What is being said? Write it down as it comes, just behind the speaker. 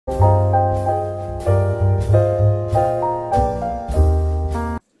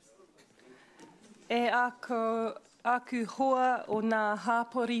E aku hoa o ngā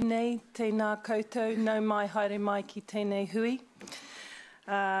hāpori nei, tēnā koutou, nau mai haere mai ki tēnei hui.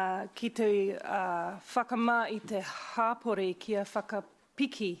 Ki te whakamā i te hāpori kia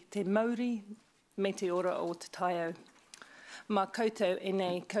whakapiki te mauri me te ora o te taiao. Mā koutou e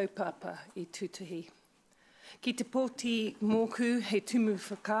nei kaupapa i tūtuhi. Ki te pōti mōku he tumu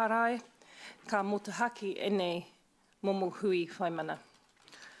whakārai, ka motahaki e nei momo hui whaimana.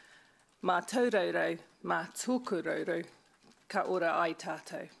 Mā tauraurau, mā tōku raurau, ka ora ai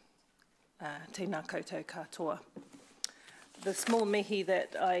tātou. Tēnā koutou katoa. The small mihi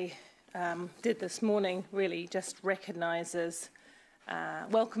that I did this morning really just recognises,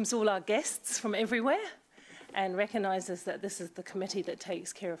 welcomes all our guests from everywhere and recognises that this is the committee that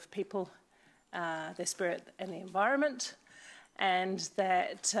takes care of people, their spirit and the environment, and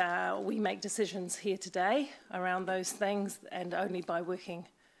that we make decisions here today around those things, and only by working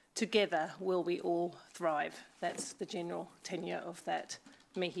together will we all thrive. That's the general tenure of that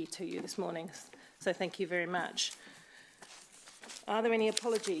mihi to you this morning. So thank you very much. Are there any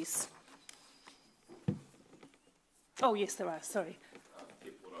apologies? Oh, yes, there are. Sorry.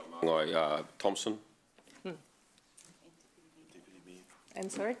 Thompson.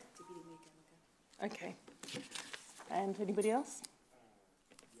 And sorry? Okay. And anybody else?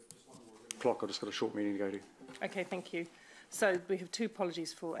 Clock, I've just got a short meeting to go to. Okay, thank you. So we have 2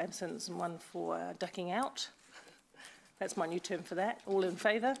 apologies for absence and 1 for ducking out. That's my new term for that. All in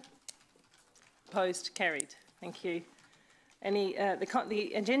favour? Opposed? Carried. Thank you.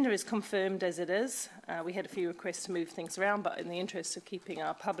 The agenda is confirmed as it is. We had a few requests to move things around, but in the interest of keeping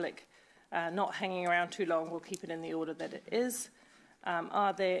our public not hanging around too long, we'll keep it in the order that it is.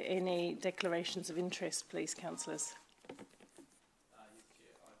 Are there any declarations of interest, please, councillors?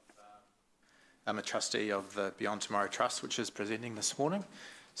 I'm a trustee of the Beyond Tomorrow Trust, which is presenting this morning.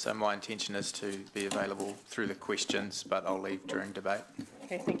 So my intention is to be available through the questions, but I'll leave during debate.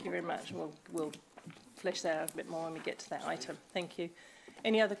 Okay, thank you very much. We'll flesh that out a bit more when we get to that item. Thank you.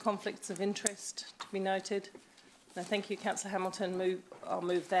 Any other conflicts of interest to be noted? No, thank you, Councillor Hamilton. I'll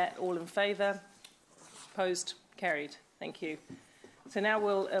move that. All in favour? Opposed? Carried. Thank you. So now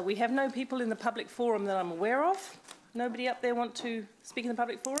we have no people in the public forum that I'm aware of. Nobody up there want to speak in the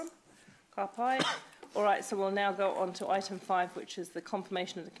public forum? Ka pai. All right, so we'll now go on to item 5, which is the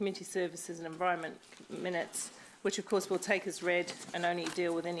confirmation of the Community Services and Environment minutes, which of course we'll take as read and only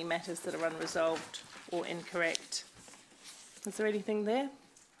deal with any matters that are unresolved or incorrect. Is there anything there?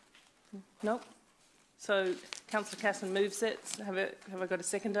 No? So Councillor Casson moves it. Have I got a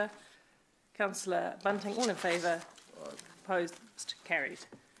seconder? Councillor Bunting, all in favour? Opposed? Carried.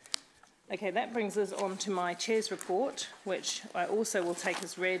 Okay, that brings us on to my Chair's report, which I also will take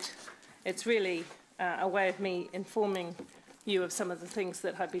as read. It's really a way of me informing you of some of the things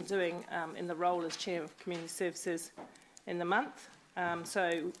that I've been doing in the role as Chair of Community Services in the month. So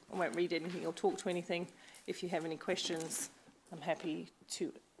I won't read anything or talk to anything. If you have any questions, I'm happy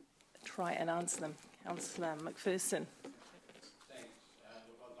to try and answer them. Councillor McPherson. Thanks.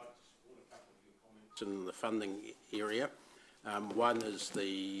 I'd like to support a couple of your comments in the funding area. One is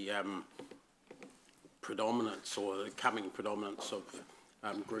the predominance or the coming predominance of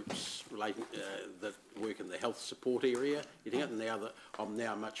groups relating that work in the health support area. And now that I'm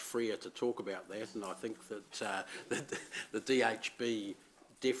now much freer to talk about that, and I think that the DHB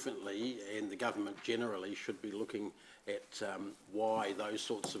definitely and the government generally should be looking at why those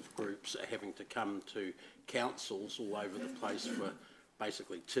sorts of groups are having to come to councils all over the place for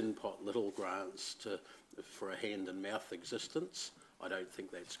basically tin pot little grants for a hand and mouth existence. I don't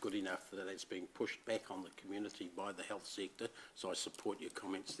think that's good enough, that it's being pushed back on the community by the health sector, so I support your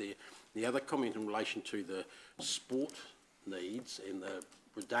comments there. The other comment in relation to the sport needs and the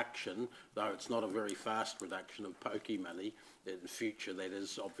reduction, though it's not a very fast reduction of pokey money, in future that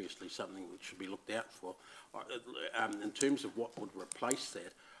is obviously something that should be looked out for. In terms of what would replace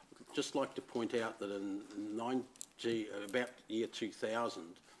that, I'd just like to point out that in about year 2000,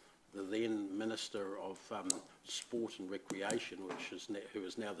 the then Minister of Sport and Recreation, who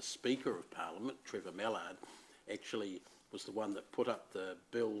is now the Speaker of Parliament, Trevor Mallard, actually was the one that put up the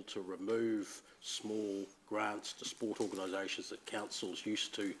bill to remove small grants to sport organisations that councils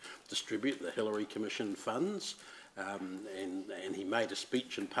used to distribute, the Hillary Commission funds, and he made a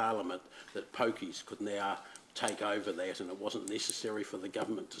speech in Parliament that pokies could now take over that, and it wasn't necessary for the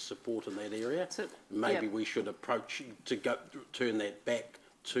government to support in that area. So, maybe we should approach to turn that back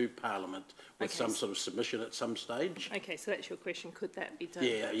to Parliament with some sort of submission at some stage. Okay, so that's your question. Could that be done?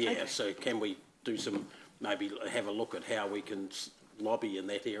 Yeah. Okay. So can we do some, maybe have a look at how we can lobby in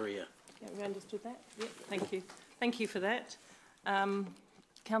that area. Yeah, we understood that. Yeah, thank you. Thank you for that.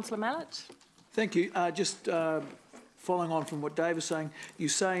 Councillor Mallett? Thank you. Just following on from what Dave was saying, you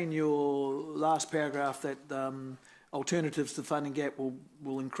say in your last paragraph that alternatives to the funding gap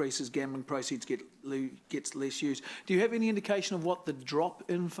will increase as gambling proceeds gets less used. Do you have any indication of what the drop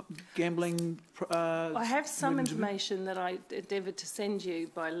in gambling? I have some information that I endeavoured to send you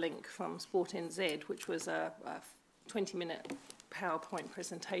by link from Sport NZ, which was a 20-minute PowerPoint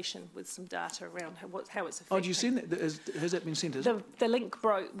presentation with some data around how it's affecting. Oh, did you send that? Has that been sent? The link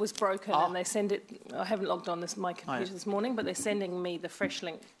was broken, and they send it. I haven't logged on my computer this morning, but they're sending me the fresh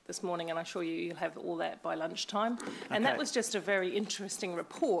link this morning, and I assure you'll have all that by lunchtime. And that was just a very interesting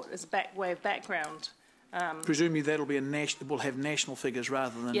report as way of background. Presumably that'll be will have national figures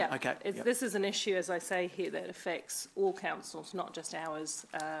rather than This is an issue, as I say here, that affects all councils, not just ours.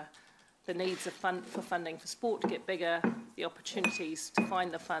 The needs of for funding for sport to get bigger, the opportunities to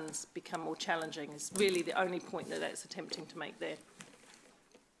find the funds become more challenging is really the only point that that's attempting to make there.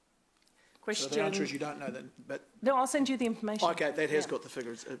 Question. So the answer is you don't know that, but no, I'll send you the information. Okay, that has got the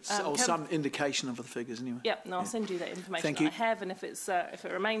figures, or some indication of the figures anyway. Yeah, no, I'll send you that information that I have, and if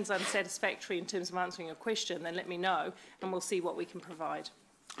it remains unsatisfactory in terms of answering your question, then let me know, and we'll see what we can provide.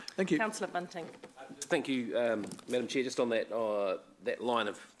 Thank you, Councillor Bunting. Thank you, Madam Chair. Just on that line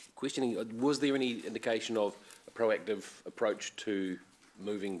of questioning, was there any indication of a proactive approach to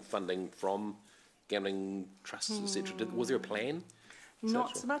moving funding from gambling trusts, etc.? Was there a plan?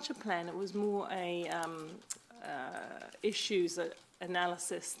 Not so much a plan. It was more a issues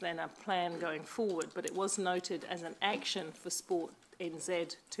analysis than a plan going forward. But it was noted as an action for Sport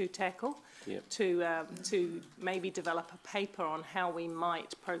NZ to tackle, to maybe develop a paper on how we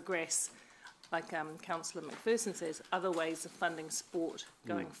might progress, like Councillor McPherson says, other ways of funding sport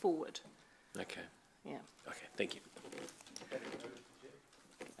going forward. Okay. Yeah. Okay. Thank you.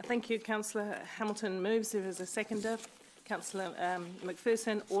 Thank you. Councillor Hamilton moves. There is a seconder. Councillor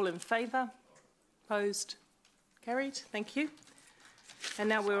McPherson, all in favour? Opposed? Carried. Thank you. And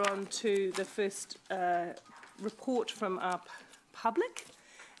now we're on to the first report from our public.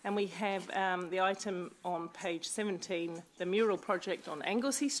 And we have the item on page 17, the mural project on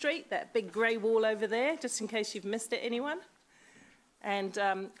Anglesey Street, that big grey wall over there, just in case you've missed it, anyone. And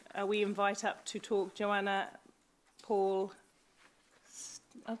we invite up to talk Joanna, Paul,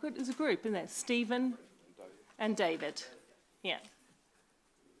 there's a group, isn't there? Stephen and David. Yeah.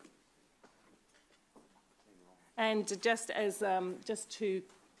 And just as to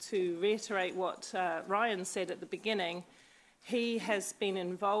reiterate what Ryan said at the beginning, he has been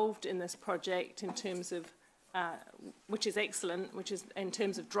involved in this project in terms of, which is excellent, which is in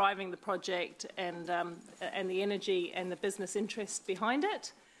terms of driving the project and the energy and the business interest behind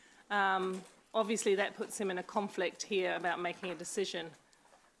it. Obviously, that puts him in a conflict here about making a decision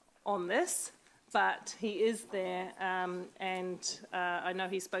on this. But he is there, and I know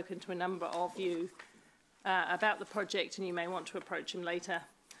he's spoken to a number of you about the project, and you may want to approach him later.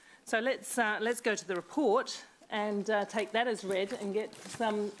 So let's go to the report and take that as read and get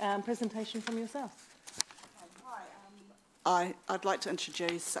some presentation from yourself. Hi, I'd like to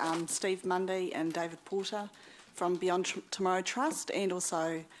introduce Steve Mundy and David Porter from Beyond Tomorrow Trust, and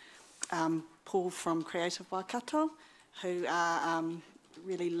also Paul from Creative Waikato, who are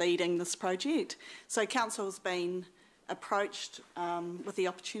really leading this project. So Council's been approached with the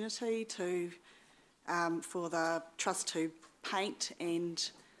opportunity to for the Trust to paint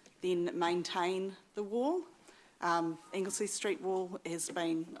and then maintain the wall. Anglesey Street Wall has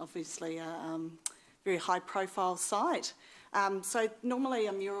been obviously a very high profile site. So normally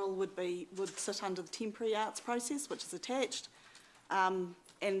a mural would sit under the temporary arts process, which is attached, and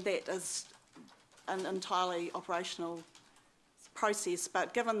that is an entirely operational process,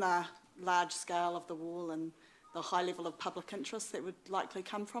 but given the large scale of the wall and the high level of public interest that would likely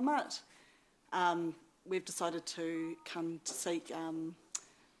come from it, we've decided to come to seek,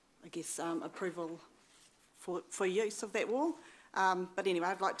 I guess, approval for use of that wall. But anyway,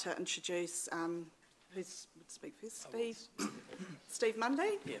 I'd like to introduce, who would speak first? Steve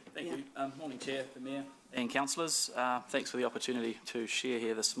Mundy? Yeah, thank you. Morning, Chair, the Mayor and Councillors. Thanks for the opportunity to share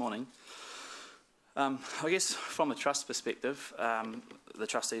here this morning. I guess from a trust perspective, the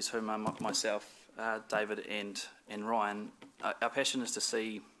trustees whom myself, David and Ryan, our passion is to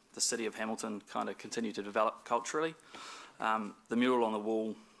see the City of Hamilton kind of continue to develop culturally. The mural on the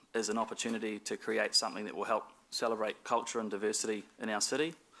wall is an opportunity to create something that will help celebrate culture and diversity in our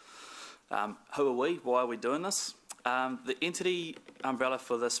city. Who are we? Why are we doing this? The entity umbrella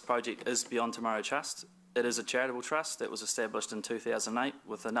for this project is Beyond Tomorrow Trust. It is a charitable trust that was established in 2008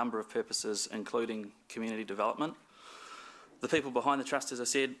 with a number of purposes, including community development. The people behind the trust, as I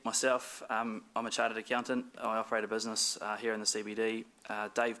said, myself, I'm a chartered accountant. I operate a business here in the CBD.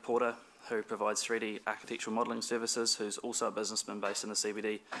 Dave Porter, who provides 3D architectural modelling services, who's also a businessman based in the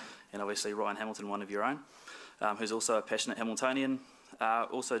CBD, and obviously Ryan Hamilton, one of your own, who's also a passionate Hamiltonian.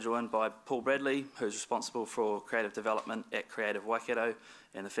 Also joined by Paul Bradley, who's responsible for creative development at Creative Waikato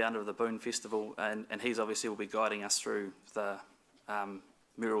and the founder of the Boone Festival, and he's obviously will be guiding us through the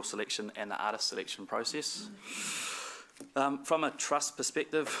mural selection and the artist selection process. From a trust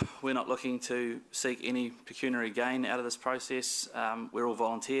perspective, we're not looking to seek any pecuniary gain out of this process. We're all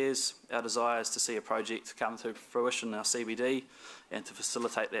volunteers. Our desire is to see a project come to fruition in our CBD and to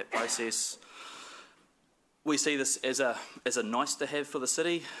facilitate that process. We see this as a nice to have for the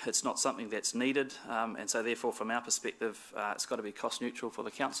city. It's not something that's needed, and so therefore from our perspective it's got to be cost neutral for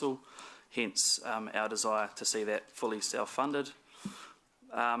the council, hence our desire to see that fully self-funded,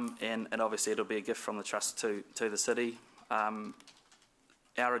 and obviously it'll be a gift from the trust to the city.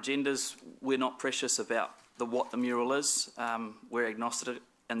 Our agendas, we're not precious about what the mural is. We're agnostic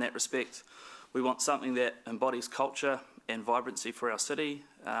in that respect. We want something that embodies culture and vibrancy for our city,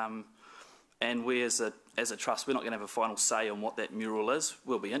 and we as a trust, we're not going to have a final say on what that mural is.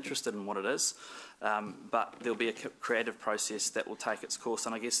 We'll be interested in what it is, but there'll be a creative process that will take its course,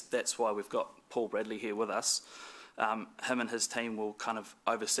 and I guess that's why we've got Paul Bradley here with us. Him and his team will kind of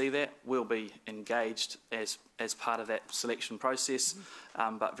oversee that. We'll be engaged as part of that selection process,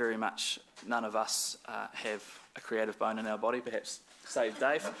 but very much none of us have a creative bone in our body, perhaps save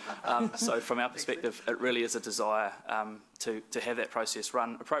Dave. So from our perspective, it really is a desire to have that process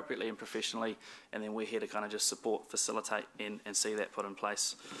run appropriately and professionally, and then we're here to kind of just support, facilitate and see that put in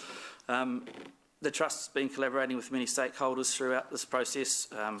place. The Trust's been collaborating with many stakeholders throughout this process,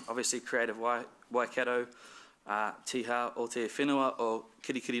 obviously Creative Waikato, Tiha o Te Whenua o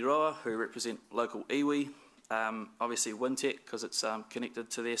Kirikiriroa, who represent local iwi, obviously Wintec because it's connected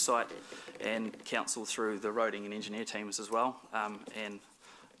to their site, and council through the roading and engineer teams as well, and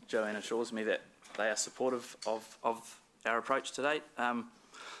Joanne assures me that they are supportive of our approach to date.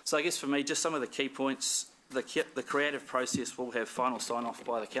 So I guess for me, just some of the key points. The creative process will have final sign-off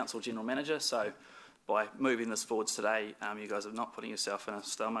by the Council General Manager, so by moving this forwards today, you guys are not putting yourself in a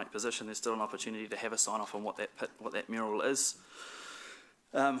stalemate position. There's still an opportunity to have a sign-off on what that mural is.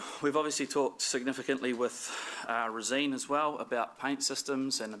 We've obviously talked significantly with Resine as well about paint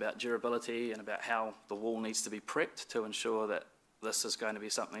systems and about durability and about how the wall needs to be prepped to ensure that this is going to be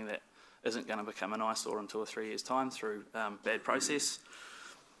something that isn't going to become an eyesore in 2 or 3 years' time through bad process.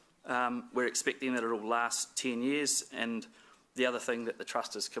 We're expecting that it will last 10 years, and the other thing that the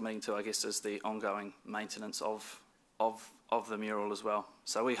Trust is committing to, I guess, is the ongoing maintenance of the mural as well.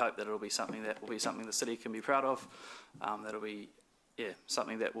 So we hope that it will be something the city can be proud of. That'll be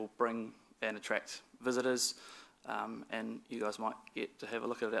something that will bring and attract visitors, and you guys might get to have a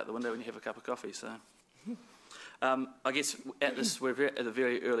look at it out the window when you have a cup of coffee. So. I guess we're at the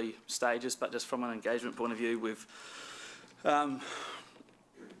very early stages, but just from an engagement point of view, we've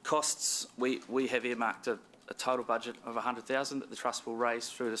costs. We have earmarked a total budget of 100,000 that the Trust will raise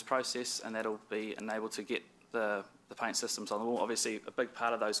through this process, and that'll be enabled to get the paint systems on the wall. Obviously, a big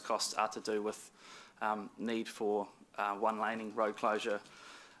part of those costs are to do with need for one-laning road closure.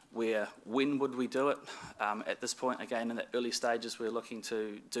 When would we do it? At this point, again, in the early stages, we're looking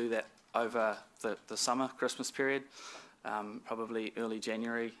to do that over the summer, Christmas period, probably early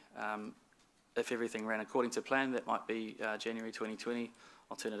January. If everything ran according to plan, that might be January 2020.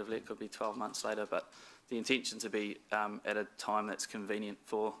 Alternatively, it could be 12 months later, but the intention to be at a time that's convenient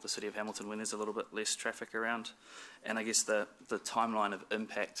for the City of Hamilton when there's a little bit less traffic around. And I guess the timeline of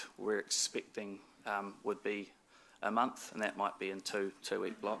impact we're expecting would be a month, and that might be in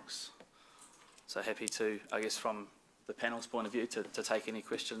two-week blocks. So happy to, I guess, from the panel's point of view, to take any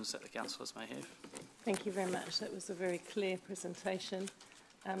questions that the councillors may have. Thank you very much. That was a very clear presentation.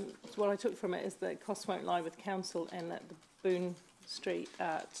 So what I took from it is that costs won't lie with council, and that the Boone Street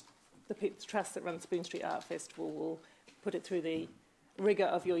Art, the trust that runs Boone Street Art Festival, will put it through the rigour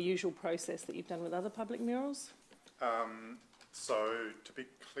of your usual process that you've done with other public murals? So to be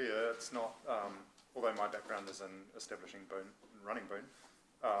clear, it's not, although my background is in establishing Boone and running Boone,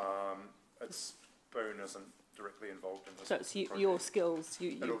 Boone isn't directly involved in this. So it's your skills.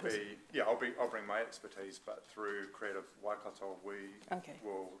 I'll bring my expertise, but through Creative Waikato, we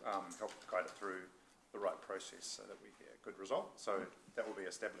will help guide it through the right process so that we get a good result. So that will be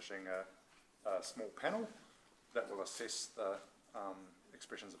establishing a small panel that will assess the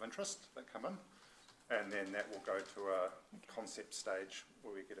expressions of interest that come in, and then that will go to a concept stage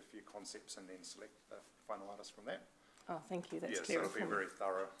where we get a few concepts and then select the final artist from that. Oh, thank you. That's yeah, clear. So it'll be a very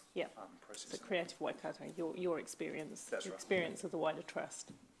thorough process. So Creative Waikato, your experience, That's the right. experience of the wider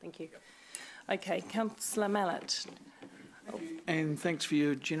trust. Thank you. Yep. Okay, Councillor Mallett. And thanks for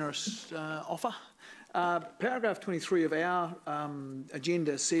your generous offer. Paragraph 23 of our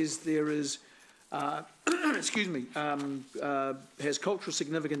agenda says there is, excuse me, has cultural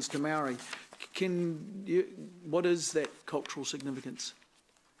significance to Maori. What is that cultural significance?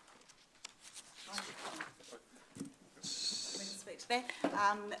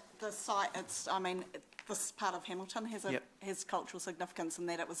 The site, this part of Hamilton has cultural significance in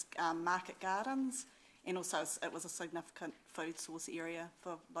that it was market gardens, and also it was a significant food source area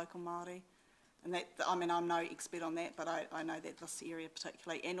for local Māori. And that, I'm no expert on that, but I know that this area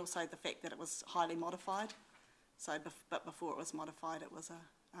particularly, and also the fact that it was highly modified. So, but before it was modified, it was a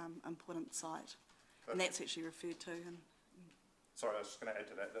important site, and that's actually referred to. Sorry, I was just going to add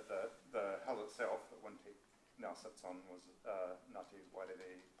to that the hill itself that Wintec now sits on was Ngāti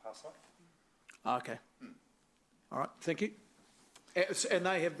Wairere Pasai. Okay. All right, thank you. And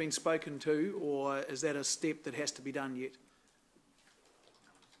they have been spoken to, or is that a step that has to be done yet?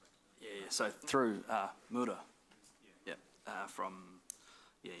 Yeah, so through Mura, from,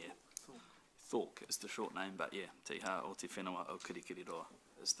 Thork is the short name, but Te Hā o Te Whenua o Kirikiriroa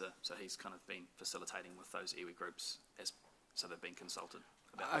is so he's kind of been facilitating with those iwi groups, so they've been consulted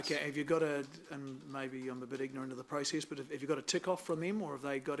about this. Have you got and maybe I'm a bit ignorant of the process, but have you got a tick off from them, or have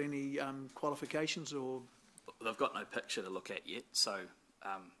they got any qualifications, or? They've got no picture to look at yet, so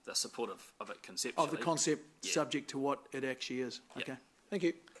they're supportive of it conceptually. Of the concept, subject to what it actually is. Okay, thank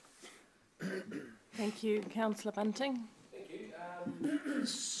you. Thank you, Councillor Bunting. Thank you.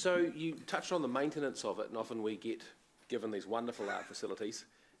 So you touched on the maintenance of it, and often we get given these wonderful art facilities,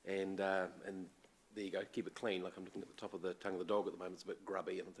 and there you go, keep it clean. Like I'm looking at the top of the tongue of the dog at the moment, it's a bit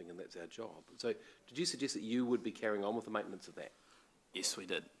grubby, and I'm thinking that's our job. So did you suggest that you would be carrying on with the maintenance of that? Yes, we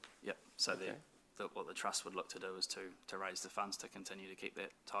did. Yep. So what the trust would look to do is to raise the funds to continue to keep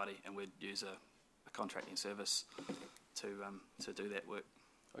that tidy, and we'd use a contracting service to do that work.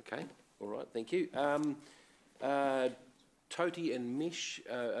 Okay. All right, thank you. Toti and Mesh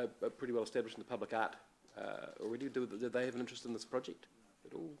are pretty well established in the public art already. Do they have an interest in this project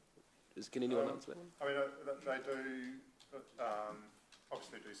at all? Can anyone answer that? I mean, they do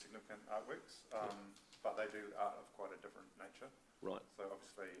obviously do significant artworks, but they do art of quite a different nature. Right. So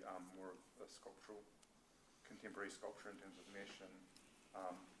obviously more of a sculptural, contemporary sculpture in terms of mesh and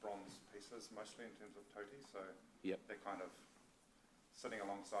bronze pieces, mostly in terms of Toti. So they're kind of sitting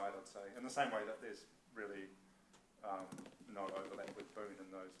alongside, I'd say, in the same way that there's really no overlap with Boone and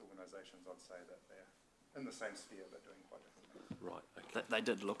those organisations. I'd say that they're in the same sphere but doing quite differently. Right. Okay. They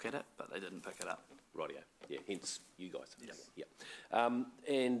did look at it, but they didn't pick it up. Rightio. Yeah. Hence you guys. Yeah.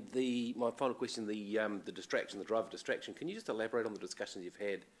 And my final question: the distraction, the driver distraction. Can you just elaborate on the discussions you've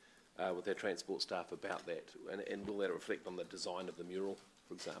had with our transport staff about that, and will that reflect on the design of the mural,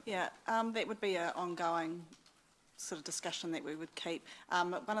 for example? Yeah, that would be an ongoing sort of discussion that we would keep.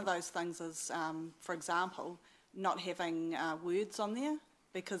 One of those things is, for example, not having words on there,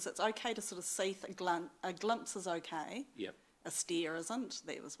 because it's okay to sort of see a glimpse is okay. Yep. A stare isn't.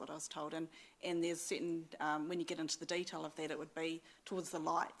 That was what I was told. And there's certain, when you get into the detail of that, it would be towards the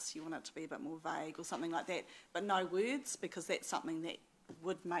lights. You want it to be a bit more vague or something like that. But no words, because that's something that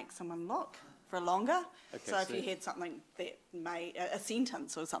would make someone look for longer. Okay, so if you had something that made a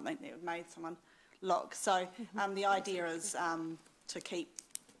sentence or something that would made someone look. So the idea is to keep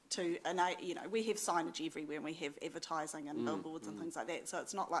we have signage everywhere, and we have advertising and billboards and things like that. So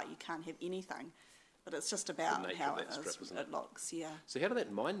it's not like you can't have anything, but it's just about how it looks. Yeah. So how did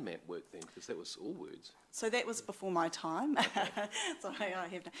that mind map work then? Because that was all words. So that was before my time. Okay. So I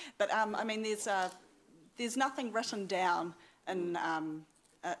have, but I mean, there's nothing written down in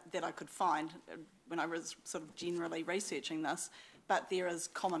that I could find when I was sort of generally researching this. But there is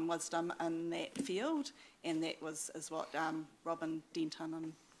common wisdom in that field, and that is what Robin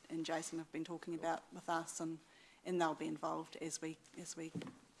Denton and Jason have been talking about with us, and they'll be involved as we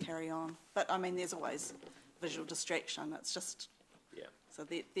carry on. But I mean, there's always visual distraction. It's just so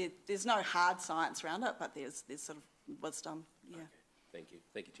there's no hard science around it, but there's sort of wisdom. Yeah. Okay.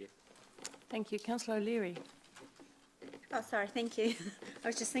 Thank you, Chair. Thank you, Councillor O'Leary. Oh, sorry, thank you. I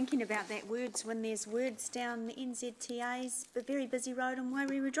was just thinking about that words when there's words down the NZTA's a very busy road on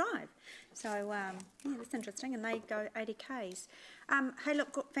Wairere Drive. So, yeah, that's interesting, and they go 80 Ks. Hey,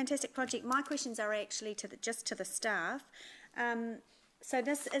 look, fantastic project. My questions are actually just to the staff. So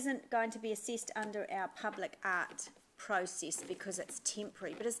this isn't going to be assessed under our public art process because it's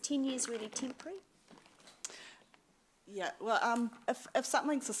temporary, but is 10 years really temporary? Yeah, well, if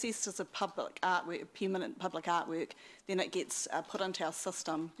something's assessed as a public artwork, a permanent public artwork, then it gets put into our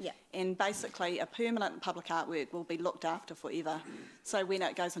system. Yeah. And basically, a permanent public artwork will be looked after forever. So when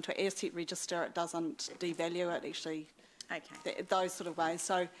it goes into an asset register, it doesn't devalue it, actually. Okay. Those sort of ways.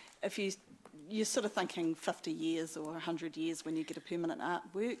 So if you're sort of thinking 50 years or 100 years when you get a permanent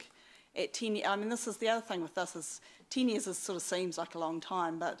artwork. At 10 years, I mean, this is the other thing with this is 10 years sort of seems like a long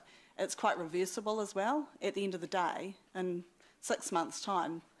time, but it's quite reversible as well. At the end of the day, in 6 months'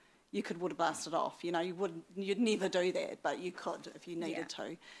 time, you could water blast it off. You know, you'd never do that, but you could if you needed to.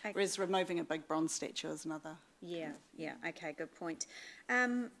 Okay. Whereas removing a big bronze statue is another. Yeah, yeah, okay, good point.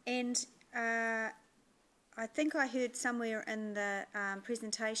 I think I heard somewhere in the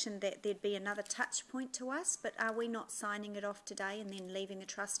presentation that there'd be another touch point to us, but are we not signing it off today and then leaving a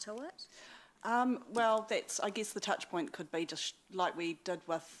trust to it? Well, I guess the touch point could be just like we did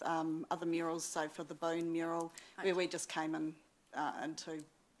with other murals, so for the Boone mural, where we just came in into,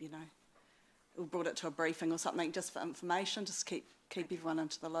 you know, we brought it to a briefing or something just for information, just keep everyone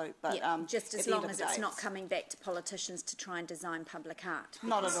into the loop. But just as long as it's not coming back to politicians to try and design public art.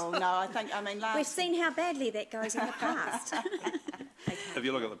 Not at all, no. I mean, we've seen how badly that goes in the past. If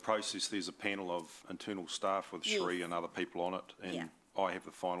you look at the process, there's a panel of internal staff with Sheree and other people on it, and I have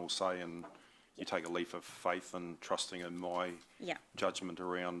the final say, and you take a leap of faith and trusting in my judgment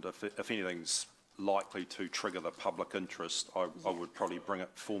around if anything's likely to trigger the public interest, I would probably bring it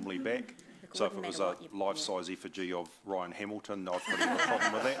formally back. So if it was a life-size effigy of Ryan Hamilton, I'd probably have a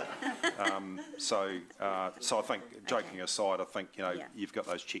problem with that. So I think, joking aside, I think, you know, you've got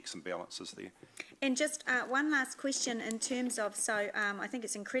those checks and balances there. And just one last question in terms of, I think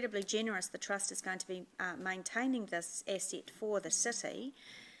it's incredibly generous the Trust is going to be maintaining this asset for the city,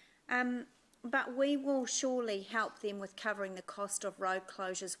 but we will surely help them with covering the cost of road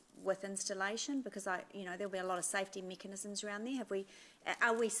closures with installation, because there'll be a lot of safety mechanisms around there.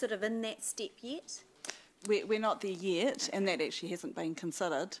 Are we sort of in that step yet? We're not there yet, and that actually hasn't been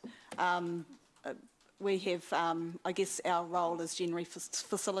considered. We have, I guess, our role is generally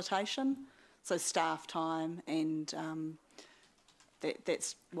facilitation, so staff time, and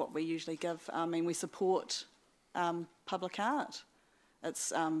that's what we usually give. I mean, we support public art.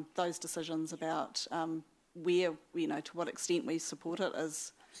 It's those decisions about where, to what extent we support it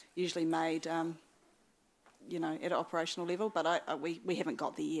is usually made, at an operational level, but we haven't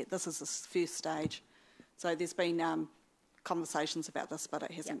got there yet. This is the first stage. So there's been conversations about this, but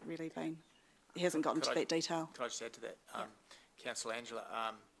it hasn't really been, it hasn't gotten to that detail. Could I just add to that? Councillor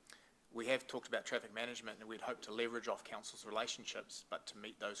Angela, we have talked about traffic management, and we'd hope to leverage off council's relationships, but to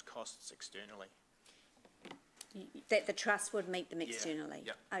meet those costs externally. That the Trust would meet them externally?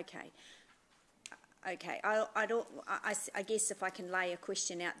 Yeah. Okay. Okay. I guess if I can lay a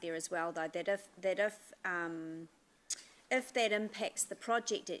question out there as well, though, that if that impacts the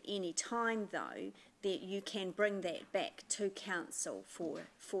project at any time, though, that you can bring that back to council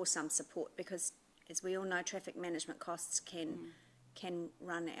for some support, because as we all know, traffic management costs can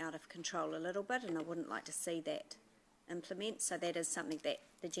run out of control a little bit, and I wouldn't like to see that implement. So that is something that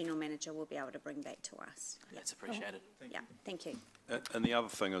the General Manager will be able to bring back to us. That's appreciated. Thank you. And the other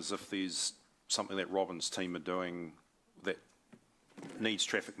thing is, if there's something that Robin's team are doing that needs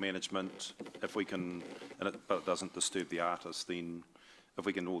traffic management, if we can, but it doesn't disturb the artist, then if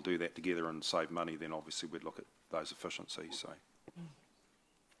we can all do that together and save money, then obviously we'd look at those efficiencies. So,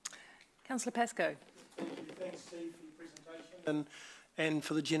 Councillor Pascoe. Thanks, Steve, for your presentation and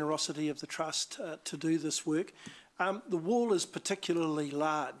for the generosity of the Trust to do this work. The wall is particularly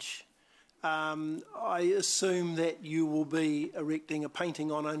large. I assume that you will be erecting a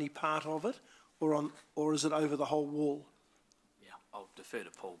painting on only part of it, or is it over the whole wall? Yeah, I'll defer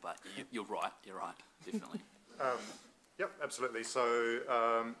to Paul, but you're right, definitely. Yep, absolutely.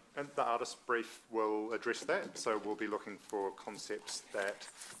 So and the artist brief will address that. So we'll be looking for concepts that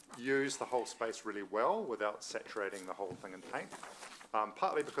use the whole space really well without saturating the whole thing in paint.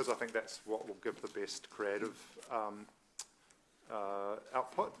 Partly because I think that's what will give the best creative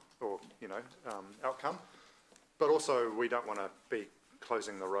output or outcome, but also we don't want to be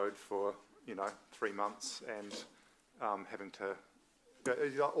closing the road for 3 months and having to.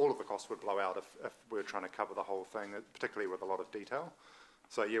 All of the costs would blow out if we're trying to cover the whole thing, particularly with a lot of detail.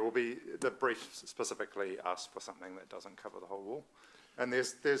 So yeah, the brief specifically asks for something that doesn't cover the whole wall. And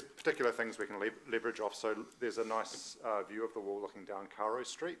there's particular things we can leverage off. So there's a nice view of the wall looking down Caro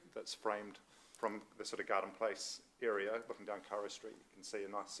Street that's framed from the sort of Garden Place area, looking down Caro Street. You can see a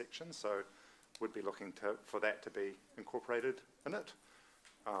nice section. So we'd be looking for that to be incorporated in it.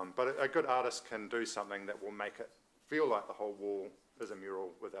 But a good artist can do something that will make it feel like the whole wall is a mural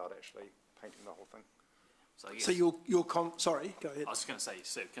without actually painting the whole thing. So, I guess, so sorry, go ahead. I was going to say,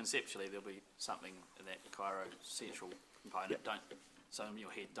 so conceptually there'll be something in that Cairo central component. Yep. So in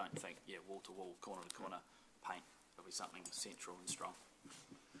your head, don't think, wall to wall, corner to corner paint. There'll be something central and strong.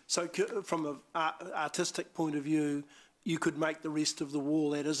 So from an artistic point of view, you could make the rest of the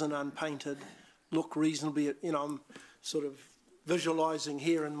wall that isn't unpainted look reasonably, I'm sort of visualising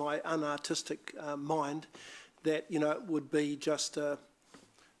here in my unartistic mind that, it would be just a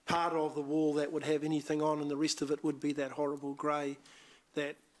part of the wall that would have anything on, and the rest of it would be that horrible grey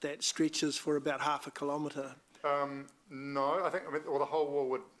that stretches for about half a kilometre. No, I mean, the whole wall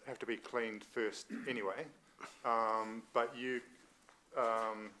would have to be cleaned first anyway. But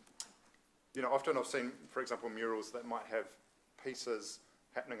often I've seen, for example, murals that might have pieces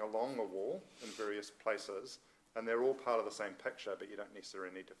happening along a wall in various places, and they're all part of the same picture, but you don't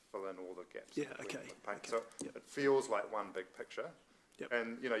necessarily need to fill in all the gaps. Yeah, okay. With paint. Okay. So it feels like one big picture. Yep.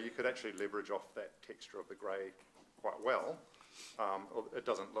 And, you could actually leverage off that texture of the grey quite well. It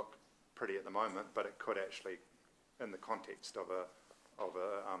doesn't look pretty at the moment, but it could actually, in the context of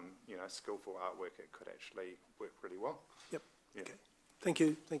a skillful artwork, it could actually work really well. Yep. Yeah. Okay. Thank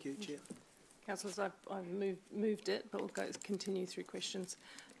you, Chair. Councillors, I've moved it, but we'll continue through questions.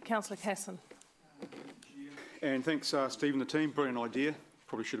 Councillor Casson. And thanks, Steve and the team. Brilliant idea.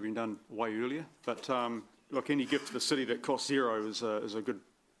 Probably should have been done way earlier. But look, any gift to the city that costs zero is a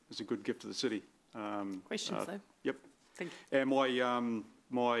good gift to the city. Questions though. Yep. Thank you. And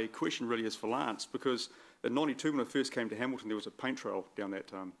my question really is for Lance, because in '92 when I first came to Hamilton, there was a paint trail down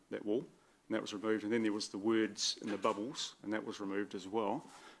that wall, and that was removed. And then there was the words in the bubbles, and that was removed as well.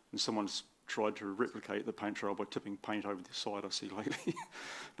 And someone's tried to replicate the paint trail by tipping paint over the side, I see lately.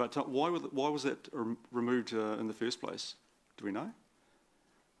 But why was that removed in the first place? Do we know?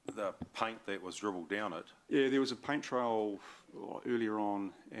 The paint that was dribbled down it. Yeah, there was a paint trail earlier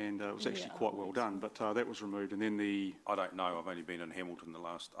on, and it was actually quite well done, but that was removed. And then I don't know. I've only been in Hamilton the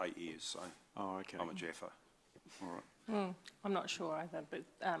last 8 years, so okay. I'm a Jaffa. All right. I'm not sure either,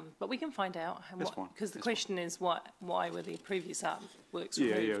 but we can find out. Because the question is why were the previous artworks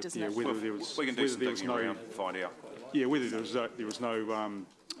removed, isn't it? Whether there was, we can do some digging around and find out. Yeah, whether there was no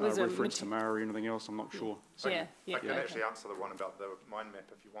reference to Maori or anything else, I'm not sure. I can actually answer the one about the mind map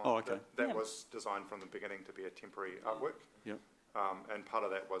if you want. Oh, okay. That was designed from the beginning to be a temporary artwork. Yep. And part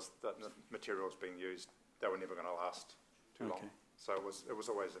of that was that the materials being used, they were never going to last too long. So it was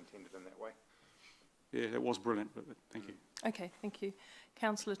always intended in that way. Yeah, that was brilliant, but thank you. Okay, thank you.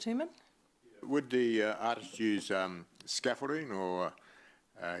 Councillor Tooman? Would the artist use scaffolding or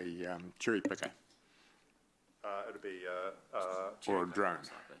a cherry picker? It would be or a drone?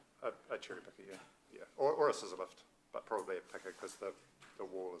 A cherry picker, yeah. Or a scissor lift, but probably a picker because the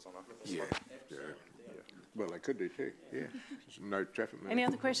wall is on a slope. Yeah. Well, they could do too, yeah. No traffic. Any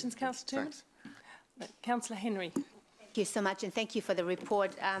other questions, Councillor Tooman? Councillor Henry. Thank you so much, and thank you for the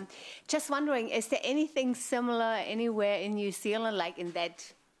report. Just wondering, is there anything similar anywhere in New Zealand, like in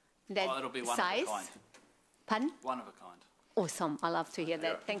that it'll be one size? Of a kind. Pardon? One of a kind. Awesome. I love to hear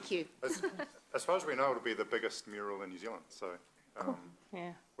that. Yeah. Thank you. As far as we know, it'll be the biggest mural in New Zealand. So cool.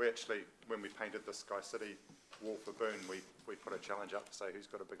 Yeah. We actually, when we painted the Sky City wall for Boone, we put a challenge up to say who's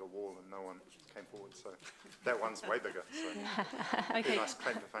got a bigger wall, and no one came forward. So that one's way bigger. So Okay. nice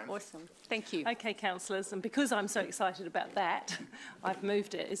claim to fame. Awesome. Thank you. Okay, councillors, and because I'm so excited about that, I've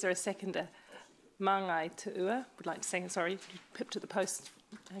moved it. Is there a seconder? Mangai Tu'ua would like to say, sorry, pip to the post,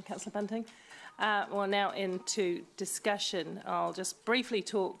 Councillor Bunting. Well, now into discussion. I'll just briefly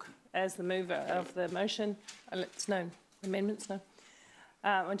talk as the mover of the motion. It's no amendments, no.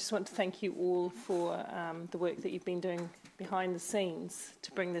 I just want to thank you all for the work that you've been doing behind the scenes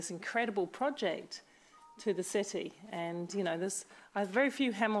to bring this incredible project to the city. And, you know, very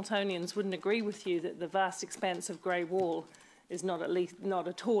few Hamiltonians wouldn't agree with you that the vast expanse of grey wall is not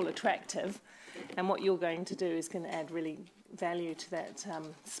at all attractive. And what you're going to do is going to add really value to that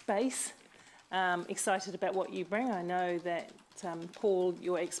space. Excited about what you bring. I know that, Paul,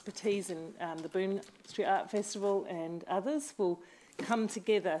 your expertise in the Boone Street Art Festival and others will come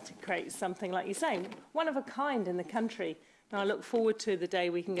together to create something, like you say, one of a kind in the country. And I look forward to the day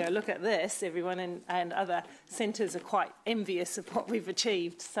we can go, look at this, everyone, and other centres are quite envious of what we've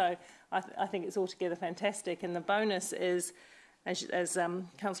achieved. So I think it's altogether fantastic. And the bonus is, as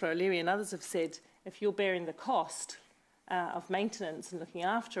Councillor O'Leary and others have said, if you're bearing the cost of maintenance and looking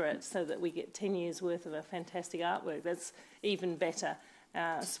after it so that we get 10 years worth of a fantastic artwork, that's even better.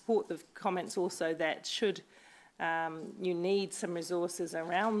 Support the comments also that should you need some resources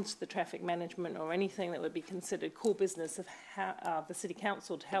around the traffic management or anything that would be considered core business of the City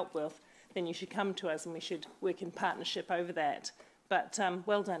Council to help with, then you should come to us and we should work in partnership over that. But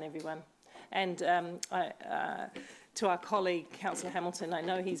well done, everyone. And to our colleague, Councillor Hamilton, I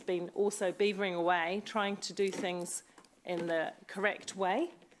know he's been also beavering away, trying to do things in the correct way,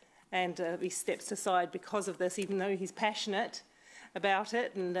 and he steps aside because of this, even though he's passionate about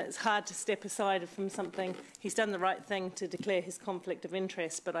it, and it's hard to step aside from something. He's done the right thing to declare his conflict of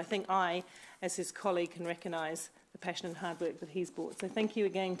interest, but I think I, as his colleague, can recognise the passion and hard work that he's brought. So thank you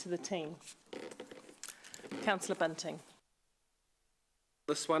again to the team. Councillor Bunting.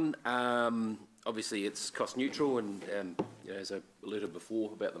 This one, obviously it's cost neutral, and you know, as I alluded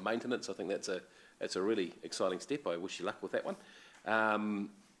before about the maintenance, I think that's a really exciting step. I wish you luck with that one.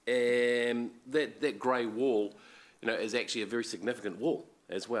 And that grey wall, you know, is actually a very significant wall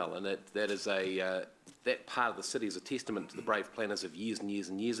as well, and that is that part of the city is a testament to the brave planners of years and years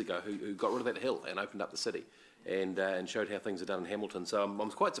and years ago who got rid of that hill and opened up the city and showed how things are done in Hamilton. So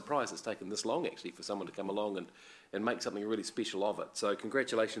I'm quite surprised it's taken this long actually for someone to come along and make something really special of it. So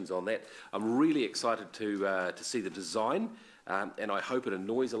congratulations on that. I'm really excited to see the design, and I hope it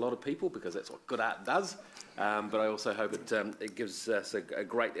annoys a lot of people because that's what good art does. But I also hope it gives us a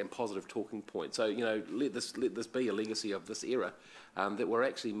great and positive talking point. So, you know, let this be a legacy of this era, that we're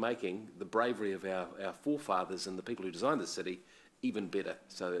actually making the bravery of our forefathers and the people who designed this city even better.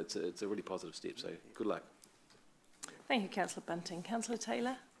 So it's a really positive step. So good luck. Thank you, Councillor Bunting. Councillor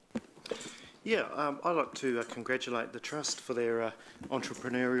Taylor. Yeah, I'd like to congratulate the Trust for their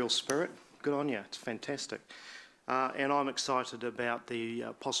entrepreneurial spirit. Good on you. It's fantastic. And I'm excited about the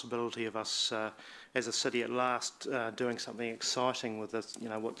possibility of us, as a city at last, doing something exciting with this, you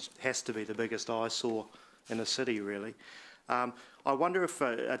know, what has to be the biggest eyesore in the city, really. I wonder if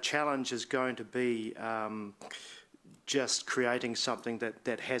a challenge is going to be just creating something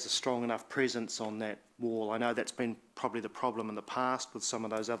that has a strong enough presence on that wall. I know that's been probably the problem in the past with some of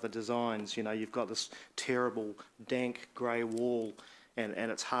those other designs. You know, you've got this terrible, dank, grey wall, and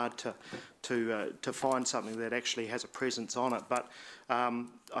it's hard to find something that actually has a presence on it. But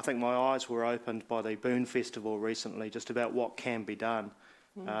I think my eyes were opened by the Boon Festival recently just about what can be done.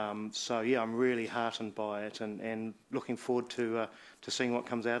 So yeah, I'm really heartened by it and looking forward to seeing what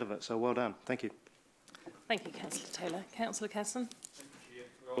comes out of it. So well done. Thank you. Thank you, Councillor Taylor. Councillor Casson.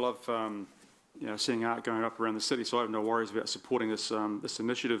 Well, I've you know, seeing art going up around the city, so I have no worries about supporting this this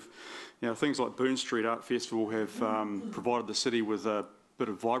initiative. You know, things like Boon Street Art Festival have provided the city with a bit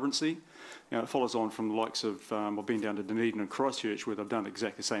of vibrancy. You know, it follows on from the likes of I've been down to Dunedin and Christchurch where they've done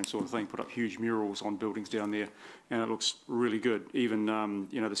exactly the same sort of thing, put up huge murals on buildings down there, and it looks really good. Even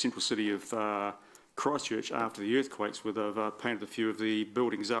you know, the central city of Christchurch after the earthquakes, where they've painted a few of the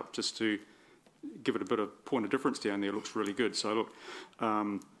buildings up just to give it a bit of point of difference down there. It looks really good. So look,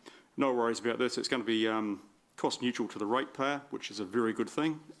 no worries about this. It's going to be cost neutral to the ratepayer, which is a very good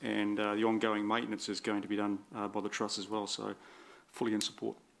thing, and the ongoing maintenance is going to be done by the Trust as well, so fully in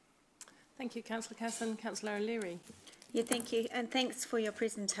support. Thank you, Councillor Casson. Councillor O'Leary. Yeah, thank you, and thanks for your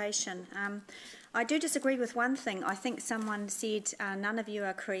presentation. I do disagree with one thing. I think someone said none of you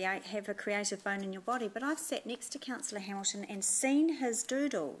have a creative bone in your body, but I've sat next to Councillor Hamilton and seen his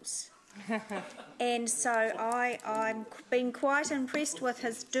doodles. And so I'm been quite impressed with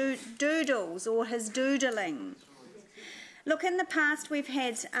his doodles or his doodling. Look, in the past we've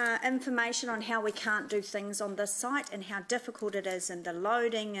had information on how we can't do things on this site and how difficult it is, and the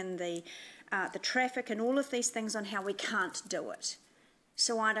loading and the traffic and all of these things on how we can't do it.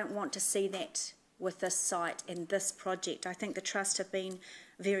 So I don't want to see that with this site and this project. I think the Trust have been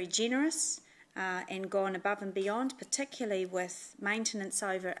very generous and gone above and beyond, particularly with maintenance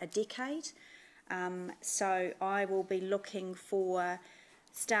over a decade. So I will be looking for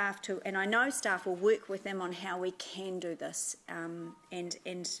staff to, and I know staff will work with them on how we can do this.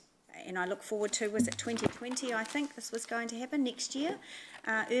 And I look forward to, was it 2020, I think this was going to happen next year,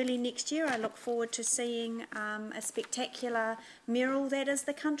 early next year. I look forward to seeing a spectacular mural that is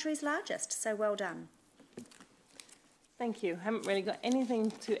the country's largest. So well done. Thank you. I haven't really got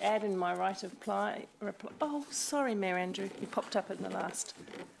anything to add in my right of reply. Oh, sorry, Mayor Andrew, you popped up in the last.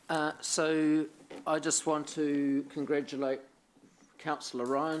 So I just want to congratulate Councillor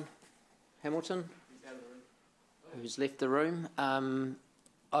Ryan Hamilton, who's left the room.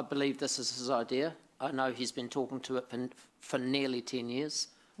 I believe this is his idea. I know he's been talking to it for nearly 10 years.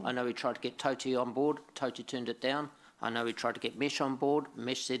 I know he tried to get Toti on board. Toti turned it down. I know he tried to get Mesh on board.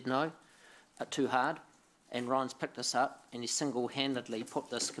 Mesh said no, too hard. And Ryan's picked this up, and he single-handedly put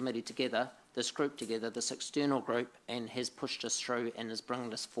this committee together, this group together, this external group, and has pushed us through and is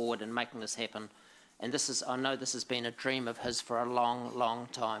bringing us forward and making this happen. And this is, I know this has been a dream of his for a long, long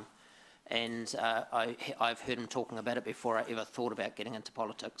time. And I've heard him talking about it before I ever thought about getting into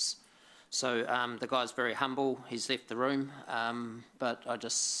politics. So the guy's very humble. He's left the room, but I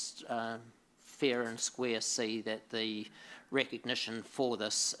just fair and square see that the recognition for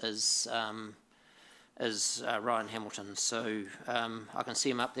this is Ryan Hamilton. So I can see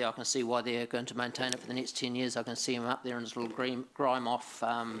him up there. I can see why they're going to maintain it for the next 10 years. I can see him up there in his little grime off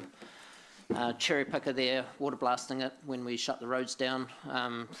cherry picker there, water blasting it when we shut the roads down.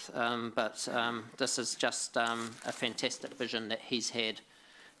 But this is just a fantastic vision that he's had,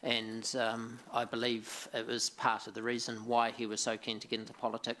 and I believe it was part of the reason why he was so keen to get into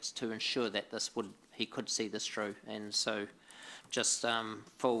politics, to ensure that he could see this through. And so just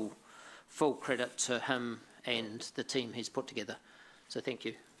full credit to him and the team he's put together. So thank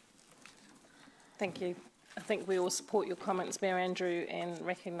you. Thank you. I think we all support your comments, Mayor Andrew, in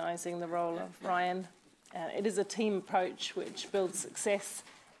recognising the role of Ryan. It is a team approach which builds success,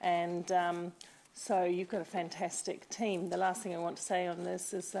 and so you've got a fantastic team. The last thing I want to say on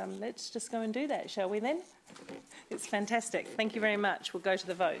this is let's just go and do that, shall we then? It's fantastic. Thank you very much. We'll go to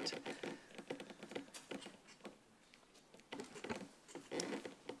the vote.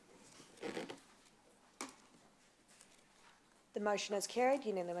 The motion is carried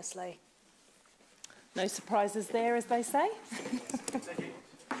unanimously. No surprises there, as they say.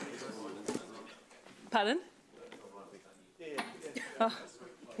 Pardon? Oh.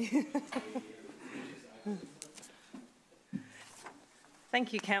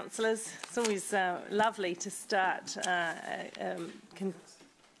 Thank you, councillors. It's always lovely to start a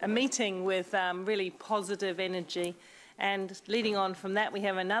meeting with really positive energy. And leading on from that, we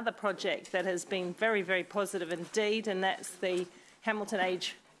have another project that has been very, very positive indeed, and that's the Hamilton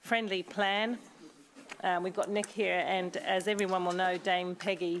Age Friendly Plan. We've got Nick here, and as everyone will know, Dame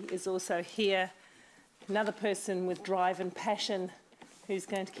Peggy is also here, another person with drive and passion who's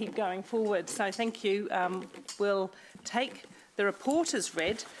going to keep going forward. So thank you. We'll take the report as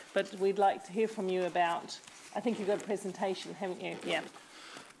read, but we'd like to hear from you about, I think you've got a presentation, haven't you? Yeah.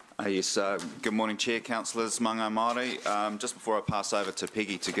 Yes, good morning, Chair, Councillors, Manga Māori. Just before I pass over to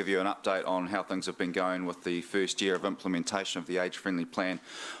Peggy to give you an update on how things have been going with the first year of implementation of the age-friendly plan,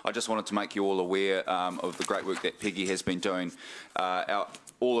 I just wanted to make you all aware of the great work that Peggy has been doing out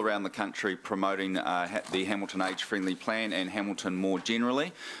all around the country promoting the Hamilton Age-Friendly Plan and Hamilton more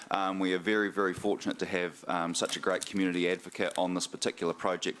generally. We are very, very fortunate to have such a great community advocate on this particular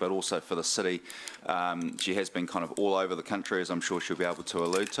project, but also for the city. She has been kind of all over the country, as I'm sure she'll be able to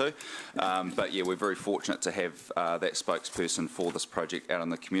allude to. But yeah, we're very fortunate to have that spokesperson for this project out in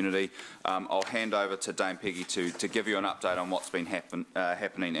the community. I'll hand over to Dame Peggy to give you an update on what's been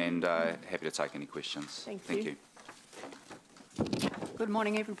happening, and happy to take any questions. Thank you. Good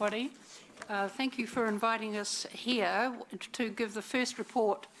morning, everybody. Thank you for inviting us here to give the first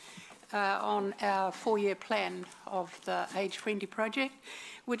report on our 4-year plan of the Age Friendly project,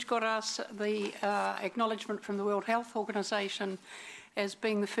 which got us the acknowledgement from the World Health Organization as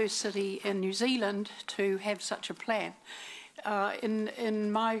being the first city in New Zealand to have such a plan.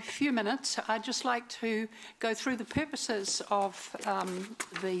 In my few minutes, I'd just like to go through the purposes of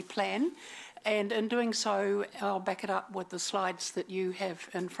the plan, and in doing so, I'll back it up with the slides that you have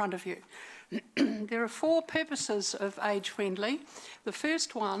in front of you. There are 4 purposes of Age Friendly. The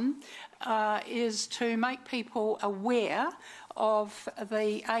first one is to make people aware of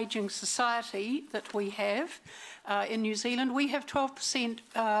the ageing society that we have. In New Zealand, we have 12%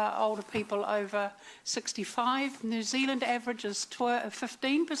 older people over 65. New Zealand averages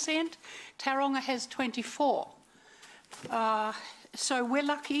 15%. Tauranga has 24%. So we're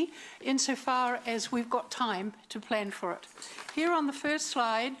lucky insofar as we've got time to plan for it. Here on the first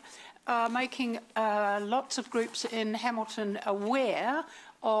slide, making lots of groups in Hamilton aware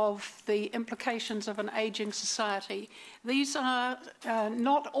of the implications of an ageing society. These are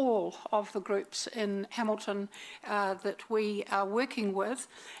not all of the groups in Hamilton that we are working with,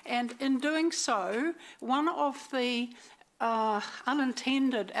 and in doing so, one of the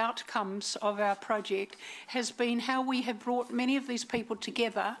unintended outcomes of our project has been how we have brought many of these people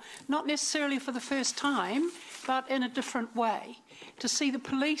together, not necessarily for the first time, but in a different way. To see the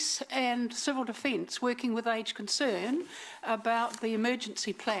police and civil defence working with Age Concern about the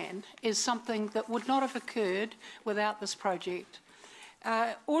emergency plan is something that would not have occurred without this project.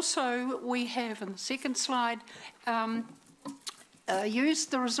 Also, we have, in the second slide, use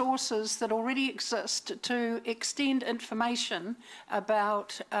the resources that already exist to extend information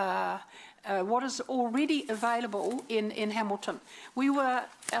about what is already available in Hamilton. We were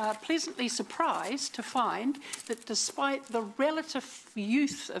pleasantly surprised to find that despite the relative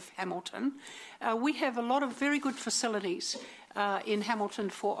youth of Hamilton, we have a lot of very good facilities in Hamilton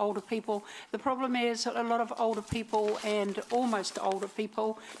for older people. The problem is that a lot of older people and almost older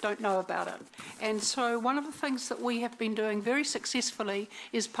people don't know about it. And so one of the things that we have been doing very successfully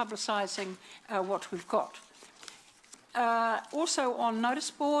is publicising what we've got. Also on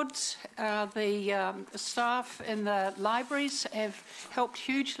notice boards, the staff in the libraries have helped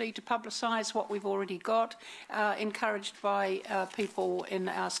hugely to publicise what we've already got, encouraged by people in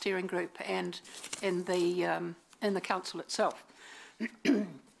our steering group and in the council itself.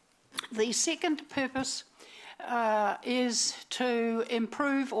 The second purpose is to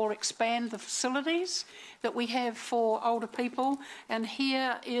improve or expand the facilities that we have for older people, and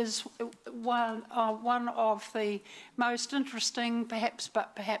here is one of the most interesting,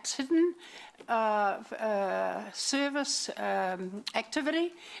 but perhaps hidden service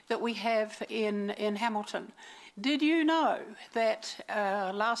activity that we have in Hamilton. Did you know that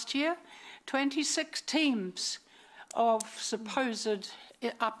last year 26 teams of supposed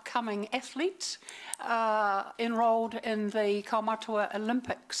upcoming athletes enrolled in the Kaumatua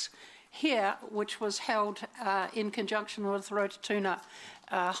Olympics here, which was held in conjunction with Rotatuna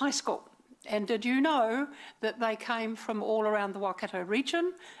High School? And did you know that they came from all around the Waikato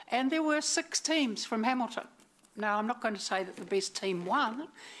region, and there were 6 teams from Hamilton? Now, I'm not going to say that the best team won,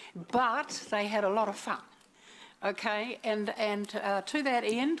 but they had a lot of fun. Okay, and to that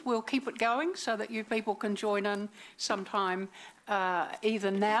end, we'll keep it going so that you people can join in sometime,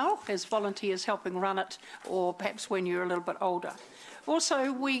 either now as volunteers helping run it, or perhaps when you're a little bit older.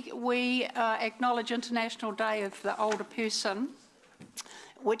 Also, we acknowledge International Day of the Older Person,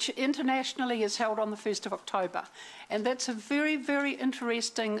 which internationally is held on the 1st of October. And that's a very, very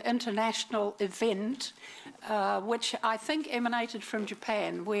interesting international event, which I think emanated from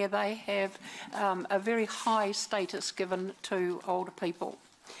Japan, where they have a very high status given to older people.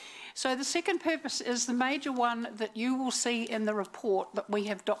 So the second purpose is the major one that you will see in the report that we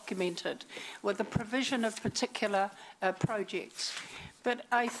have documented, with the provision of particular projects. But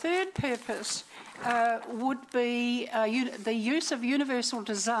a third purpose would be the use of universal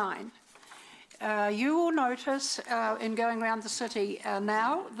design. You will notice in going around the city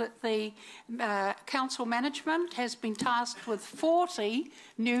now that the council management has been tasked with 40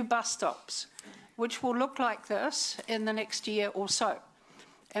 new bus stops, which will look like this in the next year or so.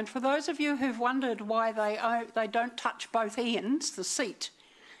 And for those of you who've wondered why they don't touch both ends, the seat,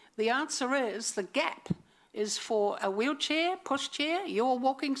 the answer is the gap is for a wheelchair, pushchair, your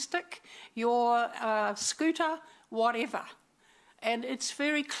walking stick, your scooter, whatever. And it's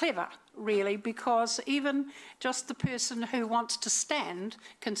very clever, really, because even just the person who wants to stand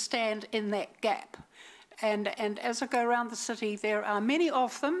can stand in that gap. And as I go around the city, there are many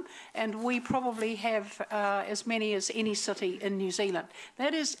of them, and we probably have as many as any city in New Zealand.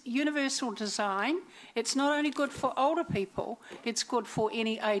 That is universal design. It's not only good for older people, it's good for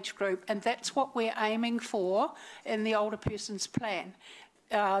any age group, and that's what we're aiming for in the Older Persons Plan.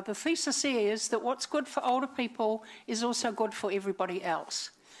 The thesis is that what's good for older people is also good for everybody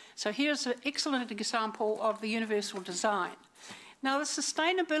else. So here's an excellent example of the universal design. Now, the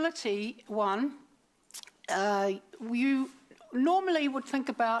sustainability one, you normally would think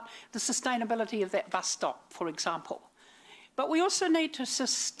about the sustainability of that bus stop, for example. But we also need to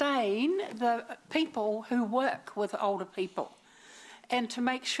sustain the people who work with older people, and to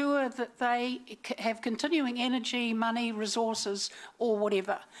make sure that they have continuing energy, money, resources, or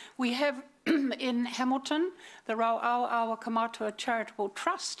whatever. We have in Hamilton the Rauaua Kaumatua Charitable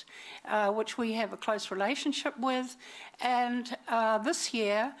Trust, which we have a close relationship with, and this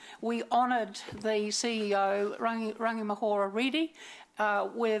year we honoured the CEO, Rangimahora Redi,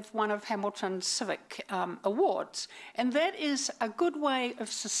 with one of Hamilton's civic awards. And that is a good way of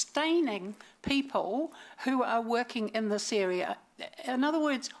sustaining people who are working in this area. In other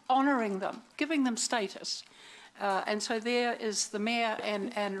words, honouring them, giving them status. And so there is the Mayor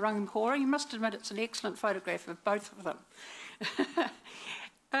and Rangimahora. You must admit it's an excellent photograph of both of them.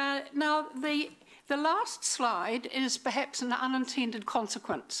 Now, the last slide is perhaps an unintended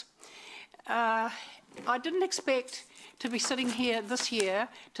consequence. I didn't expect to be sitting here this year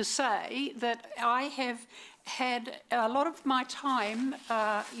to say that I have had a lot of my time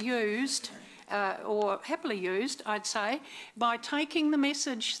used, or happily used, I'd say, by taking the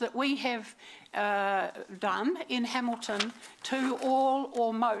message that we have done in Hamilton to all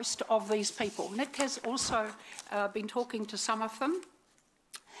or most of these people. Nick has also been talking to some of them.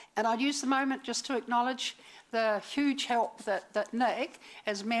 And I'd use the moment just to acknowledge the huge help that Nick,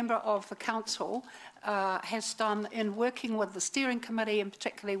 as member of the council, has done in working with the steering committee and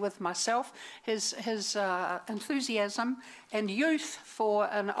particularly with myself. His enthusiasm and youth for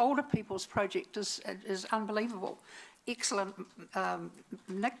an older people's project is unbelievable. Excellent.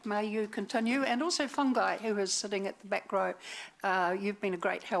 Nick, may you continue. And also Fungi, who is sitting at the back row. You've been a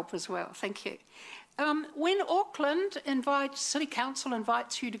great help as well. Thank you. When Auckland City Council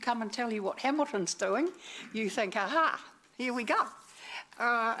invites you to come and tell you what Hamilton's doing, you think, aha, here we go.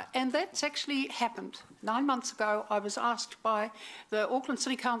 And that's actually happened. 9 months ago, I was asked by the Auckland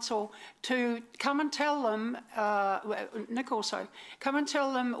City Council to come and tell them, Nick also, come and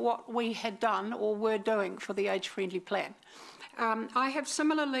tell them what we had done or were doing for the age-friendly plan. I have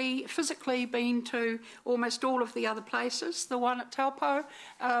similarly physically been to almost all of the other places. The one at Taupo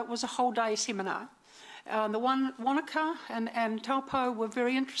was a whole-day seminar. The one Wanaka and Taupo were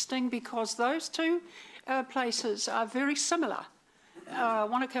very interesting because those two places are very similar.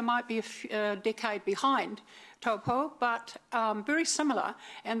 Wanaka might be a decade behind Taupo, but very similar,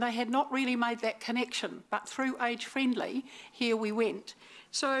 and they had not really made that connection. But through Age Friendly, here we went.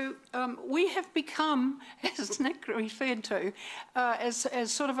 So we have become, as Nick referred to, as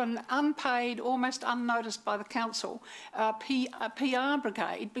sort of an unpaid, almost unnoticed by the council, PR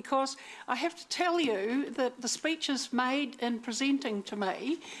brigade, because I have to tell you that the speeches made in presenting to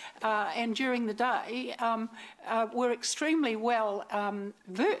me and during the day were extremely well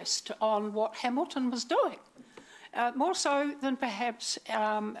versed on what Hamilton was doing. More so than perhaps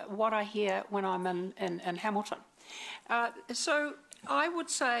what I hear when I'm in Hamilton. So I would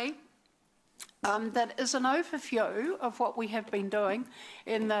say that as an overview of what we have been doing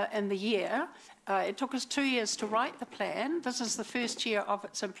in the year, it took us 2 years to write the plan. This is the first year of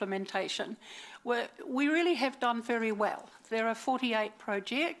its implementation. We really have done very well. There are 48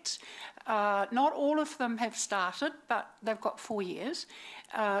 projects. Not all of them have started, but they've got 4 years.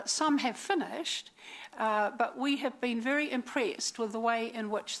 Some have finished, but we have been very impressed with the way in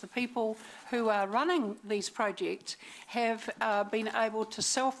which the people who are running these projects have been able to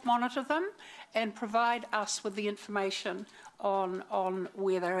self-monitor them and provide us with the information on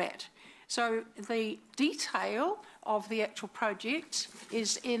where they're at. So the detail of the actual projects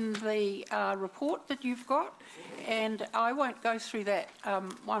is in the report that you've got, and I won't go through that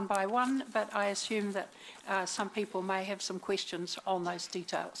one by one, but I assume that some people may have some questions on those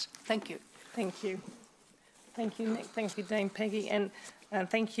details. Thank you. Thank you. Thank you, Nick. Thank you, Dame Peggy. And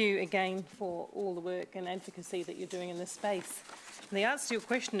thank you again for all the work and advocacy that you're doing in this space. And the answer to your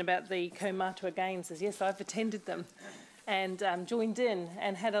question about the Kaumatua Games is yes, I've attended them and joined in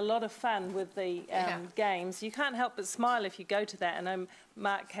and had a lot of fun with the games. You can't help but smile if you go to that. And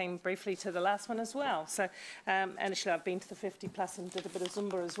Mark came briefly to the last one as well. So, and actually I've been to the 50 plus and did a bit of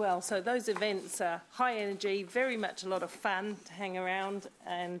Zumba as well. So those events are high energy, very much a lot of fun to hang around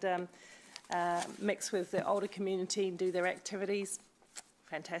and mix with the older community and do their activities.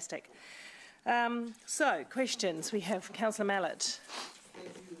 Fantastic. So, questions. We have Councillor Mallett.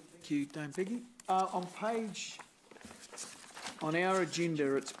 Thank you, Dame Peggy. On our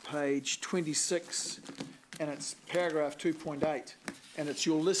agenda, it's page 26, and it's paragraph 2.8, and it's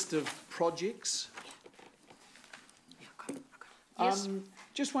your list of projects. Yes.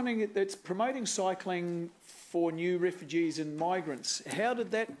 Just wondering, it's promoting cycling for new refugees and migrants. How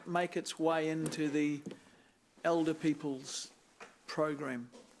did that make its way into the elder people's program?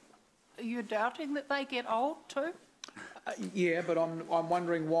 Are you doubting that they get old too? Yeah, but I'm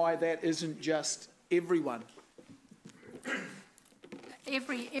wondering why that isn't just everyone.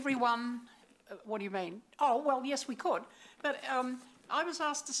 Everyone, what do you mean? Oh, well, yes, we could. But I was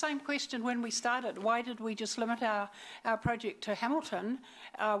asked the same question when we started. Why did we just limit our project to Hamilton?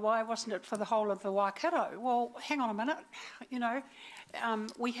 Why wasn't it for the whole of the Waikato? Well, hang on a minute. You know,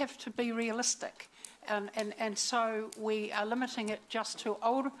 we have to be realistic. And so we are limiting it just to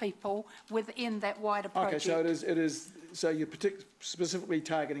older people within that wider project. Okay, so it is. So you're specifically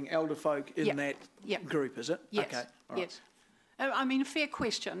targeting elder folk in that group, is it? Yes. Okay. All right. Yes. I mean, a fair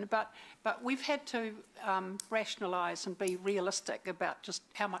question, but we've had to rationalise and be realistic about just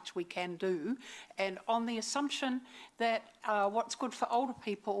how much we can do, and on the assumption that what's good for older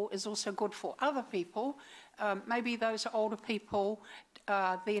people is also good for other people. Maybe those older people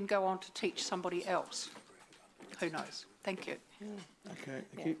then go on to teach somebody else. Who knows? Thank you. Okay,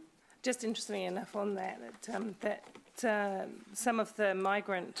 thank you. Just interestingly enough on that, some of the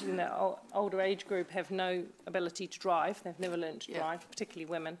migrant in the older age group have no ability to drive. They've never learned to drive, particularly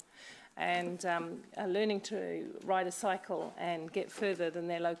women. And learning to ride a cycle and get further than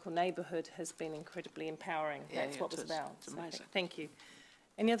their local neighbourhood has been incredibly empowering. That's what it was about. So thank you.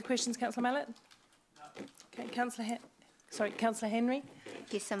 Any other questions, Councillor Mallett? No. Okay, Councillor Henry.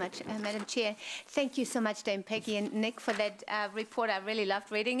 Thank you so much, Madam Chair. Thank you so much, Dame Peggy and Nick, for that report. I really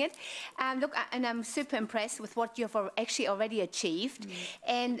loved reading it. Look, and I'm super impressed with what you've actually already achieved.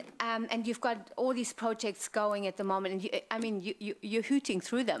 And you've got all these projects going at the moment. And you're hooting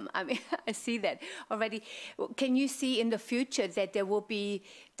through them. I mean, I see that already. Can you see in the future that there will be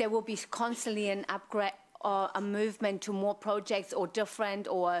constantly an upgrade or a movement to more projects or different,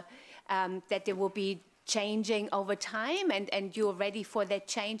 or that there will be changing over time, and you're ready for that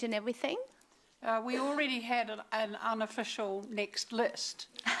change and everything? We already had an unofficial next list.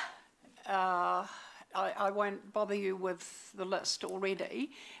 I won't bother you with the list already,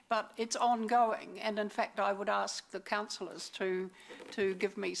 but it's ongoing, and in fact I would ask the councillors to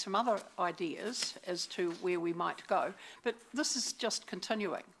give me some other ideas as to where we might go. But this is just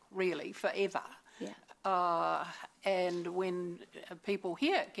continuing, really, forever. Yeah. And when people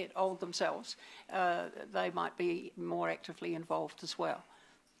here get old themselves, they might be more actively involved as well.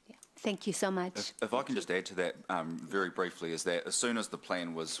 Yeah. Thank you so much. If I can just add to that very briefly, is that as soon as the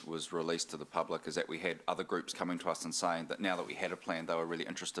plan was released to the public, is that we had other groups coming to us and saying that now that we had a plan, they were really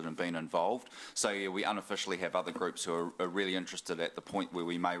interested in being involved. So yeah, we unofficially have other groups who are really interested at the point where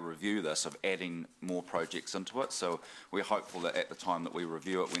we may review this, of adding more projects into it. So we're hopeful that at the time that we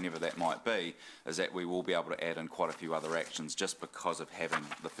review it, whenever that might be, is that we will be able to add in quite a few other actions just because of having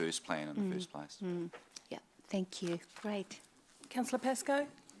the first plan in the first place. Yeah, thank you. Great. Councillor Pascoe.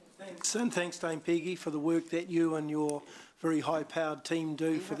 Thanks, and thanks, Dame Peggy, for the work that you and your very high-powered team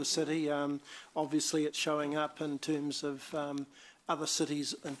do for the city. Obviously, it's showing up in terms of other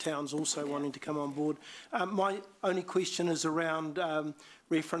cities and towns also wanting to come on board. My only question is around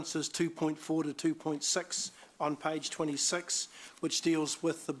references 2.4 to 2.6 on page 26, which deals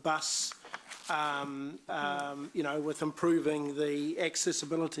with the bus, you know, with improving the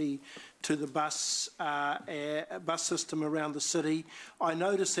accessibility to the bus system around the city. I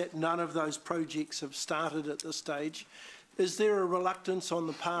notice that none of those projects have started at this stage. Is there a reluctance on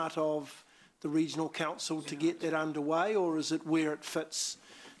the part of the Regional Council to get that underway, or is it where it fits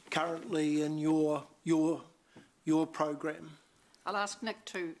currently in your program? I'll ask Nick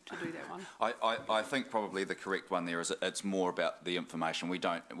to do that one. I think probably the correct one there is it's more about the information. We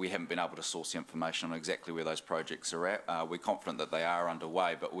haven't been able to source the information on exactly where those projects are at. We're confident that they are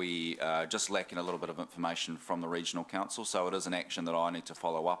underway, but we are just lacking a little bit of information from the Regional Council. So it is an action that I need to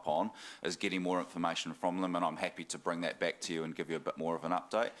follow up on, is getting more information from them, and I'm happy to bring that back to you and give you a bit more of an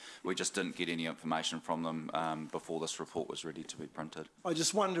update. We just didn't get any information from them before this report was ready to be printed. I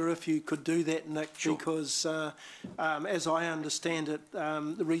just wonder if you could do that, Nick, sure. Because as I understand it,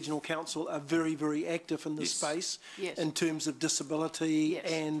 the Regional Council are very, very active in this space in terms of disability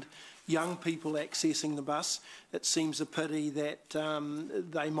and young people accessing the bus. It seems a pity that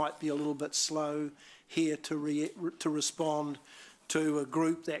they might be a little bit slow here to respond to a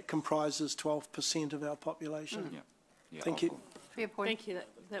group that comprises 12% of our population. Thank you. Fair point. Thank you.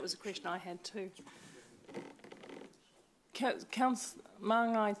 That was a question I had too. Councillor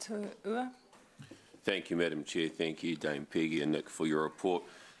Māngai Te Ua. Thank you, Madam Chair. Thank you, Dame Peggy and Nick, for your report.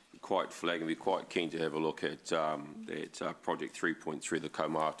 Quite flagging, we're quite keen to have a look at Project 3.3, the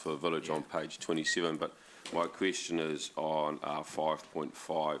Kaumātua Village, on page 27. But my question is on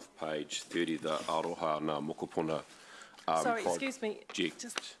 5.5, page 30, the Aroha Ngā Mokopuna Sorry, excuse me.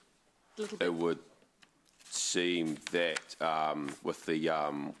 Just a little bit. It would seem that with the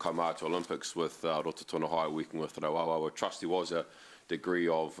Kaumātua Olympics, with Rotorua High working with Rauawa, I trust there was a degree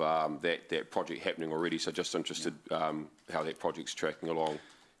of that project happening already, so just interested how that project's tracking along.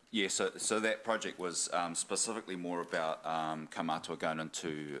 Yeah, so that project was specifically more about Kaumātua going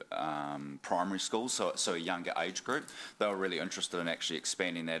into primary schools, so a younger age group. They were really interested in actually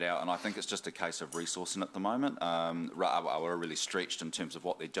expanding that out, and I think it's just a case of resourcing at the moment. Ra'awa are really stretched in terms of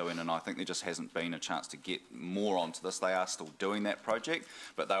what they're doing, and I think there just hasn't been a chance to get more onto this. They are still doing that project,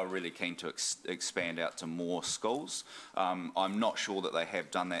 but they were really keen to expand out to more schools. I'm not sure that they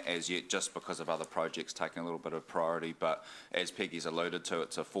have done that as yet, just because of other projects taking a little bit of priority, but as Peggy's alluded to,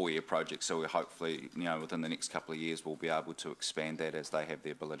 it's a 4-year project, so we're hopefully, within the next couple of years we'll be able to expand that as they have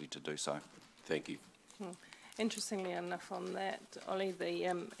the ability to do so. Thank you. Interestingly enough on that, Ollie,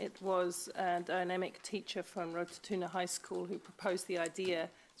 it was a dynamic teacher from Rotorua High School who proposed the idea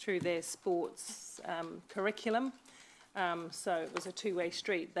through their sports curriculum. So it was a two-way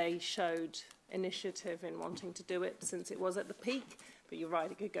street. They showed initiative in wanting to do it since it was at the peak, but you're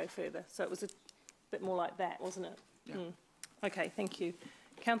right, it could go further. So it was a bit more like that, wasn't it? Yeah. Okay, thank you.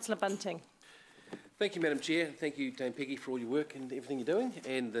 Councillor Bunting. Thank you, Madam Chair. Thank you, Dame Peggy, for all your work and everything you're doing,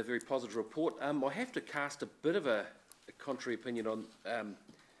 and the very positive report. I have to cast a bit of a contrary opinion on,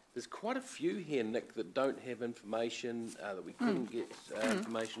 there's quite a few here, Nick, that don't have information, that we couldn't get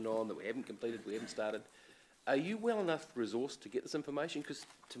information on, that we haven't completed, we haven't started. Are you well enough resourced to get this information? Because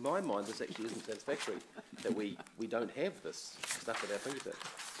to my mind, this actually isn't satisfactory, that we don't have this stuff at our fingertips.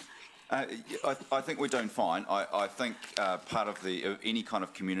 I think we're doing fine. I think part of any kind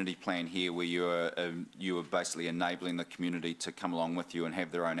of community plan here where you are basically enabling the community to come along with you and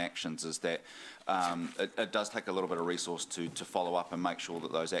have their own actions is that it does take a little bit of resource to follow up and make sure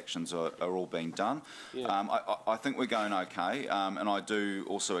that those actions are all being done. Yeah. I think we're going okay, and I do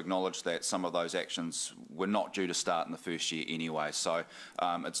also acknowledge that some of those actions were not due to start in the first year anyway, so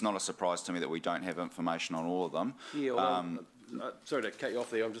it's not a surprise to me that we don't have information on all of them. Yeah, well, sorry to cut you off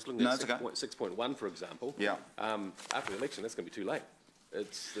there. I'm just looking at 6.1, for example. Yeah. After the election, that's going to be too late.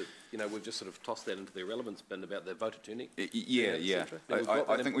 It's that, you know, we've just sort of tossed that into the irrelevance bin about the voter turning. Yeah.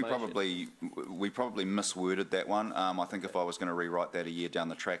 I think we probably misworded that one. I think if I was going to rewrite that a year down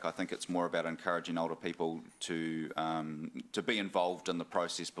the track, I think it's more about encouraging older people to be involved in the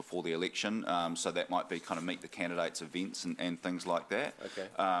process before the election. So that might be kind of meet the candidates events and things like that. Okay.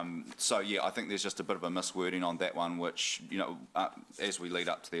 So yeah, I think there's just a bit of a miswording on that one, which, you know, as we lead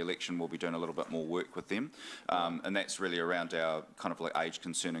up to the election, we'll be doing a little bit more work with them, and that's really around our kind of like age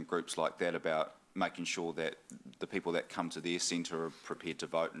concern and groups like that, about making sure that the people that come to their centre are prepared to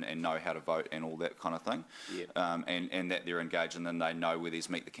vote and know how to vote and all that kind of thing. Yeah. And that they're engaged, and then they know where there's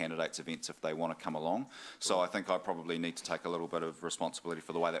Meet the Candidates events if they want to come along. So I think I probably need to take a little bit of responsibility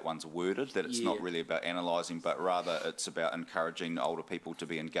for the way that one's worded, that it's not really about analysing, but rather it's about encouraging older people to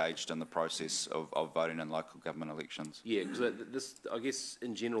be engaged in the process of voting in local government elections. Yeah, because this, I guess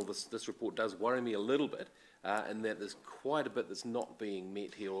in general, this report does worry me a little bit, and that there's quite a bit that's not being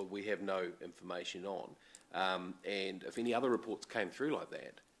met here or we have no information on. And if any other reports came through like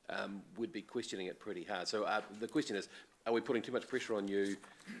that, we'd be questioning it pretty hard. So the question is, are we putting too much pressure on you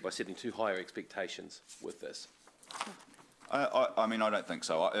by setting too high expectations with this? I mean, I don't think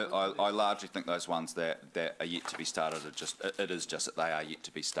so. I largely think those ones that are yet to be started it is just that they are yet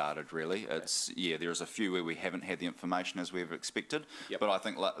to be started, really. Okay. Yeah, there is a few where we haven't had the information as we've expected, but I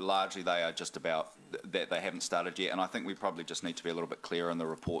think largely they are just about that they haven't started yet, and I think we probably just need to be a little bit clearer in the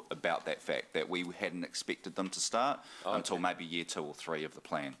report about that fact, that we hadn't expected them to start until maybe year 2 or 3 of the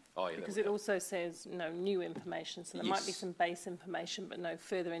plan. Oh, yeah, because it also says no new information, so there might be some base information but no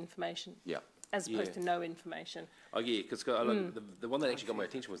further information. Yeah. As opposed to no information. Oh yeah, because the one that actually got my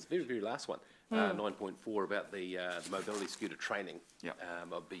attention was the very, very last one, 9.4 about the mobility scooter training. Yeah.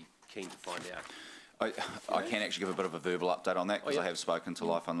 I'd be keen to find out. I can actually give a bit of a verbal update on that, because I have spoken to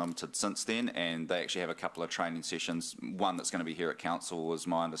Life Unlimited since then, and they actually have a couple of training sessions, one that's going to be here at Council was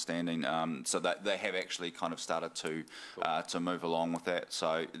my understanding, so that they have actually kind of started to move along with that,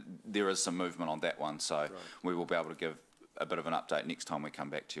 so there is some movement on that one, so we will be able to give a bit of an update next time we come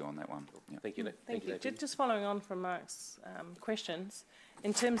back to you on that one. Yeah. Thank you, Nick. Thank you. Just following on from Mark's questions,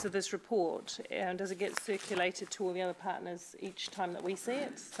 in terms of this report, does it get circulated to all the other partners each time that we see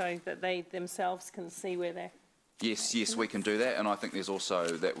it, so that they themselves can see where they're... Yes, we can do that, and I think there's also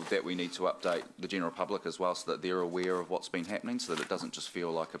that we need to update the general public as well, so that they're aware of what's been happening, so that it doesn't just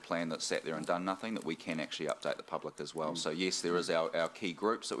feel like a plan that's sat there and done nothing, that we can actually update the public as well. So yes, there is our key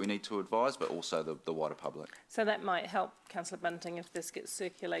groups that we need to advise, but also the wider public. So that might help, Councillor Bunting, if this gets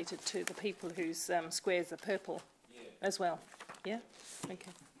circulated to the people whose squares are purple as well. Yeah? Okay.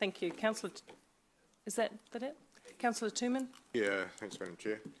 Thank you. Councillor, is that it? Councillor Tooman? Yeah, thanks, Madam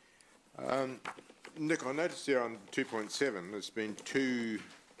Chair. Nick, I noticed there on 2.7 there's been 2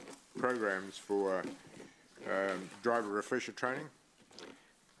 programs for driver refresher training.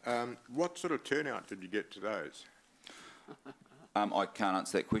 What sort of turnout did you get to those? I can't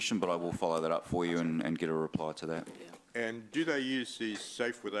answer that question, but I will follow that up for you and get a reply to that. And do they use the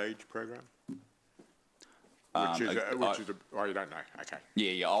Safe with Age program? Oh, you don't know. Okay.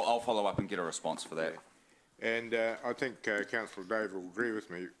 Yeah. I'll follow up and get a response for that. Yeah. And I think Councillor Dave will agree with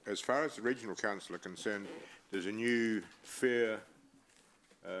me. As far as the regional council are concerned, there's a new fare.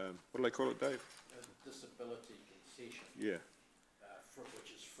 What do they call it, Dave? A disability concession. Yeah.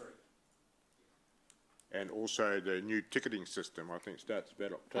 Which is free. And also the new ticketing system, I think, starts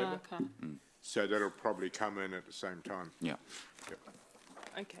about October. Okay. So that'll probably come in at the same time. Yeah. Yep.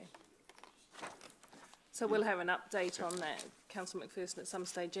 Okay. So we'll have an update on that, Councillor McPherson, at some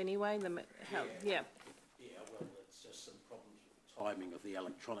stage anyway. Yeah, well, it's just some problems with timing of the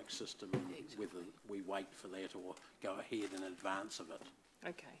electronic system, whether we wait for that or go ahead in advance of it.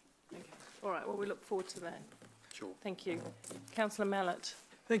 Okay. All right, well, we look forward to that. Sure. Thank you. Councillor Mallett.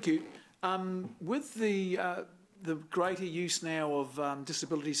 Thank you. With the the greater use now of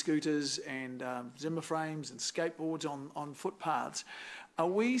disability scooters and Zimmer frames and skateboards on footpaths, are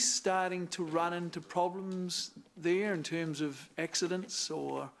we starting to run into problems there in terms of accidents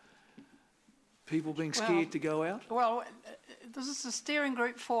or people being scared to go out? Well, this is a steering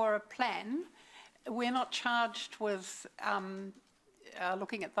group for a plan. We're not charged with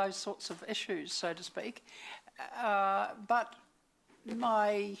looking at those sorts of issues, so to speak. But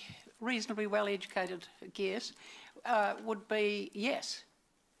my reasonably well-educated guess would be yes.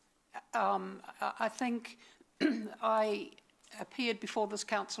 I think I appeared before this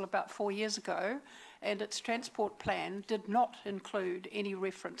council about 4 years ago, and its transport plan did not include any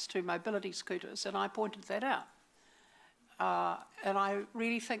reference to mobility scooters, and I pointed that out. And I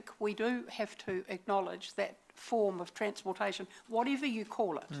really think we do have to acknowledge that form of transportation, whatever you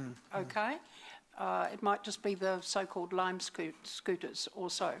call it, okay? It might just be the so-called lime scooters or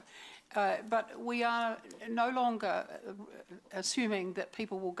so. But we are no longer assuming that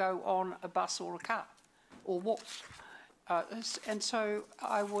people will go on a bus or a car or walk. And so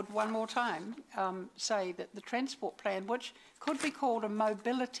I would one more time say that the transport plan, which could be called a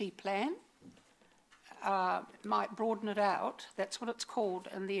mobility plan, might broaden it out. That's what it's called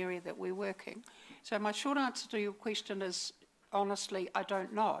in the area that we're working. So my short answer to your question is, honestly, I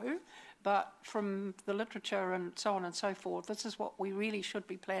don't know. But from the literature and so on and so forth, this is what we really should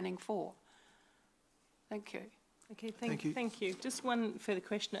be planning for. Thank you. Okay, thank you. Just one further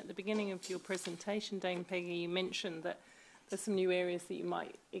question. At the beginning of your presentation, Dame Peggy, you mentioned that there's some new areas that you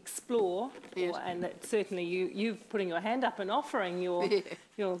might explore, yes. And that certainly you're putting your hand up and offering your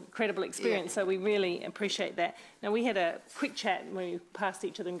credible experience, so we really appreciate that. Now, we had a quick chat when we passed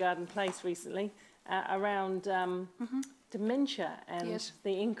each other in Garden Place recently around dementia and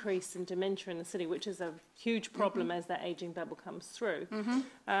the increase in dementia in the city, which is a huge problem as that ageing bubble comes through.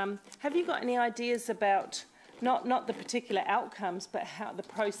 Have you got any ideas about not the particular outcomes, but how the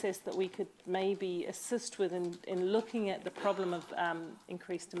process that we could maybe assist with in looking at the problem of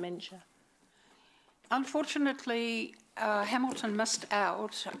increased dementia? Unfortunately, Hamilton missed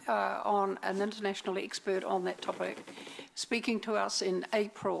out on an international expert on that topic speaking to us in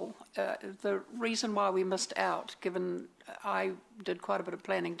April. The reason why we missed out, given I did quite a bit of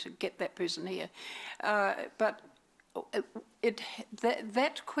planning to get that person here, but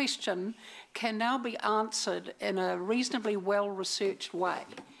that question can now be answered in a reasonably well-researched way.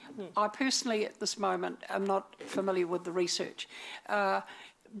 I personally, at this moment, am not familiar with the research,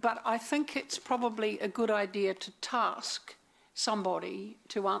 but I think it's probably a good idea to task somebody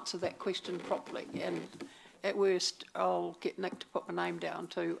to answer that question properly. And at worst, I'll get Nick to put my name down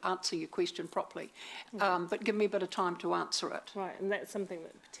to answer your question properly. But give me a bit of time to answer it. Right, and that's something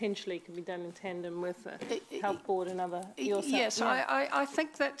that potentially can be done in tandem with the Health Board and other... Yes, I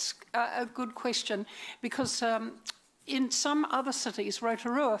think that's a good question, because in some other cities,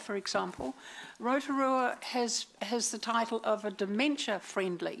 Rotorua, for example, Rotorua has the title of a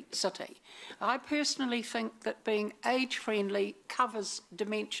dementia-friendly city. I personally think that being age-friendly covers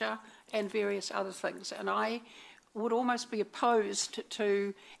dementia and various other things, and I would almost be opposed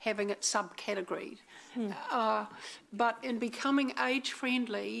to having it subcategoried. But in becoming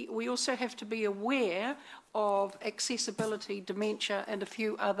age-friendly, we also have to be aware of accessibility, dementia, and a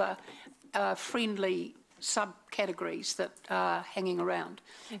few other friendly subcategories that are hanging around.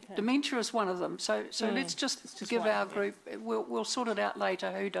 Dementia is one of them, so let's just give our group, we'll sort it out later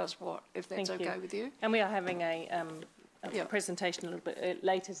who does what, if that's okay with you. And we are having a presentation a little bit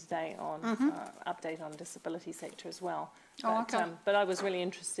later today on update on disability sector as well. But I was really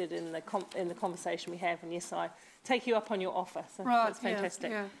interested in the conversation we have, and yes, I take you up on your offer. So that's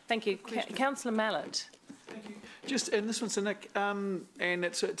fantastic. Thank you, Councillor Mallett. Thank you. Just, and this one's to Nick, and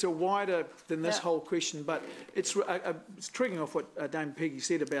it's a wider than this whole question, but it's triggering off what Dame Peggy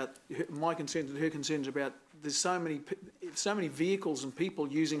said about my concerns and her concerns about there's so many vehicles and people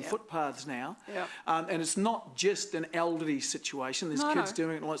using footpaths now, and it's not just an elderly situation. There's kids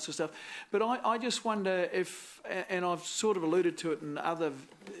doing it and all that sort of stuff. But I just wonder if, and I've sort of alluded to it in other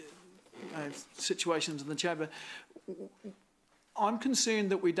situations in the chamber, I'm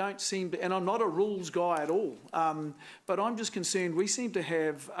concerned that we don't seem to, and I'm not a rules guy at all, but I'm just concerned we seem to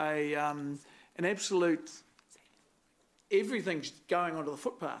have an absolute, everything's going onto the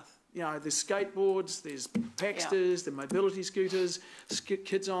footpath. You know, there's skateboards, there's Paxters, there's mobility scooters,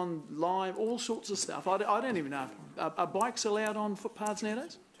 kids on Lime, all sorts of stuff. I don't even know. Are bikes allowed on footpaths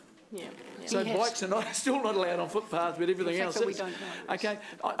nowadays? So bikes are still not allowed on footpaths, but everything else is. We don't know. Okay,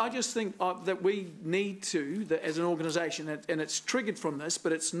 I just think that we need to, as an organisation, and it's triggered from this,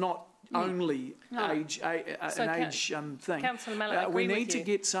 but it's not only an age thing. Councillor Mallet, we need to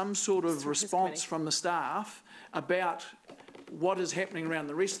get some sort of response from the staff about what is happening around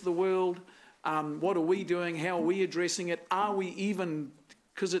the rest of the world. What are we doing? How are we addressing it? Are we even,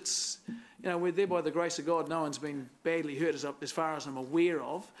 because it's, you know, we're there by the grace of God, no one's been badly hurt as far as I'm aware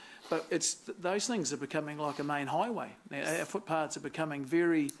of, but it's those things are becoming like a main highway. Our footpaths are becoming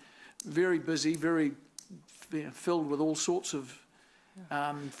very, very busy, very filled with all sorts of forms of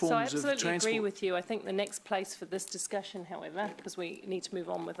transport. So I absolutely agree with you. I think the next place for this discussion, however, because we need to move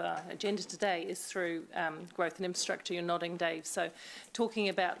on with our agenda today, is through growth and infrastructure. You're nodding, Dave. So talking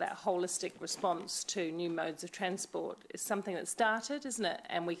about that holistic response to new modes of transport is something that started, isn't it?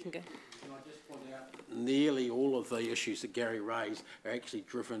 And we can go. Can I just point out nearly all of the issues that Gary raised are actually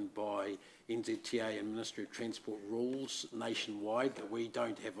driven by NZTA and Ministry of Transport rules nationwide that we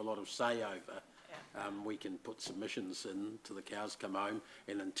don't have a lot of say over. We can put submissions in till the cows come home,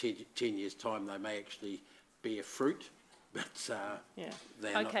 and in 10 years' time they may actually bear fruit. But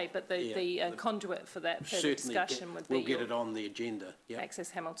okay, but the conduit for that further discussion would be we'll get it on the agenda. Yep. Access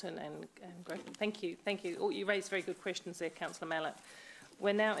Hamilton and growth. Thank you, thank you. Oh, you raised very good questions there, Councillor Mallett.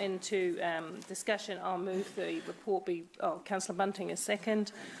 We're now into discussion. I'll move the report. Councillor Bunting is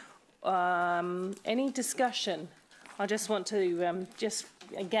second. Any discussion? I just want to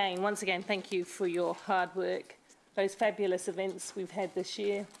once again, thank you for your hard work. Those fabulous events we've had this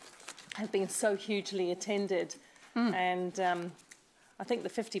year have been so hugely attended. And I think the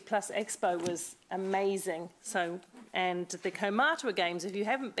 50 Plus Expo was amazing. And the Kaumātua Games, if you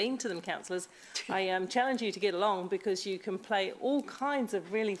haven't been to them, councillors, I challenge you to get along, because you can play all kinds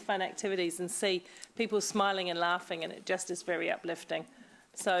of really fun activities and see people smiling and laughing, and it just is very uplifting.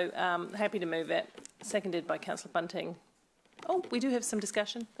 So happy to move it. Seconded by Councillor Bunting. Oh, we do have some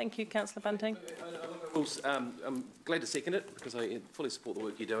discussion. Thank you, Councillor Bunting. I'm glad to second it, because I fully support the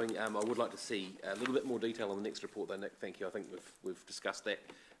work you're doing. I would like to see a little bit more detail on the next report, though, Nick. Thank you. I think we've discussed that,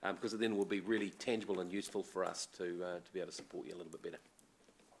 because it then will be really tangible and useful for us to be able to support you a little bit better.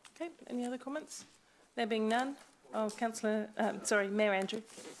 Okay. Any other comments? There being none. Oh, Mayor Andrew.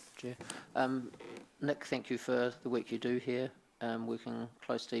 Chair. Nick, thank you for the work you do here, working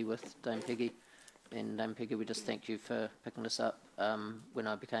closely with Dame Peggy. And Dame Peggy, we just thank you for picking this up. When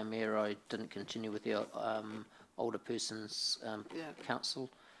I became mayor, I didn't continue with the older persons council,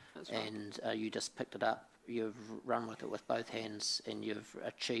 and you just picked it up. You've run with it with both hands, and you've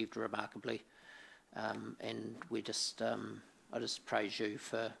achieved remarkably. And we just, I just praise you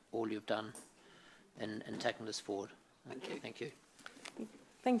for all you've done in taking this forward. Thank you. Thank you.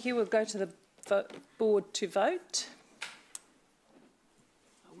 Thank you. We'll go to the board to vote.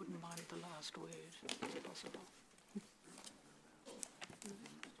 I wouldn't mind the last word, if possible.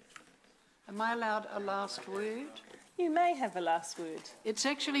 Am I allowed a last word? You may have a last word. It's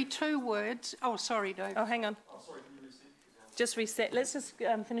actually 2 words. Oh, sorry, Dave. Oh, hang on. Just reset. Let's just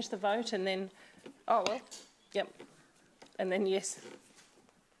finish the vote and then... Oh, well, yep. And then yes.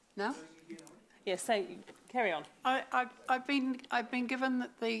 No? Yes, carry on. I've been given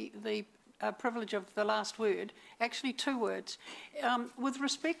the privilege of the last word, actually 2 words. With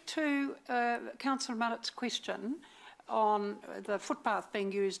respect to Councillor Mallett's question on the footpath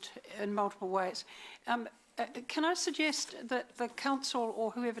being used in multiple ways, can I suggest that the council,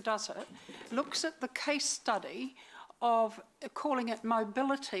 or whoever does it, looks at the case study of calling it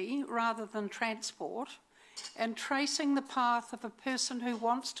mobility rather than transport, and tracing the path of a person who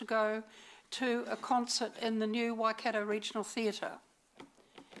wants to go to a concert in the new Waikato Regional Theatre.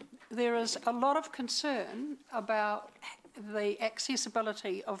 There is a lot of concern about the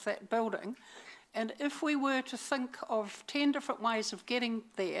accessibility of that building, and if we were to think of 10 different ways of getting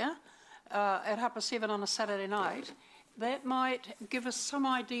there at 7:30 on a Saturday night, that might give us some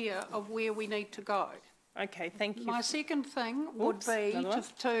idea of where we need to go. Okay, thank you. My second thing would be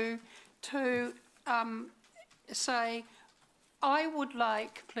to say, I would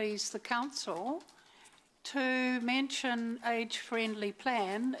like, please, the council to mention age-friendly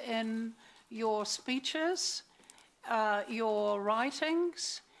plan in your speeches, your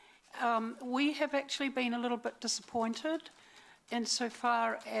writings. We have actually been a little bit disappointed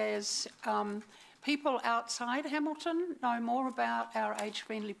insofar as people outside Hamilton know more about our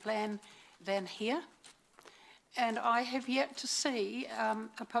age-friendly plan than here. And I have yet to see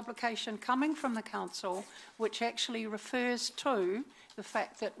a publication coming from the council which actually refers to the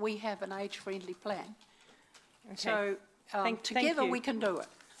fact that we have an age-friendly plan. Okay. So together we can do it.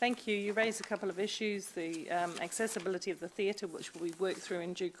 Thank you. You raised a couple of issues, the accessibility of the theatre, which we work through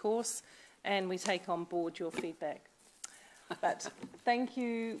in due course, and we take on board your feedback. But thank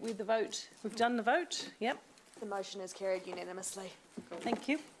you. With the vote, we've done the vote. Yep. The motion is carried unanimously. Thank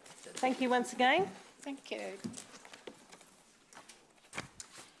you. Thank you once again. Thank you.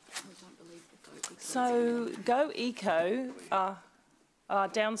 So Go Eco are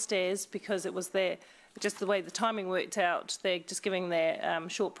downstairs because it was their, just the way the timing worked out, they're just giving their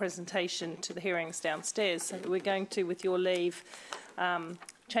short presentation to the hearings downstairs. So we're going to, with your leave,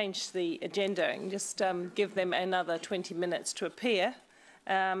 change the agenda and just give them another 20 minutes to appear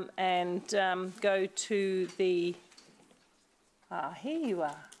and go to the, here you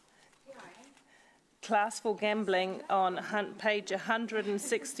are. Class 4 gambling on page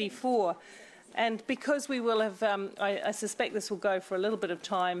 164. And because we will have, I suspect this will go for a little bit of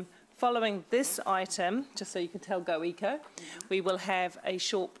time, following this item, just so you can tell Go Eco, we will have a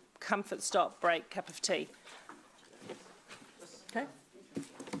short comfort stop break cup of tea. Okay?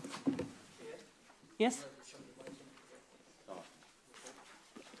 Yes?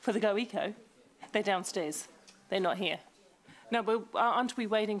 For the Go Eco? They're downstairs. They're not here. No, but aren't we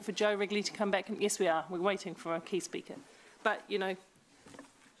waiting for Joe Wrigley to come back? Yes, we are. We're waiting for a key speaker. But, you know,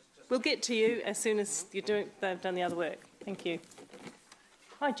 we'll get to you as soon as they've done the other work. Thank you.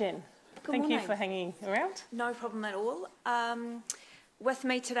 Hi, Jen. Thank you for hanging around. No problem at all. With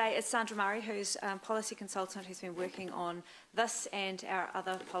me today is Sandra Murray, who's a policy consultant who's been working on this and our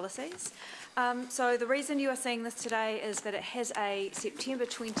other policies. So the reason you are seeing this today is that it has a September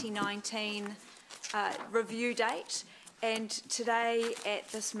 2019 review date. And today at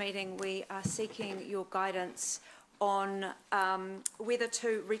this meeting, we are seeking your guidance on whether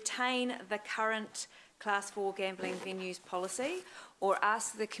to retain the current Class 4 gambling venues policy or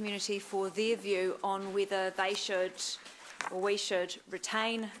ask the community for their view on whether they should or we should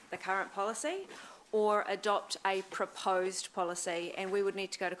retain the current policy or adopt a proposed policy, and we would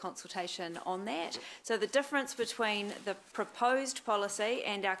need to go to consultation on that. So the difference between the proposed policy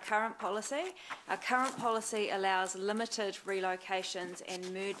and our current policy allows limited relocations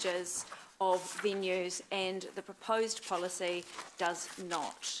and mergers of venues, and the proposed policy does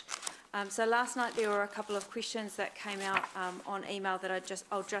not. So last night there were a couple of questions that came out on email that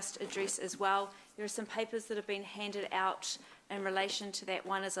I'll just address as well. There are some papers that have been handed out in relation to that.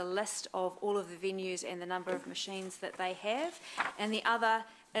 One is a list of all of the venues and the number of machines that they have, and the other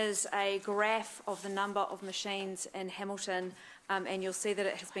is a graph of the number of machines in Hamilton, and you'll see that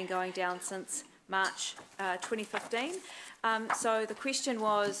it has been going down since March 2015. So the question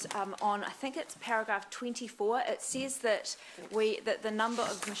was on, I think it's paragraph 24, it says that the number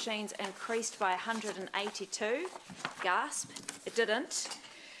of machines increased by 182. Gasp, it didn't.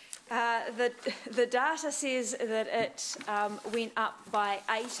 The data says that it went up by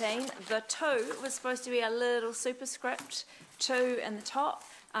 18. The 2 was supposed to be a little superscript 2 in the top,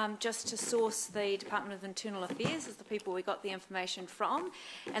 just to source the Department of Internal Affairs as the people we got the information from.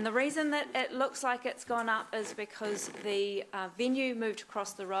 And the reason that it looks like it's gone up is because the venue moved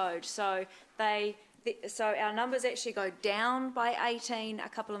across the road. So our numbers actually go down by 18 a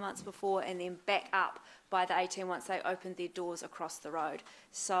couple of months before and then back up by the 18 once they opened their doors across the road.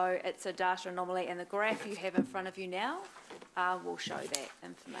 So it's a data anomaly, and the graph you have in front of you now will show that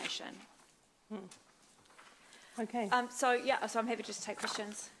information. Okay. So I'm happy to just take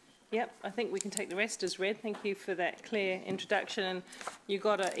questions. Yep, I think we can take the rest as read. Thank you for that clear introduction. And you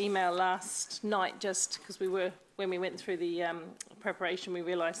got an email last night just because when we went through the preparation, we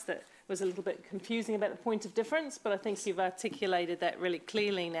realised that it was a little bit confusing about the point of difference, but I think you've articulated that really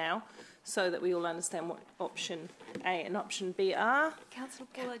clearly now so that we all understand what option A and option B are. Councillor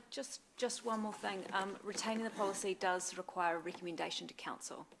Paula, just one more thing. Retaining the policy does require a recommendation to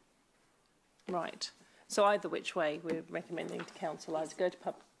council. Right. So either which way, we're recommending to council either go to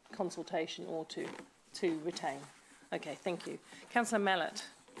consultation or to retain. Okay, thank you. Councillor Mallett.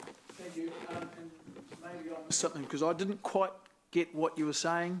 Thank you. And maybe I missed something because I didn't quite get what you were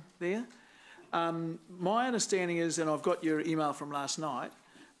saying there. My understanding is, and I've got your email from last night,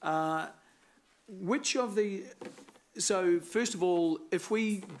 which of the... So, first of all, if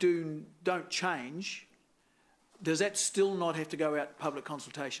we don't change, does that still not have to go out to public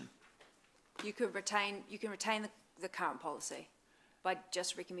consultation? You can retain the current policy by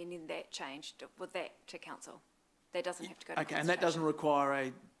just recommending that change with that to council. That doesn't have to go to consultation. And that doesn't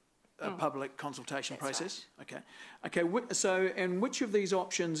require a public consultation process? Right. Okay. So, and which of these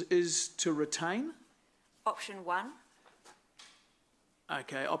options is to retain? Option 1.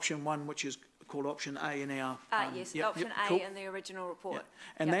 Okay, option 1, which is called option A in our... yes, option A in the original report. Yep.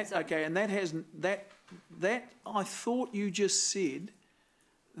 And and that has, that I thought you just said,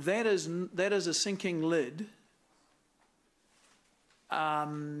 that is a sinking lid,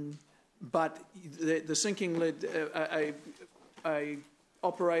 but the sinking lid, a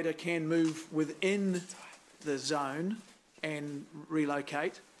operator can move within the zone and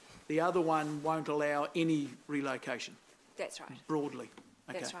relocate. The other one won't allow any relocation. That's right. Broadly.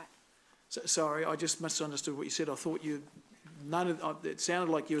 Okay. That's right. Sorry, I just misunderstood what you said. I thought it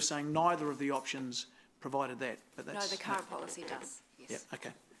sounded like you were saying neither of the options provided that. But that's, no, the current policy does, yes. Yeah,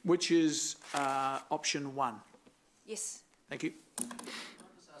 okay. Which is option 1? Yes. Thank you. Can I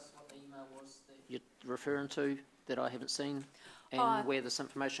just ask what the email was that you're referring to that I haven't seen, and where this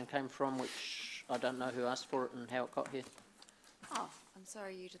information came from, which I don't know who asked for it and how it got here? Oh, I'm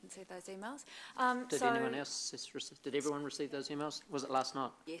sorry you didn't see those emails. Did anyone else receive? Did everyone receive those emails? Was it last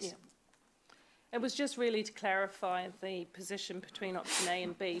night? Yes. Yeah. It was just really to clarify the position between option A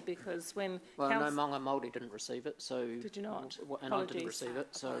and B, because when I know Maunga Māori didn't receive it, so did you not? And I didn't receive it,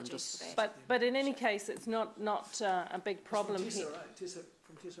 so I'm just. But in any case, it's not a big problem here.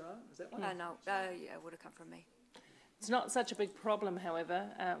 From Tessa, is that one? No, yeah, it would have come from me. It's not such a big problem, however.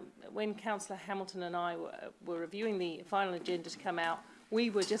 When Councillor Hamilton and I were reviewing the final agenda to come out, we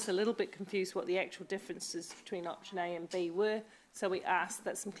were just a little bit confused what the actual differences between option A and B were. So we asked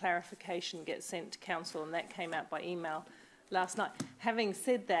that some clarification get sent to Council, and that came out by email last night. Having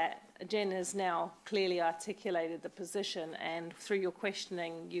said that, Jen has now clearly articulated the position, and through your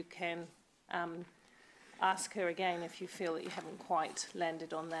questioning you can ask her again if you feel that you haven't quite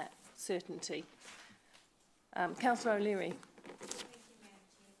landed on that certainty. Councillor O'Leary. Thank you, Madam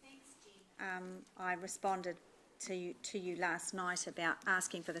Chair. Thanks, Jen. I responded to you last night about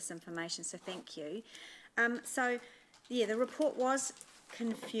asking for this information, so thank you. Yeah, the report was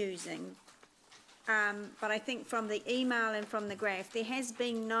confusing, but I think from the email and from the graph, there has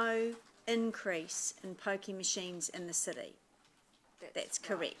been no increase in pokie machines in the city. That's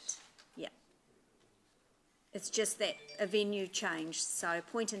correct. Yeah. It's just that a venue changed. So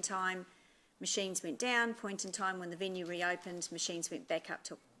point in time, machines went down. Point in time when the venue reopened, machines went back up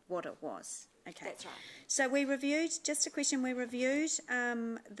to what it was. Okay. That's right. So we reviewed, just a question, we reviewed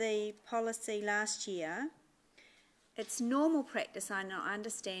the policy last year. It's normal practice, I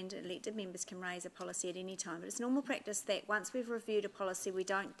understand elected members can raise a policy at any time, but it's normal practice that once we've reviewed a policy, we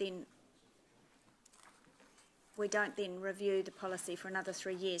don't then review the policy for another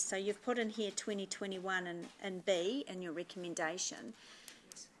 3 years. So you've put in here 2021 and B in your recommendation.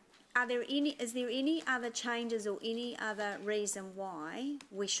 Is there any other changes or any other reason why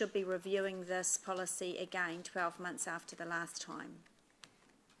we should be reviewing this policy again 12 months after the last time?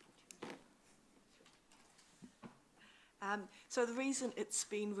 So the reason it's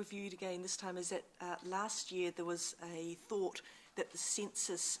been reviewed again this time is that last year there was a thought that the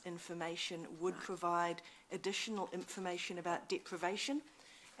census information would provide additional information about deprivation,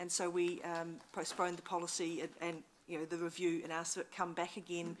 and so we postponed the policy and the review and asked it come back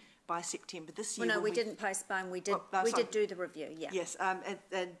again by September this year. Well, no, we didn't postpone. We did do the review. Yeah. Yes,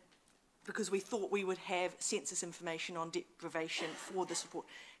 and because we thought we would have census information on deprivation for this report.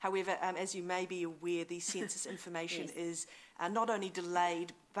 However, as you may be aware, the census information is not only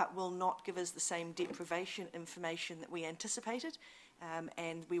delayed, but will not give us the same deprivation information that we anticipated,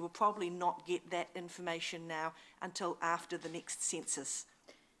 and we will probably not get that information now until after the next census.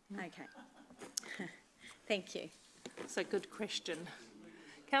 Okay. Thank you. That's a good question.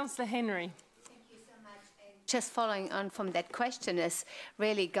 Councillor Henry. Just following on from that question is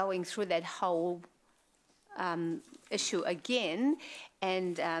really going through that whole issue again,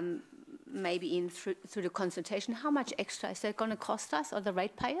 and maybe through the consultation, how much extra is that going to cost us or the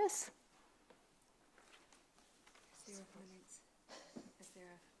ratepayers?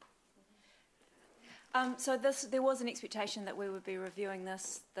 So there was an expectation that we would be reviewing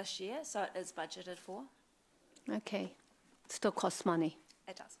this year, so it is budgeted for. Okay. Still costs money.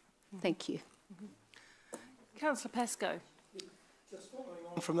 It does. Thank you. Councillor Pascoe. Just following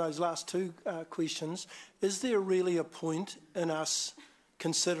on from those last two questions, is there really a point in us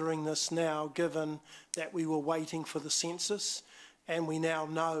considering this now, given that we were waiting for the census and we now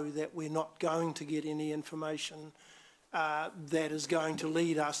know that we're not going to get any information that is going to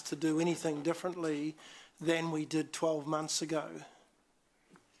lead us to do anything differently than we did 12 months ago?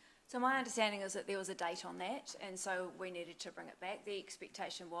 So my understanding is that there was a date on that, and so we needed to bring it back. The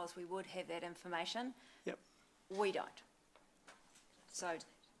expectation was we would have that information. Yep. We don't. So,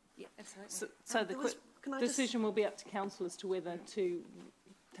 yeah, absolutely. So the decision will be up to council as to whether to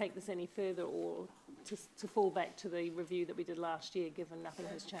take this any further or to fall back to the review that we did last year, given nothing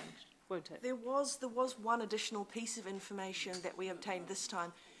has changed, won't it? There was one additional piece of information that we obtained this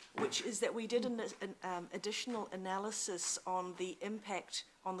time, which is that we did an additional analysis on the impact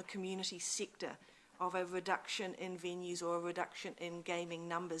on the community sector of a reduction in venues or a reduction in gaming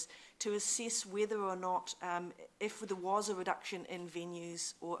numbers, to assess whether or not, if there was a reduction in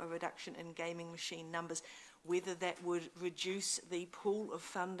venues or a reduction in gaming machine numbers, whether that would reduce the pool of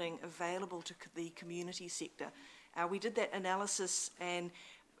funding available to the community sector. We did that analysis, and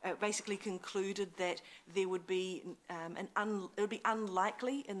basically concluded that there would be it would be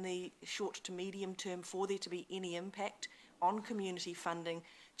unlikely in the short to medium term for there to be any impact on community funding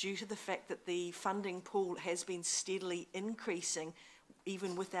due to the fact that the funding pool has been steadily increasing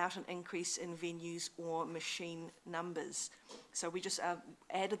even without an increase in venues or machine numbers. So we just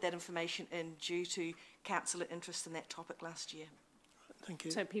added that information in due to councillor interest in that topic last year. Thank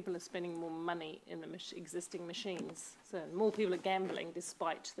you. So people are spending more money in the existing machines. So more people are gambling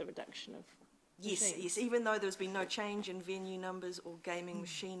despite the reduction of machines. Yes, even though there's been no change in venue numbers or gaming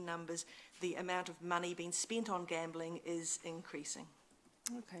machine numbers, the amount of money being spent on gambling is increasing.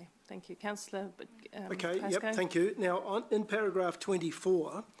 Okay, thank you. Councillor okay, Pascoe? yep, thank you. Now, in paragraph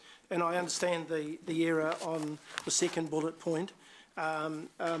 24, and I understand the error on the second bullet point,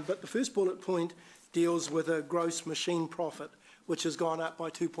 but the first bullet point deals with a gross machine profit, which has gone up by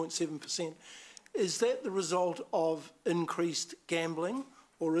 2.7%. Is that the result of increased gambling,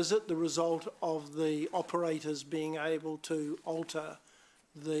 or is it the result of the operators being able to alter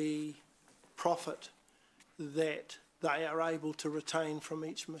the profit that they are able to retain from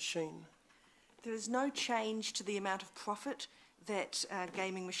each machine? There is no change to the amount of profit that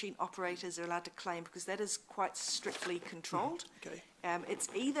gaming machine operators are allowed to claim, because that is quite strictly controlled. Okay. It's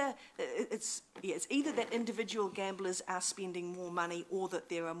either that individual gamblers are spending more money or that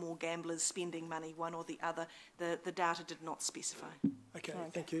there are more gamblers spending money, one or the other. The data did not specify. Okay,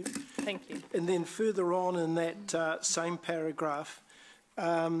 thank you. Thank you. And then further on in that same paragraph,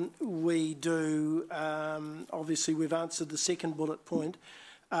 we do, obviously we've answered the second bullet point,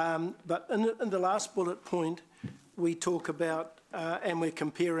 but in the last bullet point, we talk about, and we're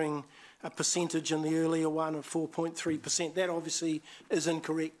comparing a percentage in the earlier one of 4.3%. That obviously is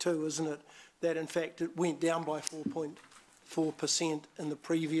incorrect too, isn't it? That in fact it went down by 4.4% in the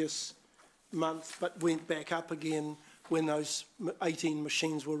previous month, but went back up again when those 18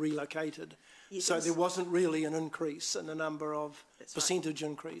 machines were relocated. Yes, so there wasn't really an increase in the number of percentage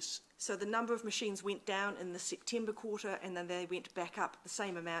increase. So the number of machines went down in the September quarter, and then they went back up the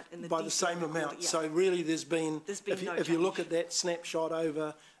same amount in the by December the same amount. Quarter, yeah. So really, there's been if you look at that snapshot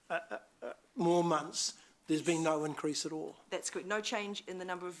over more months, there's been no increase at all. That's correct. No change in the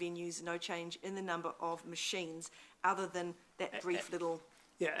number of venues, no change in the number of machines, other than that brief little.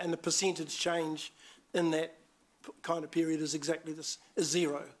 Yeah, and the percentage change in that kind of period is exactly this, is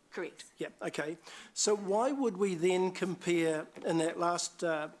zero. Correct. Yeah, okay. So why would we then compare, in that last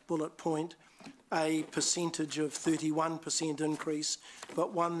bullet point, a percentage of 31% increase,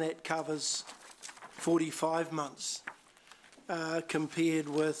 but one that covers 45 months, compared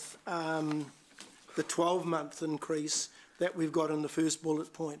with the 12-month increase that we've got in the first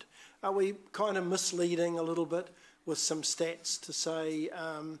bullet point? Are we kind of misleading a little bit with some stats to say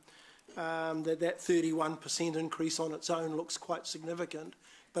that 31% increase on its own looks quite significant,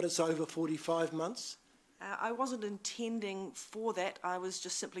 but it's over 45 months? I wasn't intending for that. I was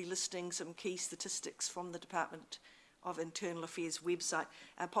just simply listing some key statistics from the Department of Internal Affairs website.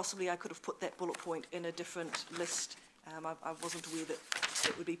 Possibly I could have put that bullet point in a different list. I wasn't aware that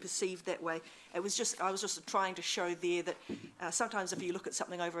it would be perceived that way. I was just trying to show there that sometimes if you look at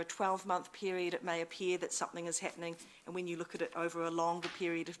something over a 12-month period, it may appear that something is happening, and when you look at it over a longer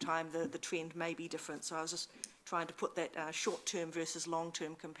period of time, the trend may be different. So I was just trying to put that short-term versus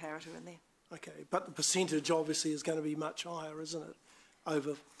long-term comparator in there. Okay, but the percentage obviously is going to be much higher, isn't it,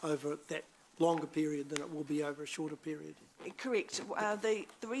 over that longer period than it will be over a shorter period? Correct. The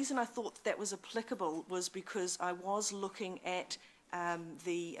reason I thought that was applicable was because I was looking at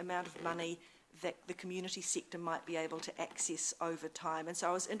the amount of money that the community sector might be able to access over time, and so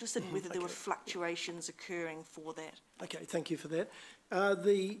I was interested in whether there were fluctuations occurring for that. Okay, thank you for that.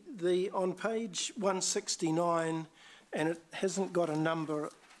 On page 169, and it hasn't got a number,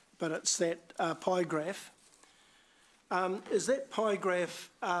 but it's that pie graph. Is that pie graph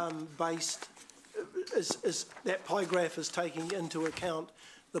based? Is that pie graph is taking into account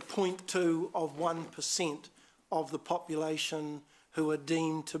the 0.2 of 1% of the population who are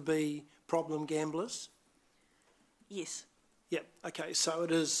deemed to be problem gamblers? Yes. Yep. Okay. So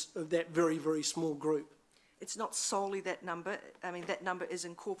it is that very, very small group. It's not solely that number. I mean, that number is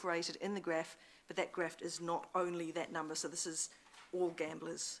incorporated in the graph, but that graph is not only that number. So this is all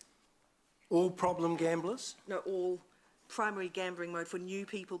gamblers. All problem gamblers? No, all primary gambling mode for new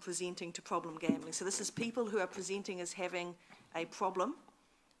people presenting to problem gambling. So this is people who are presenting as having a problem,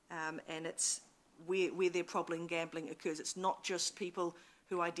 and it's where their problem gambling occurs. It's not just people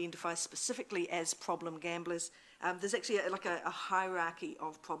who identify specifically as problem gamblers. There's actually a hierarchy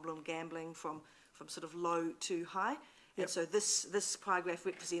of problem gambling from sort of low to high. Yep. And so this pie graph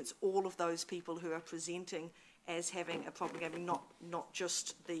represents all of those people who are presenting as having a problem gambling, not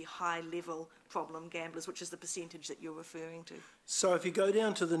just the high-level problem gamblers, which is the percentage that you're referring to. So if you go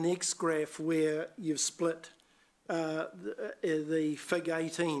down to the next graph where you've split the Fig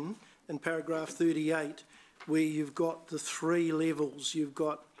 18 in paragraph 38, where you've got the 3 levels, you've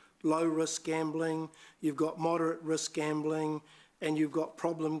got low-risk gambling, you've got moderate-risk gambling, and you've got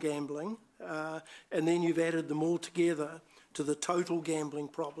problem gambling, and then you've added them all together to the total gambling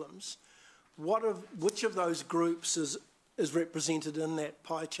problems. Which of those groups is represented in that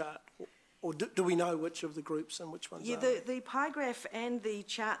pie chart? Or do we know which of the groups and which ones are? The pie graph and the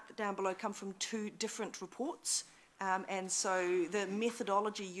chart down below come from 2 different reports. And so the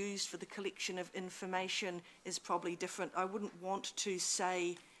methodology used for the collection of information is probably different. I wouldn't want to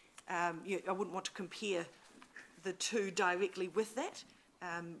say, I wouldn't want to compare the 2 directly with that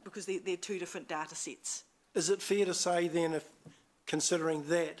because they're 2 different data sets. Is it fair to say then, if considering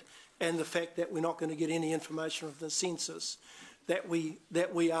that and the fact that we're not going to get any information of the census, that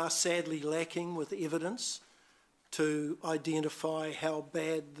we are sadly lacking with evidence to identify how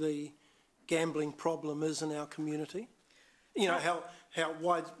bad the gambling problem is in our community? You know, how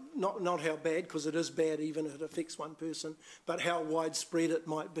wide, not how bad, because it is bad even if it affects one person, but how widespread it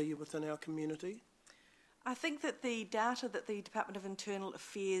might be within our community? I think that the data that the Department of Internal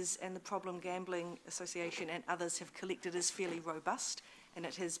Affairs and the Problem Gambling Association and others have collected is fairly robust, and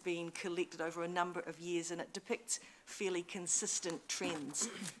it has been collected over a number of years, and it depicts fairly consistent trends.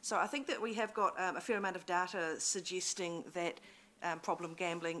 So I think that we have got a fair amount of data suggesting that problem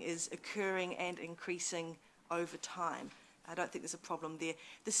gambling is occurring and increasing over time. I don't think there's a problem there.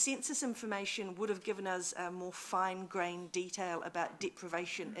 The census information would have given us more fine-grained detail about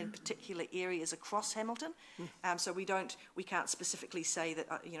deprivation in particular areas across Hamilton. So we can't specifically say that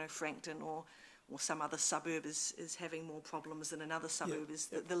Frankton or some other suburb is having more problems than another suburb. Is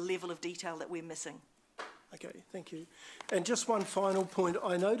the level of detail that we're missing. Okay, thank you. And just one final point.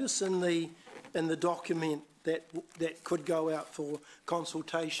 I notice in the document that could go out for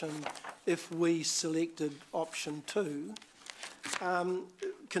consultation if we selected option 2,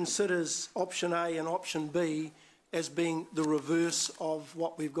 considers option A and option B as being the reverse of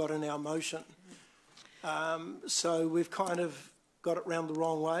what we've got in our motion. So we've kind of got it round the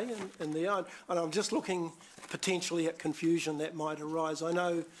wrong way in the end. And I'm just looking potentially at confusion that might arise. I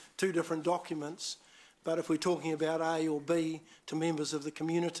know 2 different documents, but if we're talking about A or B to members of the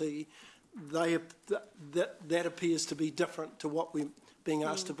community, that appears to be different to what we're being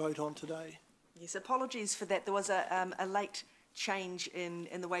asked to vote on today. Yes, apologies for that. There was a late change in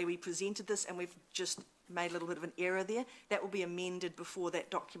the way we presented this, and we've just made a little bit of an error there. That will be amended before that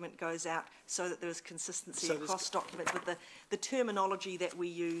document goes out so that there is consistency across documents with the terminology that we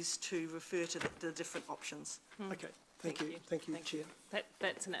use to refer to the different options. Okay, thank you. Thank you, Chair.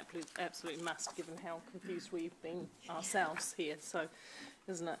 That's an absolute must, given how confused we've been ourselves here, so,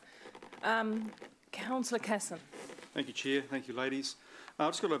 isn't it? Councillor Casson. Thank you, Chair. Thank you, ladies.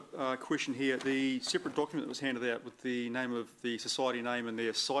 I've just got a question here. The separate document that was handed out with the name of the society name and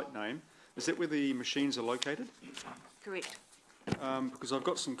their site name, is that where the machines are located? Correct. Because I've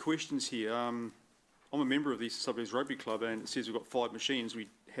got some questions here. I'm a member of the Suburbs Rugby Club, and it says we've got 5 machines. We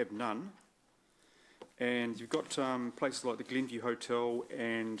have none. And you've got places like the Glenview Hotel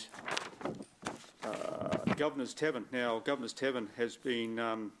and Governor's Tavern. Now, Governor's Tavern has been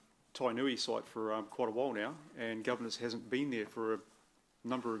Tainui site for quite a while now, and Governor's hasn't been there for a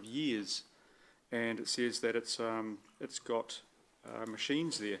number of years. And it says that it's got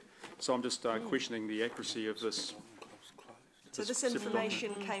machines there. So I'm just questioning the accuracy of this. So this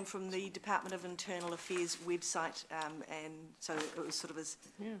information came from the Department of Internal Affairs website, and so it was sort of as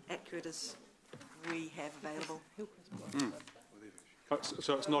accurate as we have available.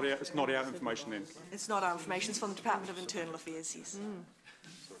 So it's not our information then? It's not our information. It's from the Department of Internal Affairs, yes.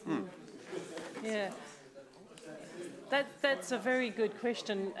 Yeah. That's a very good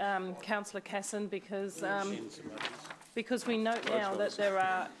question, Councillor Casson, because we note now that there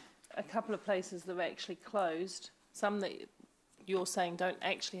are a couple of places that have actually closed, some that you're saying don't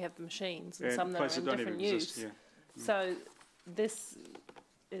actually have the machines, and some that are in different use. So this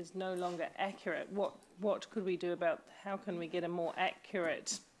is no longer accurate. What could we do about, how can we get a more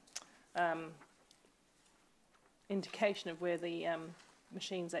accurate indication of where the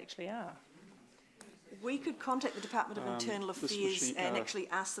machines actually are? We could contact the Department of Internal Affairs and actually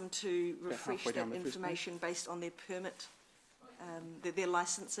ask them to refresh that information based on their permit, their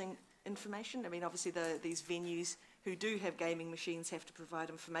licensing information. I mean, obviously these venues who do have gaming machines have to provide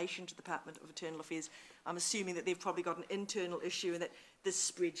information to the Department of Internal Affairs. I'm assuming that they've probably got an internal issue and that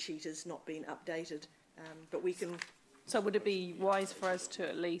this spreadsheet has not been updated, but we can... So would it be wise for us to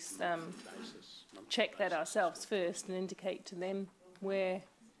at least check that ourselves first and indicate to them where,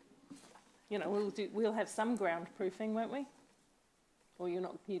 you know, we'll have some ground proofing, won't we? Or you're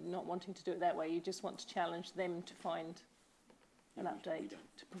not wanting to do it that way. You just want to challenge them to find an update,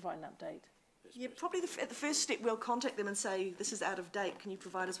 to provide an update. Yeah, probably at the first step we'll contact them and say, this is out of date, can you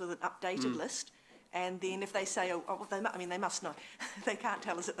provide us with an updated list? And then if they say, oh well, they must know. They can't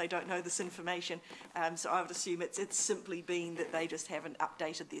tell us that they don't know this information. So I would assume it's simply been that they just haven't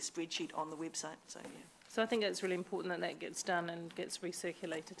updated their spreadsheet on the website. So, yeah. So I think it's really important that that gets done and gets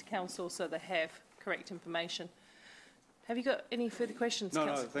recirculated to council so they have correct information. Have you got any further questions, No,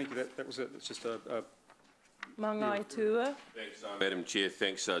 Councillor? no, thank you. That was it. It's just a Mangai Tua. Thanks, Madam Chair.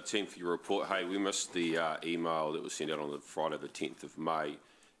 Thanks, team, for your report. Hey, we missed the email that was sent out on the Friday the 10th of May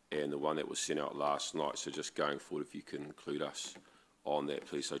and the one that was sent out last night. So just going forward, if you can include us on that,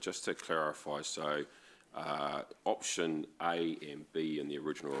 please. So just to clarify, so option A and B in the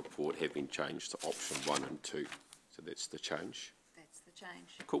original report have been changed to option 1 and 2. So that's the change. That's the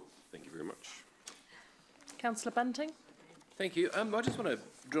change. Cool. Thank you very much. Councillor Bunting. Thank you. I just want to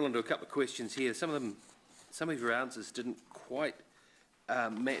drill into a couple of questions here. Some of your answers didn't quite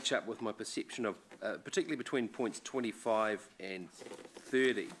match up with my perception of, particularly between points 25 and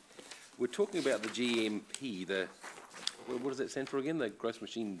 30. We're talking about the GMP, what does that stand for again? The gross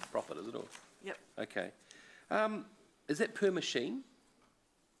machine profit, is it all? Yep. Okay. Is that per machine?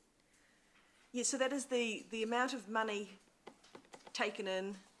 Yeah, so that is the amount of money taken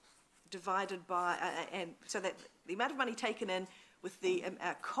in divided by, and so that the amount of money taken in with the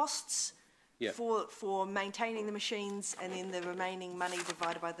costs for maintaining the machines, and then the remaining money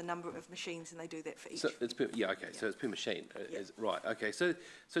divided by the number of machines, and they do that for each. So it's per, okay, so it's per machine, right, okay. So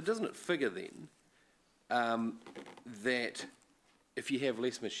doesn't it figure then that if you have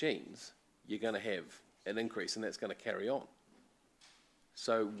less machines, you're going to have an increase, and that's going to carry on?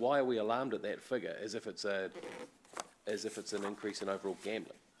 So why are we alarmed at that figure as if it's an increase in overall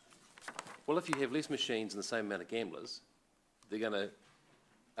gambling? Well, if you have less machines and the same amount of gamblers, they're going to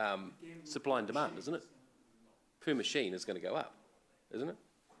supply and demand, isn't it? Per machine is going to go up, isn't it?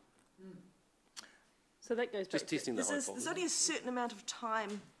 So that goes just testing the hypothesis. There's only a certain amount of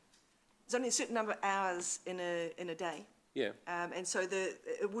time. There's only a certain number of hours in a day. Yeah. And so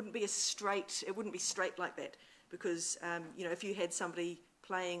it wouldn't be straight like that, because you know, if you had somebody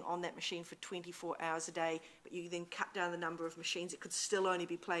playing on that machine for 24 hours a day, but you then cut down the number of machines, it could still only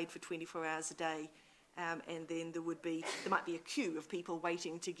be played for 24 hours a day. And then there might be a queue of people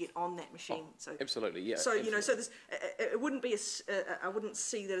waiting to get on that machine. So absolutely, yeah. So you know, so it wouldn't be I wouldn't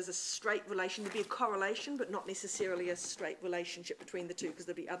see that as a straight relation. There'd be a correlation, but not necessarily a straight relationship between the two, because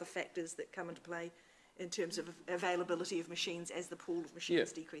there'd be other factors that come into play in terms of availability of machines as the pool of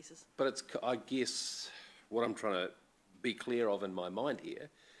machines decreases. But it's, I guess, what I'm trying to be clear of in my mind here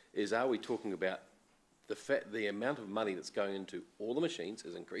is: are we talking about the amount of money that's going into all the machines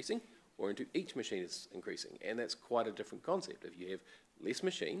is increasing, or into each machine is increasing? And that's quite a different concept. If you have less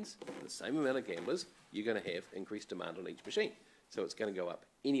machines, the same amount of gamblers, you're going to have increased demand on each machine. So it's going to go up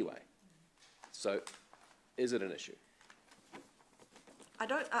anyway. So is it an issue?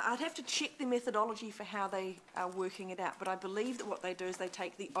 I'd have to check the methodology for how they are working it out, but I believe that what they do is they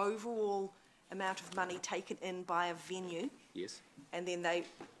take the overall amount of money taken in by a venue. Yes. And then they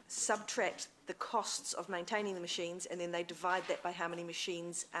subtract the costs of maintaining the machines, and then they divide that by how many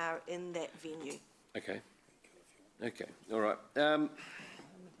machines are in that venue. Okay. Okay. All right.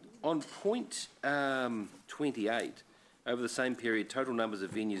 On point 28, over the same period, total numbers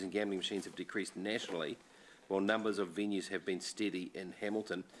of venues and gambling machines have decreased nationally, while numbers of venues have been steady in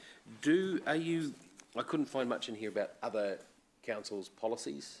Hamilton. I couldn't find much in here about other councils'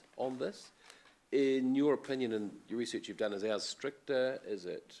 policies on this. In your opinion and your research you've done, is ours stricter? Is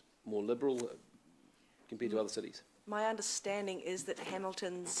it more liberal compared to other cities? My understanding is that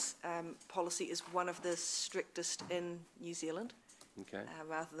Hamilton's policy is one of the strictest in New Zealand,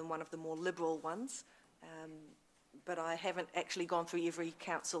 rather than one of the more liberal ones. But I haven't actually gone through every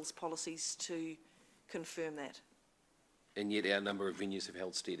council's policies to confirm that. And yet our number of venues have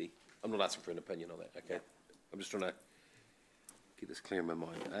held steady. I'm not asking for an opinion on that, okay? I'm just trying to get this clear in my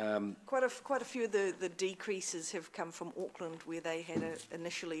mind. Quite a few of the decreases have come from Auckland, where they had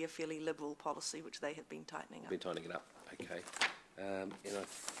initially a fairly liberal policy, which they have been tightening up. Been tightening it up, okay. And I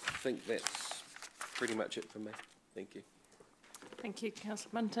think that's pretty much it for me. Thank you. Thank you,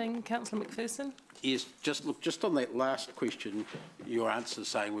 Councillor Bunting. Councillor McPherson. Yes, just on that last question, your answer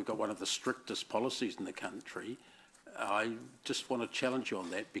saying we've got one of the strictest policies in the country, I just want to challenge you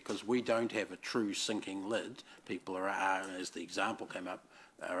on that, because we don't have a true sinking lid. People are, as the example came up,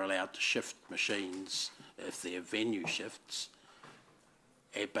 are allowed to shift machines if their venue shifts.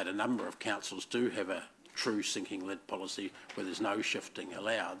 but a number of councils do have a true sinking lid policy where there's no shifting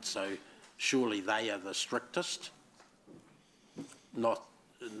allowed. So surely they are the strictest, not,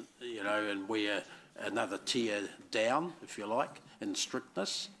 you know, and we're another tier down, if you like, in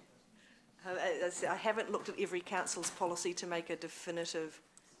strictness. I haven't looked at every council's policy to make a definitive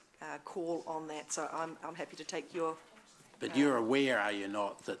call on that, so I'm happy to take your... But you're aware, are you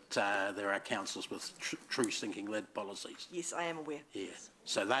not, that there are councils with true sinking lid policies? Yes, I am aware. Yes.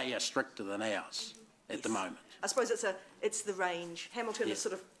 So they are stricter than ours at the moment. I suppose it's the range. Hamilton is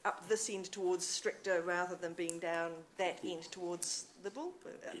sort of up this end towards stricter rather than being down that end towards liberal.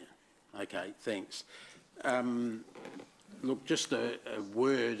 Yeah. Okay, thanks. Look, just a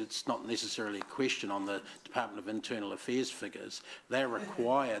word, it's not necessarily a question on the Department of Internal Affairs figures. They're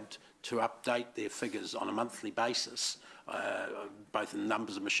required to update their figures on a monthly basis, both in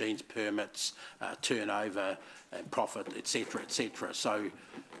numbers of machines, permits, turnover, profit, etc., etc. So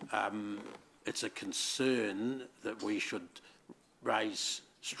it's a concern that we should raise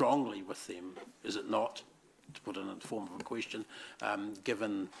strongly with them, is it not, to put it in the form of a question,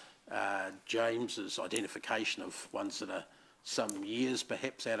 given James's identification of ones that are some years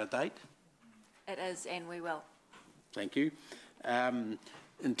perhaps out of date? It is, and we will. Thank you.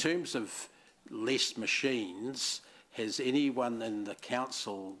 In terms of less machines, has anyone in the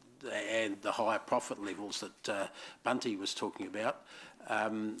council and the higher profit levels that Bunty was talking about,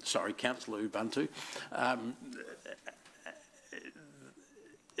 sorry, Councillor Ubuntu,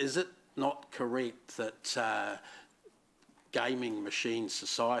 is it not correct that gaming machine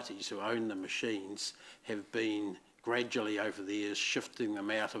societies who own the machines have been gradually over the years shifting them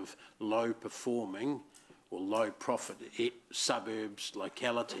out of low performing or low profit suburbs,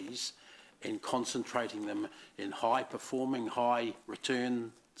 localities, and concentrating them in high performing, high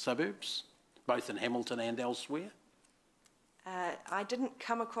return suburbs, both in Hamilton and elsewhere? I didn't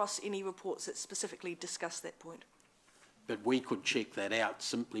come across any reports that specifically discussed that point. But we could check that out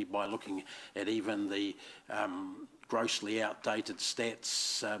simply by looking at even the grossly outdated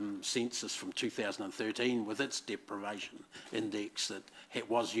stats census from 2013 with its deprivation index that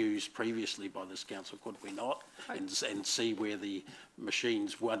was used previously by this council, could we not? And see where the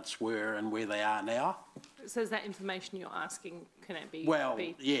machines once were and where they are now. So is that information you're asking, can it be... Well,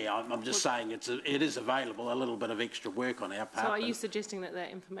 yeah, I'm just saying it is available, a little bit of extra work on our part. So are you suggesting that that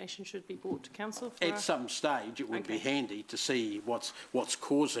information should be brought to council? At some stage it would be handy to see what's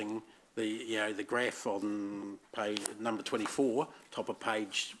causing the graph on page number 24, top of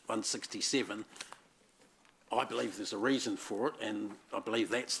page 167. I believe there's a reason for it, and I believe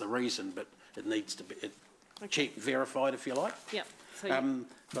that's the reason, but it needs to be checked, verified, if you like. Yeah. So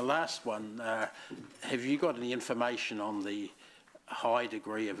the last one, have you got any information on the high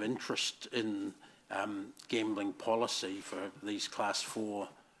degree of interest in gambling policy for these Class 4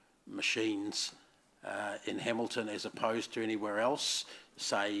 machines in Hamilton as opposed to anywhere else?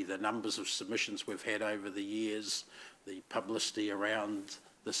 Say the numbers of submissions we've had over the years, the publicity around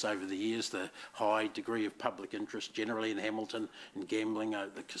this over the years, the high degree of public interest generally in Hamilton in gambling,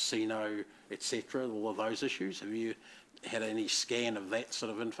 the casino, etc., all of those issues. Have you had any scan of that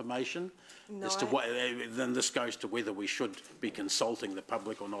sort of information? No. As to then this goes to whether we should be consulting the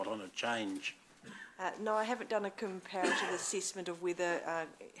public or not on a change. No, I haven't done a comparative assessment of whether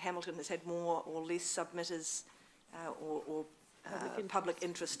Hamilton has had more or less submitters or public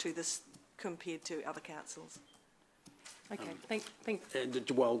interest to this compared to other councils. Okay,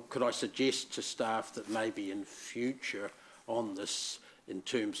 And, well, could I suggest to staff that maybe in future on this, in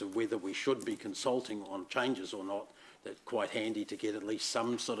terms of whether we should be consulting on changes or not, that's quite handy to get at least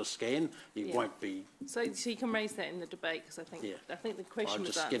some sort of scan. You won't be... So you can raise that in the debate, because I think the question was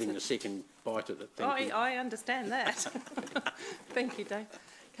I'm just getting the second bite at it. Thank you. I understand that. Thank you, Dave.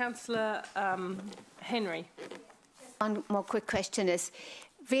 Councillor Henry. One more quick question is,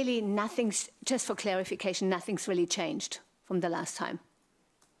 really nothing's, just for clarification, nothing's really changed from the last time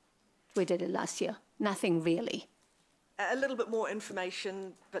we did it last year. Nothing really. A little bit more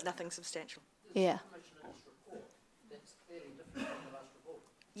information, but nothing substantial. Yeah.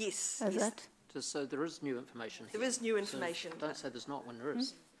 Yes. Is that? So there is new information here. There is new information. So don't say there's not when there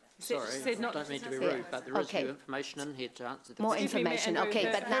is. Sorry, don't mean to be rude, but there is new information in here to answer the More information, okay,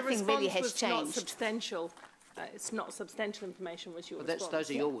 but nothing really has changed. Not substantial. It's not substantial information was your response. Those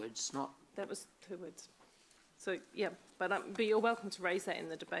are your words, not... That was 2 words. So, yeah, but you're welcome to raise that in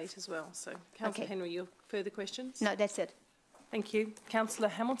the debate as well. So, Councillor Henry, your further questions? No, that's it. Thank you. Councillor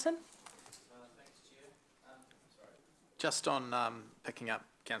Hamilton? Thanks, Chair. Just on picking up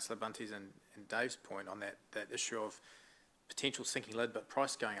Councillor Bunty's and Dave's point on that issue of potential sinking lid but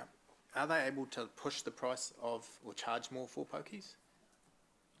price going up, are they able to push the price of or charge more for pokies?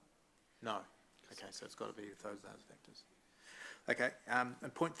 No. Okay, so it's got to be with those factors. Okay,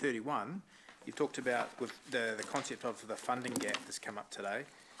 and point 31, you talked about with the concept of the funding gap that's come up today.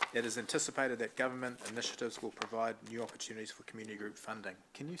 It is anticipated that government initiatives will provide new opportunities for community group funding.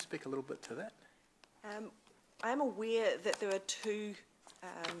 Can you speak a little bit to that? I am aware that there are two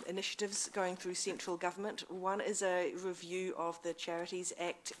initiatives going through central government. One is a review of the Charities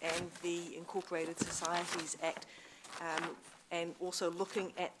Act and the Incorporated Societies Act, and also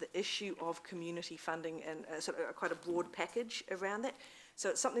looking at the issue of community funding and sort of quite a broad package around that. So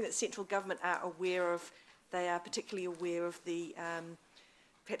it's something that central government are aware of. They are particularly aware of the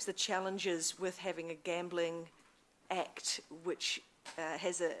perhaps the challenges with having a gambling act which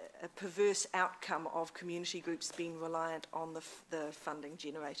has a perverse outcome of community groups being reliant on the funding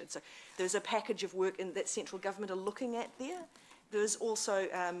generated. So there's a package of work that central government are looking at there. There's also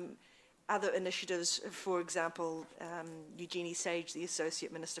other initiatives. For example, Eugenie Sage, the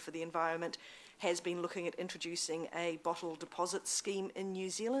Associate Minister for the Environment, has been looking at introducing a bottle deposit scheme in New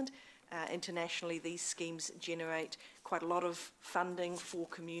Zealand. Internationally, these schemes generate quite a lot of funding for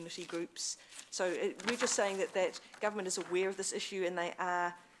community groups. So we're just saying that government is aware of this issue, and they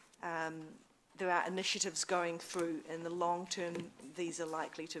are, there are initiatives going through. In the long term, these are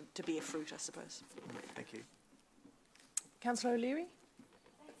likely to bear fruit, I suppose. Thank you. Councillor O'Leary?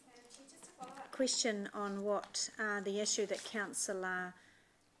 Question on what the issue that Councillor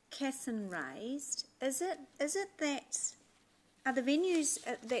Casson raised. Is it that are the venues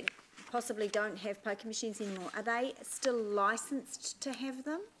that possibly don't have poker machines anymore, are they still licensed to have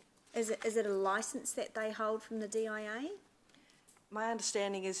them? Is it a licence that they hold from the DIA? My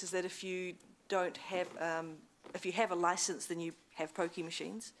understanding is that if you don't have if you have a licence, then you have poker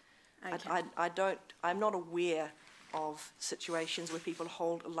machines. Okay. I'm not aware of situations where people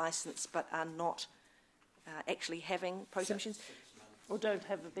hold a licence but are not actually having poker machines. Or don't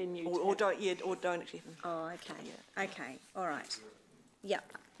have a venue. Or don't actually have them. Oh, okay. Yeah. Okay, all right.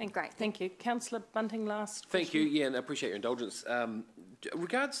 Yep. Great. Thank you. Councillor Bunting, last Thank you. Yeah, and I appreciate your indulgence.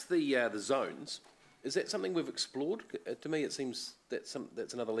 Regards the zones, is that something we've explored? To me, it seems that's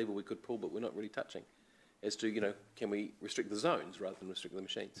another lever we could pull, but we're not really touching. As to, can we restrict the zones rather than restrict the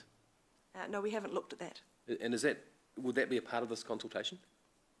machines? No, we haven't looked at that. And would that be a part of this consultation?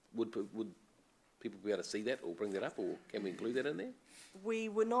 Would people be able to see that or bring that up, or can we include that in there? We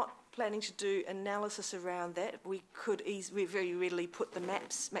were not planning to do analysis around that. We could very readily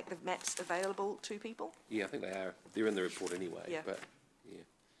make the maps available to people. Yeah, I think they are. They're in the report anyway. Yeah. But yeah.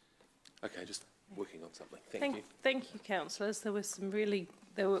 Okay, just working on something. Thank you. Thank you, councillors. They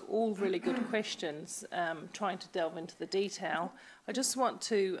were all really good questions, trying to delve into the detail. I just want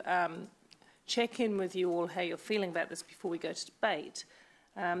to check in with you all how you're feeling about this before we go to debate.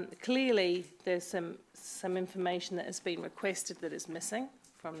 Clearly, there's some information that has been requested that is missing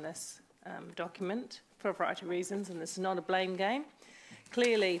from this document for a variety of reasons, and this is not a blame game.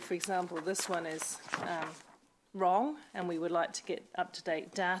 Clearly, for example, this one is wrong, and we would like to get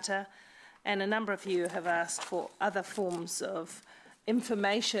up-to-date data. And a number of you have asked for other forms of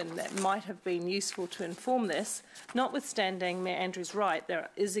information that might have been useful to inform this. Notwithstanding, Mayor Andrew's right, there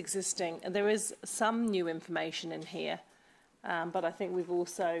is some new information in here. But I think we've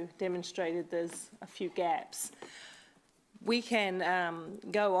also demonstrated there's a few gaps. We can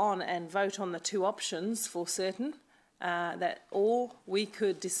go on and vote on the two options for certain, or we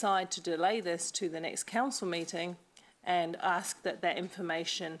could decide to delay this to the next council meeting and ask that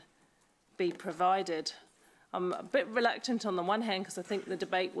information be provided. I'm a bit reluctant on the one hand because I think the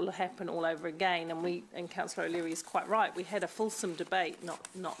debate will happen all over again, and Councillor O'Leary is quite right. We had a fulsome debate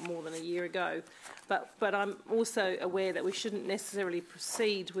not more than a year ago, but I'm also aware that we shouldn't necessarily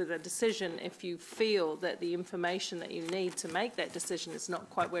proceed with a decision if you feel that the information that you need to make that decision is not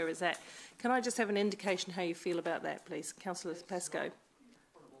quite where it's at. Can I just have an indication how you feel about that, please, Councillor Pascoe?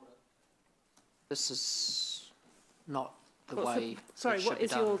 This is not the way. Sorry, what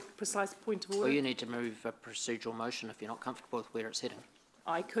is your precise point of order? Well, you need to move a procedural motion if you're not comfortable with where it's heading.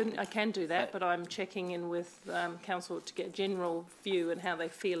 I can do that, but I'm checking in with council to get a general view and how they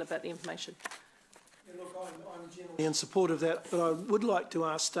feel about the information. Yeah, look, I'm generally in support of that, but I would like to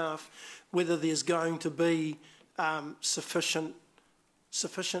ask staff whether there's going to be sufficient,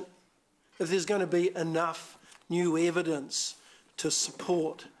 if there's going to be enough new evidence to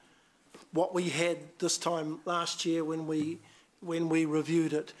support what we had this time last year when we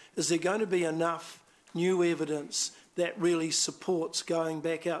reviewed it. Is there going to be enough new evidence that really supports going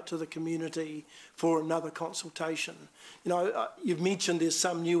back out to the community for another consultation? You've mentioned there's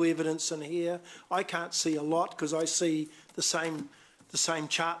some new evidence in here. I can't see a lot because I see the same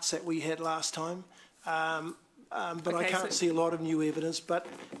charts that we had last time. but I can't see a lot of new evidence. But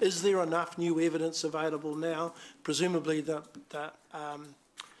is there enough new evidence available now? Presumably the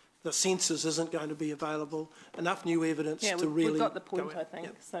census isn't going to be available. Enough new evidence to really... we've got the point, I think.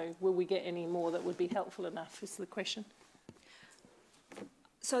 Yep. So will we get any more that would be helpful enough is the question.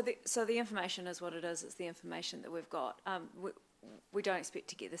 So the information is what it is. It's the information that we've got. We don't expect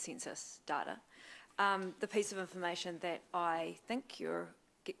to get the census data. The piece of information that I think you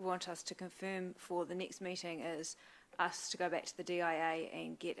want us to confirm for the next meeting is us to go back to the DIA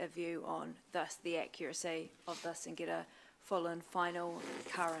and get a view on this, the accuracy of this, and get a full and final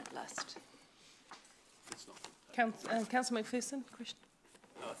current list. Councillor McPherson, question?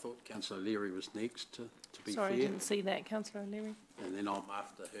 I thought Councillor O'Leary was next, to be Sorry, fair. I didn't see that, Councillor O'Leary. And then I'm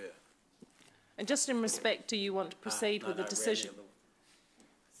after her. And just in respect, do you want to proceed with the decision?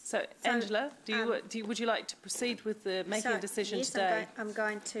 So, Angela, would you like to proceed with the making a decision yes, today? I'm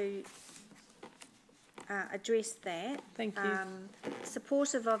going to address that. Thank you.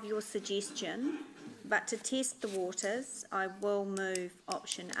 Supportive of your suggestion, but to test the waters, I will move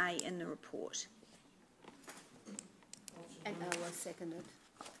option A in the report. And I will second it.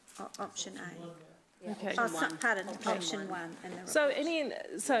 Option A. Yeah, okay. Pardon, option 1 in the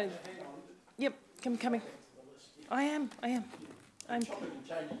report. So, yep, coming. I am.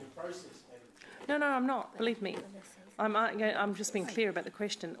 No, I'm not. Believe me. I'm just being clear about the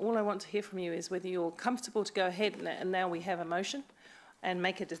question. All I want to hear from you is whether you're comfortable to go ahead and now we have a motion and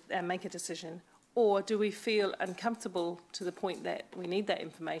make a decision, or do we feel uncomfortable to the point that we need that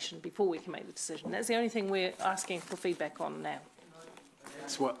information before we can make the decision? That's the only thing we're asking for feedback on now.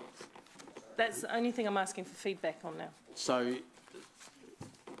 That's the only thing I'm asking for feedback on now. So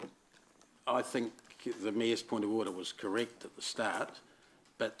I think the Mayor's point of order was correct at the start,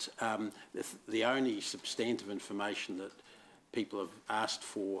 but the only substantive information that people have asked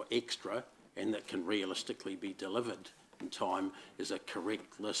for extra and that can realistically be delivered in time is a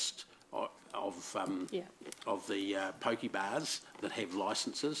correct list of the poke bars that have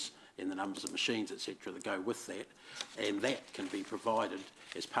licences and the numbers of machines, etc., that go with that, and that can be provided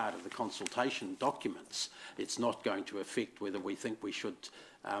as part of the consultation documents. It's not going to affect whether we think we should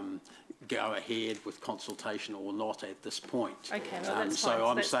go ahead with consultation or not at this point. Okay, well, that's so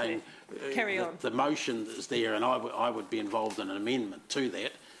fine. I'm saying carry on. The motion is there, and I would be involved in an amendment to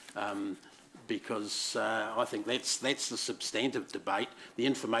that. Because I think that's the substantive debate. The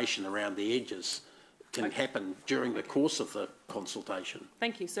information around the edges can happen during the course of the consultation.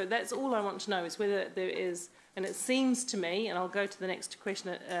 Thank you. So that's all I want to know is whether there is, and it seems to me, and I'll go to the next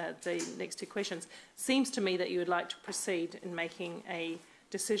question, the next two questions, seems to me that you would like to proceed in making a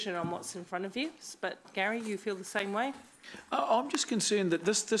decision on what's in front of you. But Gary, you feel the same way? I'm just concerned that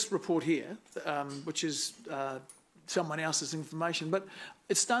this report here, which is someone else's information, but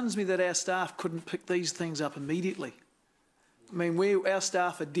it stuns me that our staff couldn't pick these things up immediately. I mean, our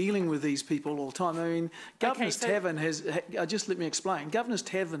staff are dealing with these people all the time. I mean, Governor's Tavern just let me explain, Governor's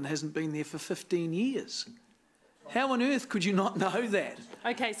Tavern hasn't been there for 15 years. How on earth could you not know that?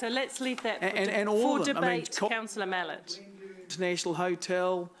 Okay, so let's leave that for debate, Councillor Mallett. International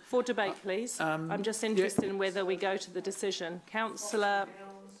Hotel. For debate, please. I'm just interested in whether we go to the decision. Councillor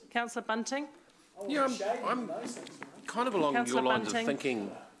Bunting? Yeah, I'm kind of along your lines of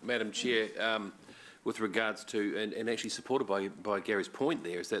thinking, Madam Chair, with regards to, and actually supported by Gary's point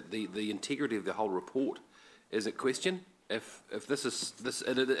there, is that the integrity of the whole report is at question. If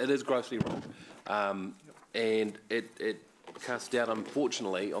it is grossly wrong, and it casts doubt,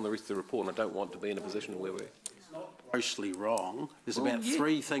 unfortunately, on the rest of the report, and I don't want to be in a position where we're grossly wrong. There's about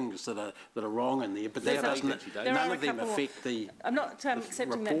 3 things that are wrong in there, but that doesn't. None of them affect the. I'm not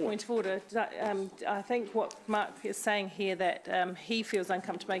accepting that point of order. I think what Mark is saying here that he feels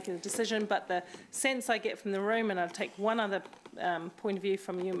uncomfortable making the decision, but the sense I get from the room, and I'll take one other point of view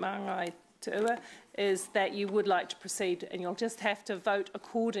from you, Māngai Te Ua, is that you would like to proceed, and you'll just have to vote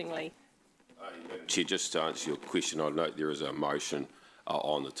accordingly. Chair, just to answer your question, I note there is a motion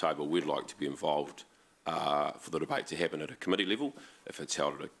on the table. We'd like to be involved for the debate to happen at a committee level. If it's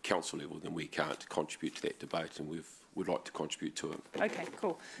held at a council level, then we can't contribute to that debate, and we'd like to contribute to it. Okay,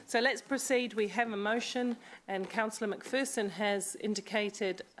 cool. So let's proceed. We have a motion, and Councillor McPherson has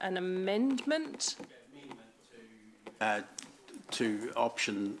indicated an amendment. To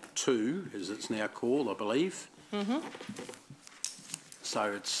option 2, as it's now called, I believe.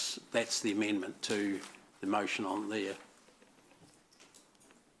 So that's the amendment to the motion on there.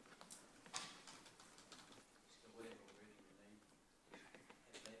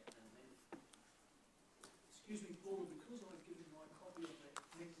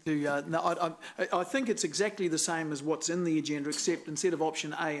 I think it's exactly the same as what's in the agenda, except instead of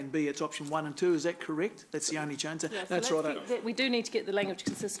option A and B, it's option 1 and 2. Is that correct? That's the only change. Yeah, that's so right. We do need to get the language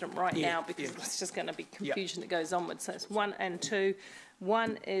consistent now because it's just going to be confusion that goes onwards. So it's 1 and 2.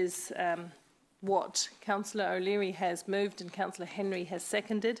 1 is what Councillor O'Leary has moved and Councillor Henry has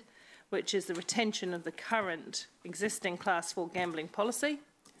seconded, which is the retention of the current existing Class 4 gambling policy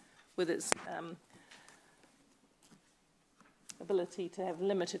with its ability to have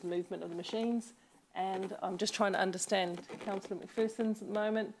limited movement of the machines. And I'm just trying to understand Councillor McPherson's at the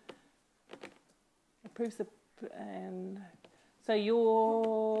moment. Approves the, and so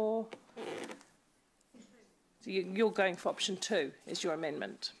you're going for option 2 is your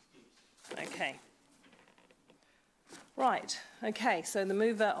amendment. Okay. Right. Okay. So the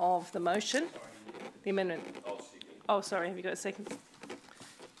mover of the motion, the amendment. Oh, sorry. Have you got a second?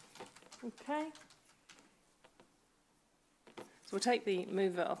 Okay. So we'll take the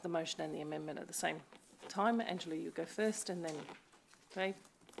mover of the motion and the amendment at the same time. Angela, you go first, and then Dave.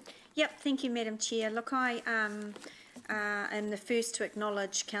 Yep, thank you, Madam Chair. Look, I am the first to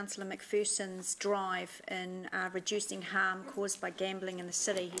acknowledge Councillor McPherson's drive in reducing harm caused by gambling in the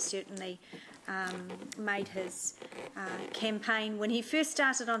city. He certainly made his campaign when he first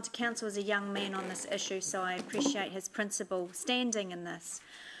started onto council as a young man on this issue, so I appreciate his principle standing in this.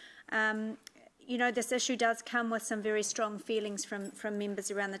 You know, this issue does come with some very strong feelings from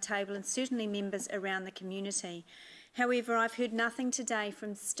members around the table and certainly members around the community. However, I've heard nothing today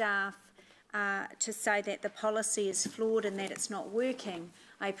from staff to say that the policy is flawed and that it's not working.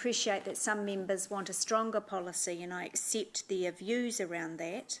 I appreciate that some members want a stronger policy and I accept their views around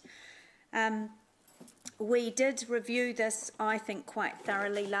that. We did review this, I think, quite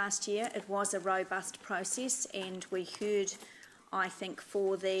thoroughly last year. It was a robust process and we heard, I think,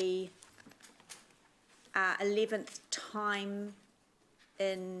 for the 11th time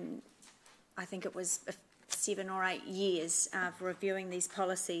in, I think it was 7 or 8 years of reviewing these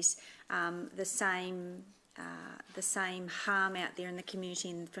policies, the same harm out there in the community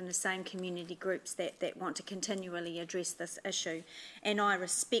and from the same community groups that want to continually address this issue, and I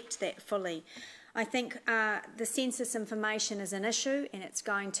respect that fully. I think the census information is an issue and it's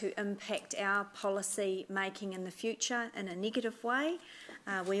going to impact our policy making in the future in a negative way.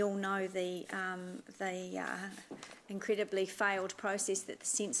 We all know the incredibly failed process that the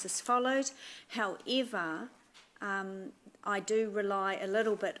census followed. However, I do rely a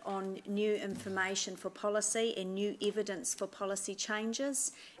little bit on new information for policy and new evidence for policy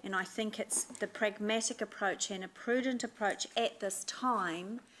changes, and I think it's the pragmatic approach and a prudent approach at this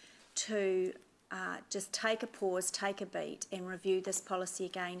time to just take a pause, take a beat and review this policy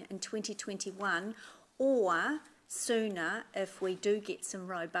again in 2021 or sooner if we do get some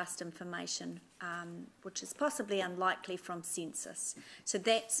robust information, which is possibly unlikely from census. So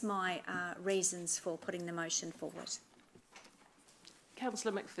that's my reasons for putting the motion forward.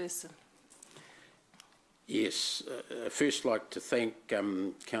 Councillor McPherson. Yes, first like to thank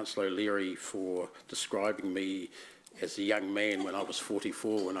Councillor O'Leary for describing me as a young man when I was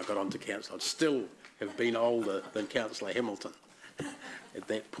 44 when I got onto council. I'd still have been older than Councillor Hamilton at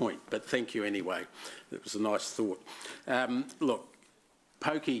that point, but thank you anyway. It was a nice thought. Look,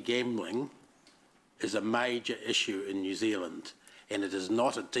 pokey gambling is a major issue in New Zealand and it is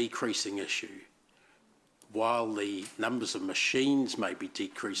not a decreasing issue. While the numbers of machines may be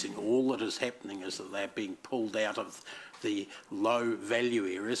decreasing, all that is happening is that they're being pulled out of the low value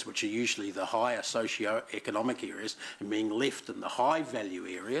areas, which are usually the higher socio-economic areas, and being left in the high value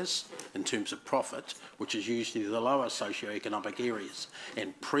areas in terms of profit, which is usually the lower socio-economic areas.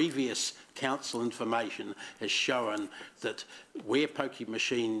 And previous council information has shown that where pokie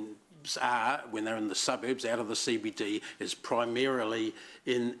machines are, when they're in the suburbs, out of the CBD, is primarily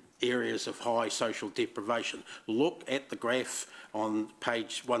in areas of high social deprivation. Look at the graph on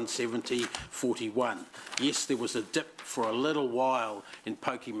page 170-41. Yes, there was a dip for a little while in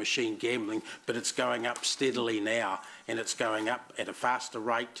pokie machine gambling, but it's going up steadily now, and it's going up at a faster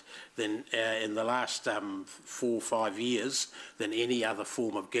rate than in the last 4 or 5 years than any other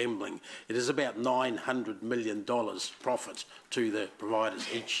form of gambling. It is about $900 million profit to the providers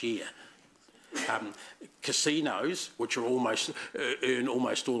each year. Casinos, which are earn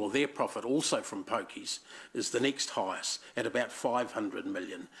almost all of their profit also from pokies, is the next highest at about 500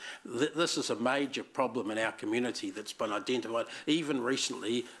 million. This is a major problem in our community that's been identified even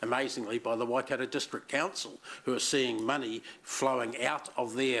recently, amazingly, by the Waikato District Council, who are seeing money flowing out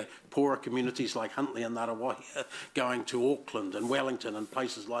of their poorer communities like Huntly and Ngarawahia, going to Auckland and Wellington and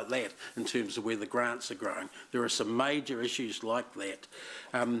places like that in terms of where the grants are growing. There are some major issues like that.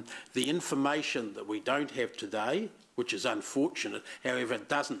 The information information that we don't have today, which is unfortunate. However, it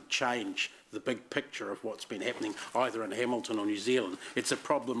doesn't change the big picture of what's been happening either in Hamilton or New Zealand. It's a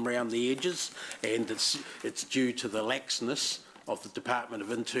problem round the edges, and it's due to the laxness of the Department of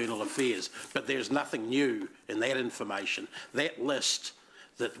Internal Affairs. But there's nothing new in that information. That list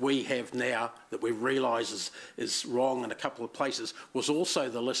that we have now, that we realise is wrong in a couple of places, was also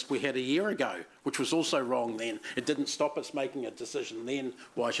the list we had a year ago, which was also wrong then. It didn't stop us making a decision then.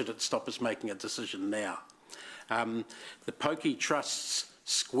 Why should it stop us making a decision now? The Pokie Trusts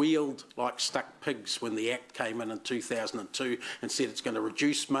squealed like stuck pigs when the Act came in 2002 and said it's going to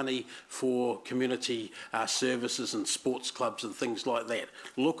reduce money for community services and sports clubs and things like that.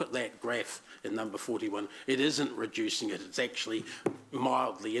 Look at that graph in number 41. It isn't reducing it, it's actually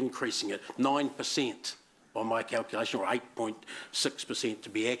mildly increasing it. 9% by my calculation, or 8.6% to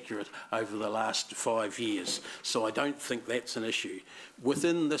be accurate, over the last 5 years. So I don't think that's an issue.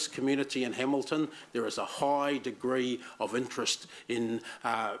 Within this community in Hamilton, there is a high degree of interest in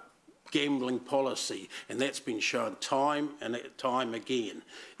gambling policy, and that's been shown time and time again.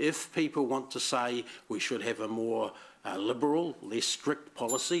 If people want to say we should have a more liberal, less strict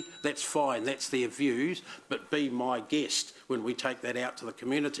policy, that's fine, that's their views, but be my guest when we take that out to the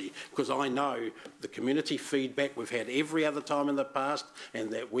community, because I know the community feedback we've had every other time in the past and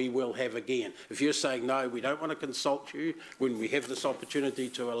that we will have again. If you're saying, no, we don't want to consult you when we have this opportunity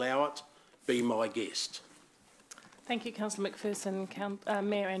to allow it, be my guest. Thank you, Councillor McPherson.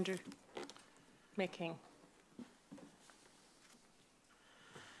 Mayor Andrew. Mayor King.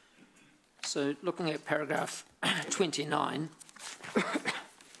 So looking at paragraph 29,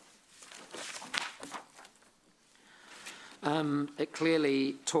 it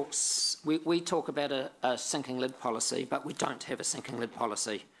clearly talks, we talk about a sinking lid policy, but we don't have a sinking lid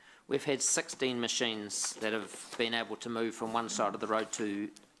policy. We've had 16 machines that have been able to move from one side of the road to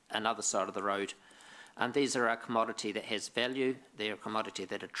another side of the road. And these are a commodity that has value. They're a commodity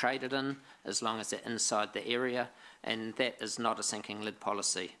that are traded in as long as they're inside the area, and that is not a sinking lid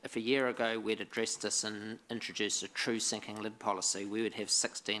policy. If a year ago we'd addressed this and introduced a true sinking lid policy, we would have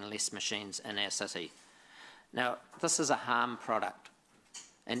 16 less machines in our city. Now, this is a harm product,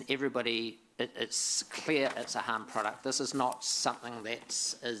 and everybody, it's clear it's a harm product. This is not something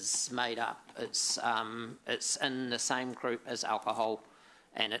that is made up. It's in the same group as alcohol,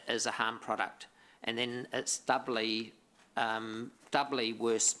 and it is a harm product. And then it's doubly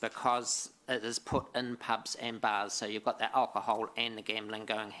worse because it is put in pubs and bars. So you've got the alcohol and the gambling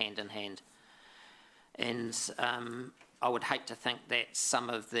going hand in hand. And I would hate to think that some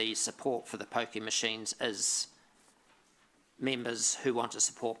of the support for the pokie machines is members who want to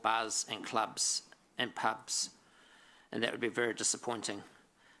support bars and clubs and pubs. And that would be very disappointing.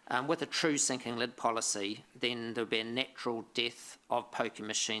 With a true sinking lid policy, then there'll be a natural death of pokie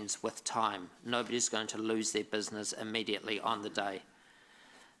machines with time. Nobody's going to lose their business immediately on the day.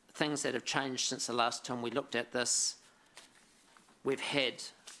 Things that have changed since the last time we looked at this, we've had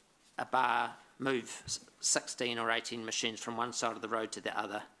a bar move 16 or 18 machines from one side of the road to the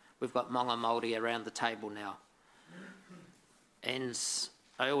other. We've got Monga Māori around the table now. And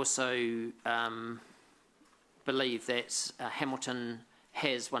I also believe that Hamilton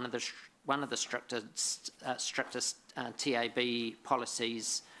has one of the strictest TAB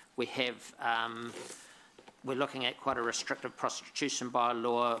policies. We have, we're looking at quite a restrictive prostitution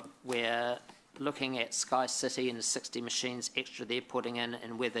bylaw. We're looking at Sky City and the 60 machines extra they're putting in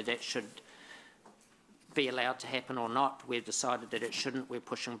and whether that should be allowed to happen or not. We've decided that it shouldn't. We're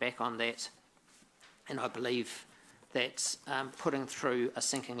pushing back on that. And I believe that putting through a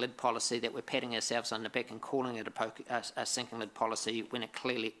sinking lid policy, that we're patting ourselves on the back and calling it a sinking lid policy when it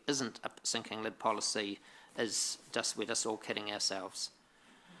clearly isn't a sinking lid policy, is just, we're just all kidding ourselves.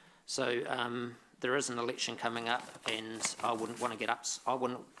 So there is an election coming up, and I wouldn't want to get up. I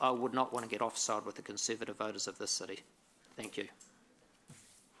would not want to get offside with the Conservative voters of this city. Thank you.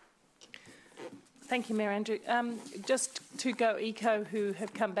 Thank you, Mayor Andrew. Just to go eco who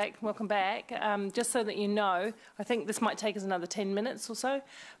have come back, welcome back. Just so that you know, I think this might take us another 10 minutes or so,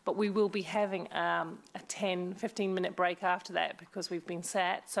 but we will be having a 10-15-minute break after that because we've been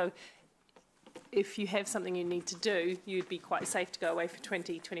sat. So if you have something you need to do, you'd be quite safe to go away for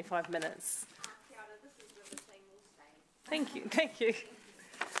 20-25 minutes. Thank you, thank you.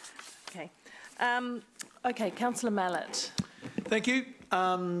 Okay, okay, Councillor Mallett. Thank you.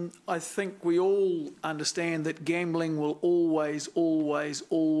 I think we all understand that gambling will always, always,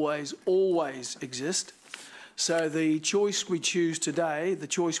 always, always exist. So the choice we choose today, the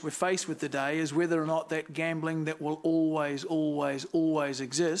choice we're faced with today, is whether or not that gambling that will always, always, always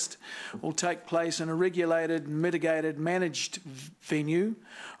exist will take place in a regulated, mitigated, managed venue,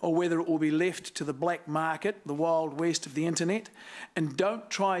 or whether it will be left to the black market, the wild west of the internet. And don't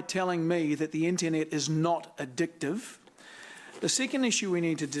try telling me that the internet is not addictive. The second issue we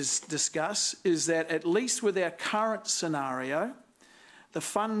need to discuss is that, at least with our current scenario, the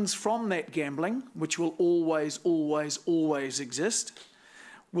funds from that gambling, which will always, always, always exist,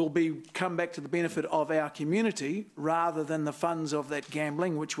 will come back to the benefit of our community, rather than the funds of that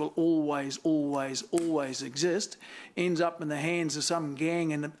gambling, which will always, always, always exist, ends up in the hands of some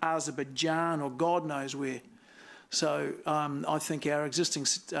gang in Azerbaijan or God knows where. So I think our existing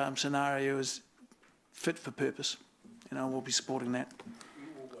scenario is fit for purpose. We'll be supporting that.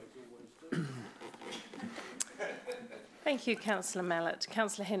 Thank you, Councillor Mallett.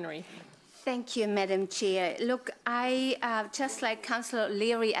 Councillor Henry. Thank you, Madam Chair. Look, I, just like Councillor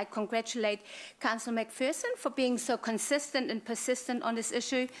Leary, I congratulate Councillor McPherson for being so consistent and persistent on this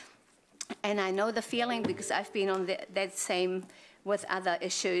issue. And I know the feeling because I've been on that same with other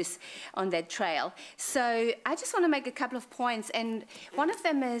issues on that trail. So I just want to make a couple of points. And one of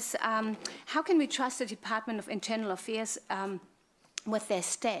them is, how can we trust the Department of Internal Affairs with their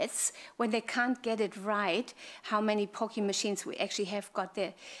stats when they can't get it right, how many pokie machines we actually have got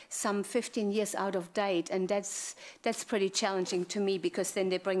there, some 15 years out of date, and that's pretty challenging to me, because then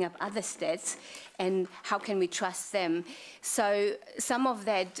they bring up other stats, and how can we trust them? So some of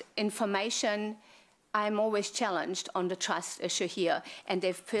that information, I'm always challenged on the trust issue here, and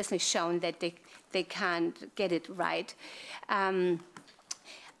they've personally shown that they can't get it right.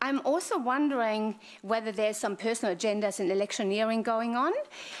 I'm also wondering whether there's some personal agendas in electioneering going on,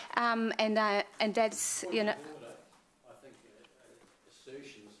 and that's, I think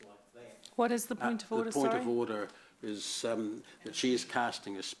assertions like that. What is the point of order? The point of order is that she is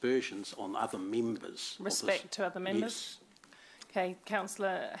casting aspersions on other members. Respect to other members. Yes. Okay,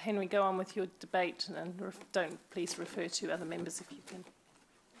 Councillor Henry, go on with your debate, and don't please refer to other members if you can.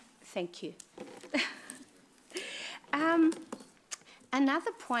 Thank you.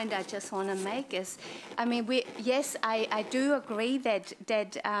 Another point I just want to make is, I mean, yes, I do agree that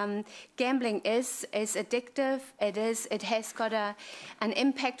gambling is addictive. It has got an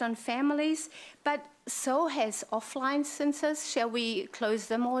impact on families, but so has offline centres. Shall we close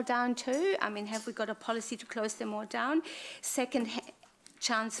them all down too? I mean, have we got a policy to close them all down? Second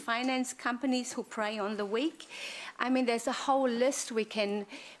chance finance companies who prey on the weak. I mean, there's a whole list we can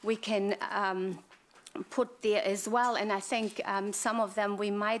put there as well, and I think some of them we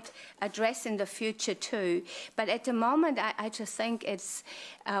might address in the future too. But at the moment, I just think it's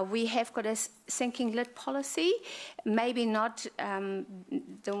we have got a sinking lid policy, maybe not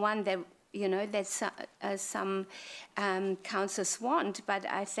the one that that some councils want, but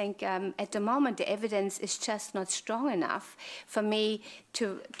I think at the moment the evidence is just not strong enough for me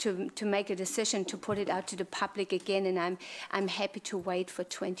to make a decision to put it out to the public again, and I'm happy to wait for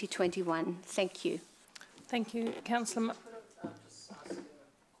 2021. Thank you. Thank you, Councillor.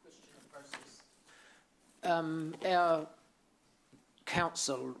 Our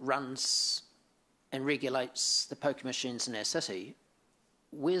council runs and regulates the poker machines in our city.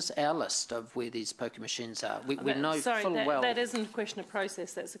 Where's our list of where these poker machines are? We know full well. That isn't a question of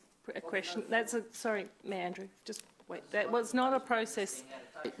process. That's a question. Sorry, Mayor Andrew. Just wait. That was not a process.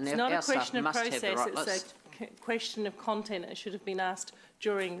 It's not a question of process. It's a question of content. It should have been asked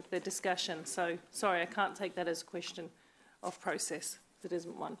during the discussion. So, sorry, I can't take that as a question of process. It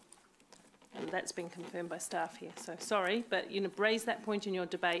isn't one. And that's been confirmed by staff here. So, sorry, but raise that point in your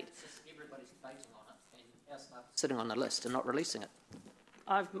debate. Everybody's debating on it, and our staff sitting on the list and not releasing it.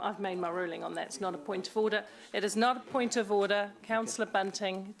 I've made my ruling on that. It's not a point of order. It is not a point of order. Councillor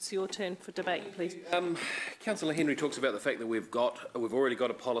Bunting, it's your turn for debate, please. Councillor Henry talks about the fact that we've already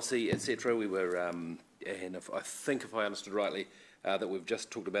got a policy, etc. We were, and I think if I understood rightly, that we've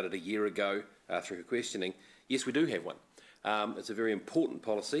just talked about it a year ago through her questioning. Yes, we do have one. It's a very important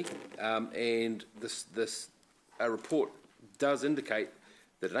policy, and this report does indicate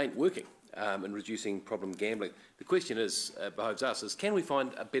that it ain't working in reducing problem gambling. The question is, behoves us, is can we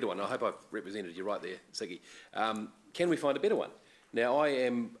find a better one? I hope I've represented you right there, Siggy. Can we find a better one? Now,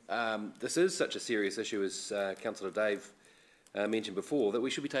 this is such a serious issue, as Councillor Dave mentioned before, that we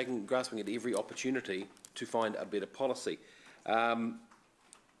should be grasping at every opportunity to find a better policy.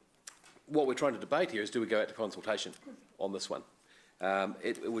 What we're trying to debate here is, do we go out to consultation on this one?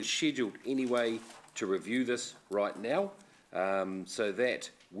 It was scheduled anyway to review this right now, so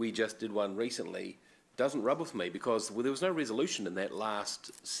that we just did one recently doesn't rub with me, because there was no resolution in that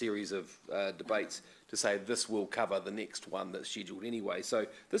last series of debates to say this will cover the next one that's scheduled anyway. So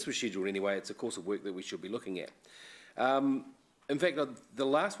this was scheduled anyway. It's a course of work that we should be looking at. In fact, the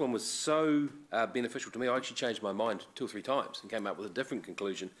last one was so beneficial to me, I actually changed my mind 2 or 3 times and came up with a different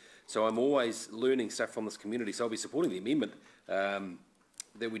conclusion. So I'm always learning stuff from this community, so I'll be supporting the amendment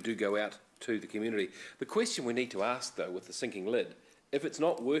that we do go out to the community. The question we need to ask, though, with the sinking lid, if it's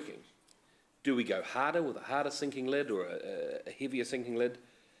not working, do we go harder with a harder sinking lid or a heavier sinking lid,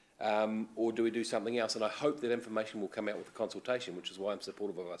 or do we do something else? And I hope that information will come out with the consultation, which is why I'm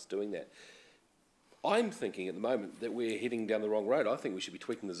supportive of us doing that. I'm thinking at the moment that we're heading down the wrong road. I think we should be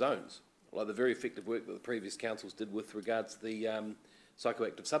tweaking the zones, like the very effective work that the previous councils did with regards to the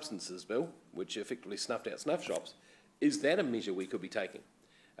psychoactive substances bill, which effectively snuffed out snuff shops. Is that a measure we could be taking?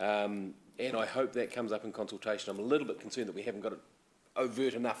 And I hope that comes up in consultation. I'm a little bit concerned that we haven't got it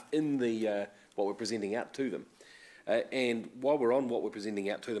overt enough in the what we're presenting out to them. And while we're on what we're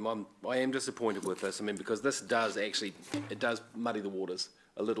presenting out to them, I am disappointed with this. I mean, because this does actually, it does muddy the waters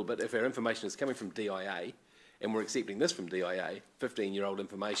a little bit. If our information is coming from DIA, and we're accepting this from DIA, 15-year-old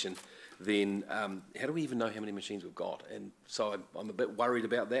information, then how do we even know how many machines we've got? And so I'm a bit worried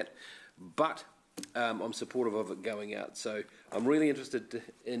about that. But I'm supportive of it going out. So I'm really interested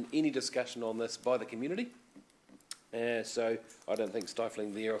in any discussion on this by the community. So I don't think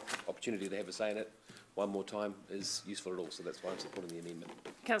stifling their opportunity to have a say in it one more time is useful at all. So that's why I'm supporting the amendment.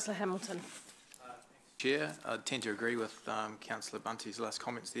 Councillor Hamilton. Chair, I tend to agree with Councillor Bunty's last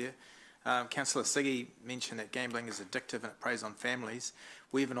comments there. Councillor Siggy mentioned that gambling is addictive and it preys on families.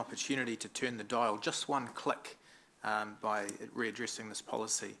 We have an opportunity to turn the dial just one click by readdressing this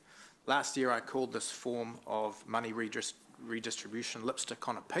policy. Last year I called this form of money redistribution lipstick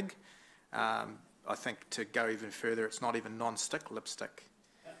on a pig. I think to go even further, it's not even non-stick lipstick.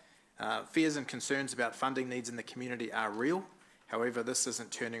 Fears and concerns about funding needs in the community are real. However, this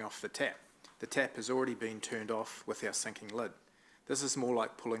isn't turning off the tap. The tap has already been turned off with our sinking lid. This is more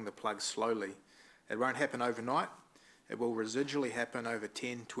like pulling the plug slowly. It won't happen overnight. It will residually happen over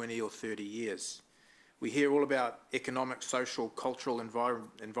 10, 20 or 30 years. We hear all about economic, social, cultural,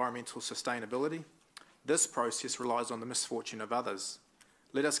 environmental sustainability. This process relies on the misfortune of others.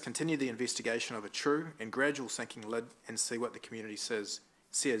 Let us continue the investigation of a true and gradual sinking lid and see what the community says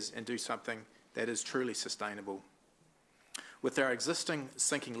and do something that is truly sustainable. With our existing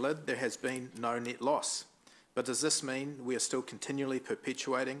sinking lid, there has been no net loss. But does this mean we are still continually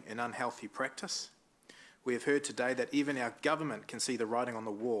perpetuating an unhealthy practice? We have heard today that even our government can see the writing on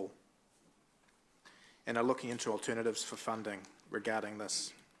the wall and are looking into alternatives for funding regarding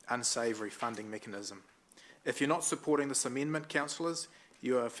this unsavoury funding mechanism. If you're not supporting this amendment, councillors,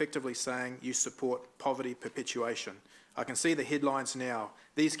 you are effectively saying you support poverty perpetuation. I can see the headlines now.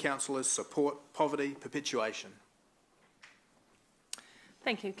 These councillors support poverty perpetuation.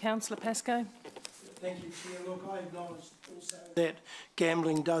 Thank you. Councillor Pascoe. Thank you, Chair. Look, I acknowledge also that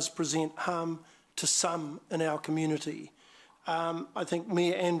gambling does present harm to some in our community. I think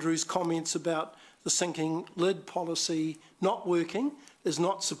Mayor Andrews' comments about the sinking lid policy not working is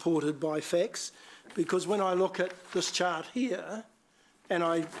not supported by facts, because when I look at this chart here and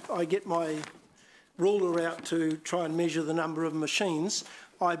I get my ruler out to try and measure the number of machines,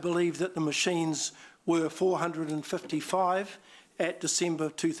 I believe that the machines were 455 at December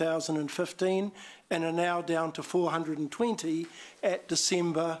 2015 and are now down to 420 at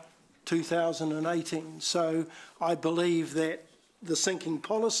December 2018. So I believe that the sinking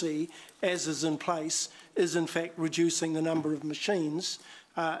policy, as is in place, is in fact reducing the number of machines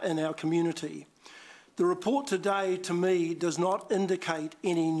in our community. The report today, to me, does not indicate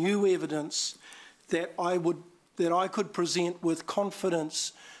any new evidence that I could present with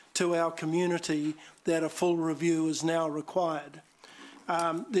confidence to our community that a full review is now required.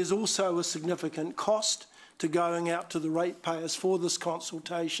 There's also a significant cost to going out to the ratepayers for this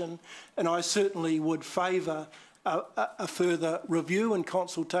consultation, and I certainly would favour a further review and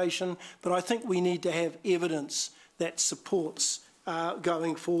consultation, but I think we need to have evidence that supports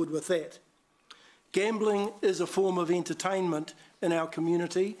going forward with that. Gambling is a form of entertainment in our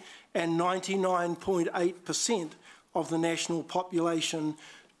community, and 99.8% of the national population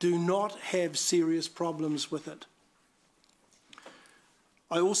do not have serious problems with it.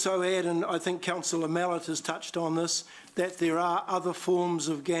 I also add, and I think Councillor Mallett has touched on this, that there are other forms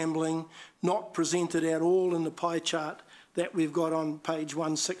of gambling not presented at all in the pie chart that we've got on page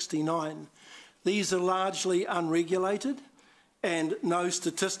 169. These are largely unregulated and no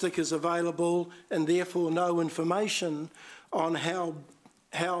statistic is available and therefore no information on how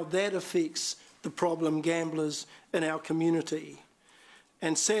that affects the problem gamblers in our community.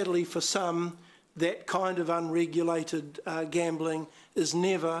 And sadly for some, that kind of unregulated gambling is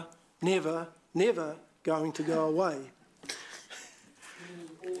never, never, never going to go away.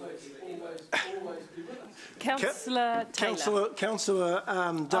 Councillor Taylor.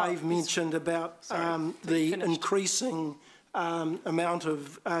 Councillor Dave mentioned about the increasing amount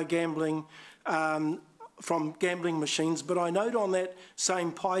of gambling from gambling machines, but I note on that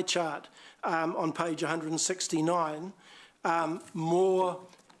same pie chart on page 169, more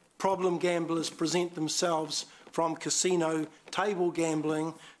problem gamblers present themselves from casino table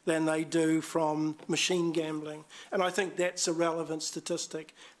gambling than they do from machine gambling. And I think that's a relevant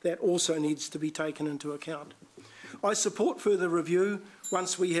statistic that also needs to be taken into account. I support further review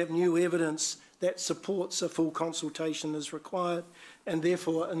once we have new evidence that supports a full consultation as required, and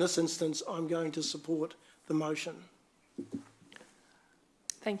therefore in this instance I'm going to support the motion.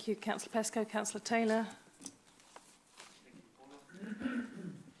 Thank you, Councillor Pascoe. Councillor Taylor.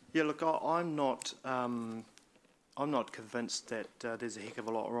 Yeah, look, I'm not convinced that there's a heck of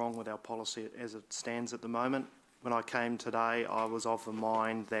a lot wrong with our policy as it stands at the moment. When I came today, I was of the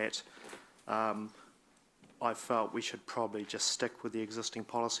mind that I felt we should probably just stick with the existing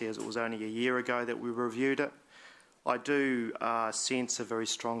policy, as it was only a year ago that we reviewed it. I do sense a very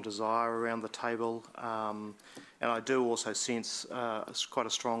strong desire around the table, and I do also sense quite a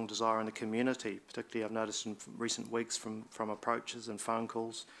strong desire in the community, particularly I've noticed in recent weeks from approaches and phone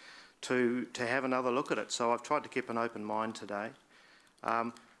calls, to have another look at it. So I've tried to keep an open mind today.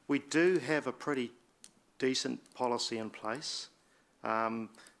 We do have a pretty decent policy in place.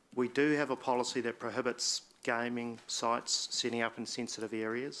 We do have a policy that prohibits gaming sites setting up in sensitive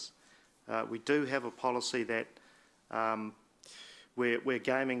areas. We do have a policy that where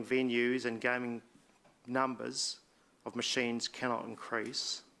gaming venues and gaming numbers of machines cannot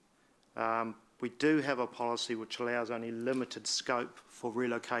increase. We do have a policy which allows only limited scope for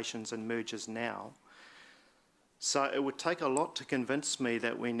relocations and mergers now. So it would take a lot to convince me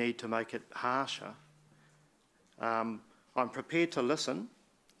that we need to make it harsher. I'm prepared to listen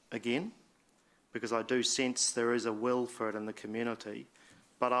again, because I do sense there is a will for it in the community.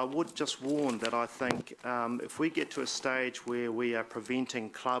 But I would just warn that I think if we get to a stage where we are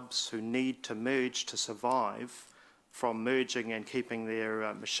preventing clubs who need to merge to survive from merging and keeping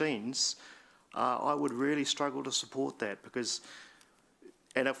their machines, I would really struggle to support that,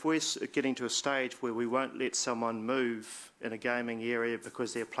 and if we're getting to a stage where we won't let someone move in a gaming area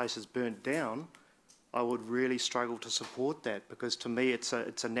because their place is burnt down, I would really struggle to support that, because to me it's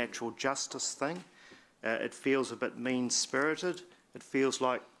a natural justice thing. It feels a bit mean-spirited. It feels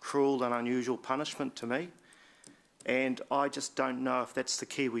like cruel and unusual punishment to me. And I just don't know if that's the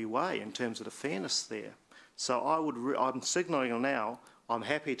Kiwi way in terms of the fairness there. So I'm signalling now, I'm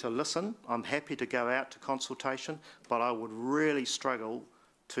happy to listen, I'm happy to go out to consultation, but I would really struggle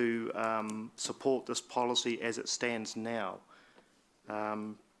to support this policy as it stands now.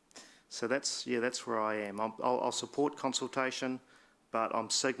 So that's where I am. I'll support consultation, but I'm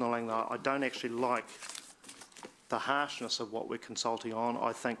signalling that I don't actually like the harshness of what we're consulting on.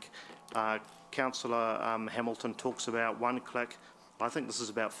 I think Councillor Hamilton talks about 1 click. I think this is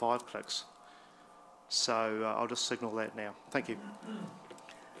about 5 clicks. So I'll just signal that now. Thank you.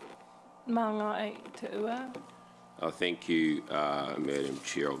 Thank you, Madam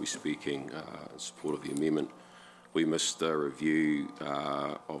Chair. I'll be speaking in support of the amendment. We missed the review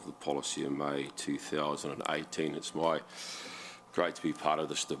of the policy in May 2018. It's great to be part of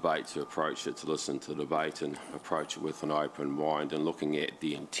this debate, to approach it, to listen to the debate and approach it with an open mind, and looking at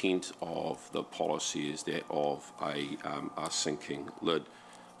the intent of the policy is that of a sinking lid.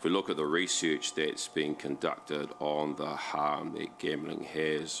 If we look at the research that's been conducted on the harm that gambling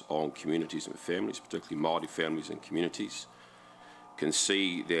has on communities and families, particularly Māori families and communities, can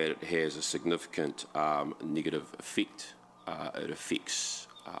see that it has a significant negative effect. It affects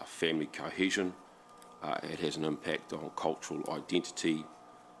family cohesion. It has an impact on cultural identity.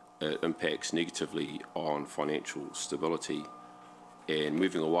 It impacts negatively on financial stability. And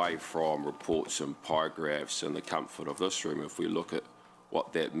moving away from reports and pie in the comfort of this room, if we look at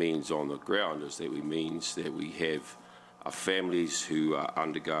what that means on the ground, is that it means that we have families who are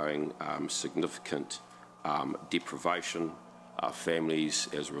undergoing significant deprivation, families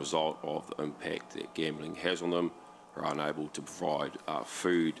as a result of the impact that gambling has on them are unable to provide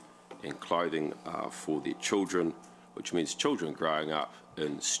food and clothing for their children, which means children growing up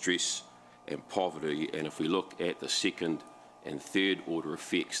in stress and poverty. And if we look at the second and third order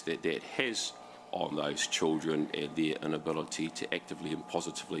effects that that has on those children and their inability to actively and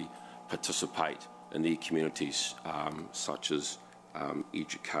positively participate in their communities, such as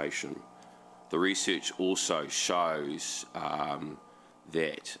education. The research also shows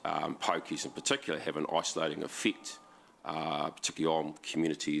that pokies in particular have an isolating effect, particularly on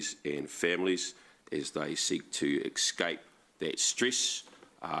communities and families as they seek to escape that stress,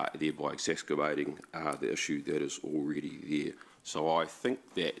 thereby exacerbating the issue that is already there. So I think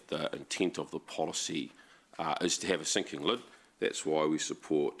that the intent of the policy is to have a sinking lid. That's why we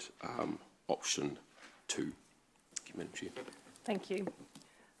support option 2. Thank you, Madam Chair. Thank you.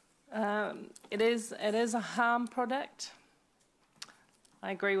 It is a harm product.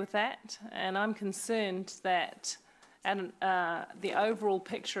 I agree with that, and I'm concerned that the overall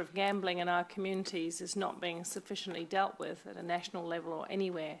picture of gambling in our communities is not being sufficiently dealt with at a national level or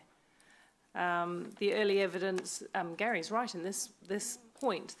anywhere. The early evidence, Gary's right in this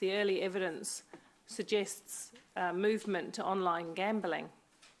point, the early evidence suggests movement to online gambling,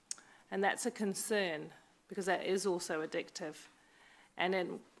 and that's a concern because that is also addictive. And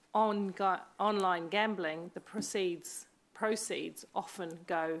in online gambling, the proceeds often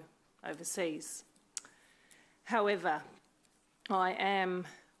go overseas. However, I am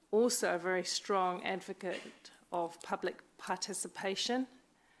also a very strong advocate of public participation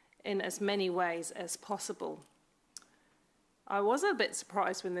in as many ways as possible. I was a bit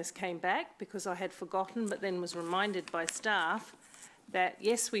surprised when this came back because I had forgotten, but then was reminded by staff that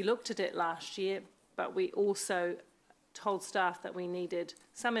yes, we looked at it last year, but we also told staff that we needed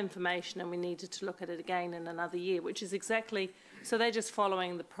some information and we needed to look at it again in another year, which is exactly, so they're just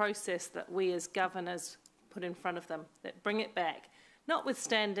following the process that we as governors put in front of them, that bring it back.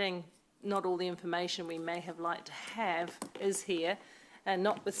 Notwithstanding not all the information we may have liked to have is here, and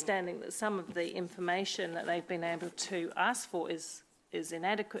notwithstanding that some of the information that they've been able to ask for is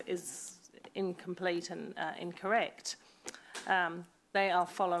inadequate, is incomplete and incorrect, they are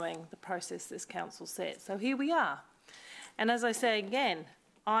following the process this council set. So here we are. And as I say again,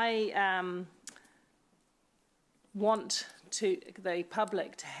 I want the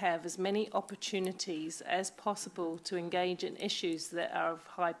public to have as many opportunities as possible to engage in issues that are of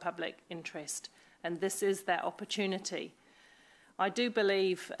high public interest, and this is that opportunity. I do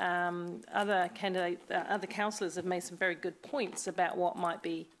believe other councillors have made some very good points about what might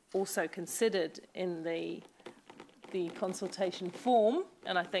be also considered in the consultation form,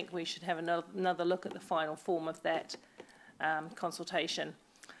 and I think we should have another look at the final form of that consultation.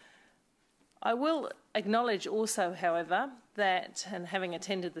 I will acknowledge also, however, that, and having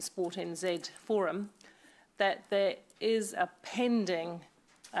attended the Sport NZ forum, that there is a pending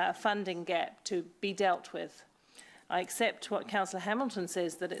funding gap to be dealt with. I accept what Councillor Hamilton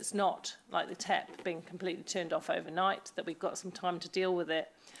says, that it's not like the tap being completely turned off overnight, that we've got some time to deal with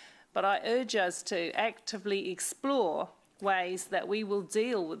it. But I urge us to actively explore ways that we will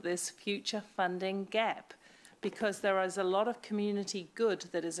deal with this future funding gap, because there is a lot of community good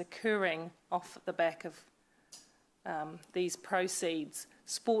that is occurring off the back of these proceeds.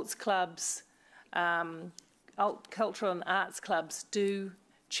 Sports clubs, cultural and arts clubs do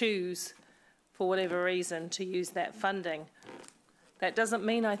choose, for whatever reason, to use that funding. That doesn't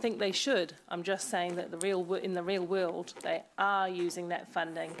mean I think they should. I'm just saying that in the real world, they are using that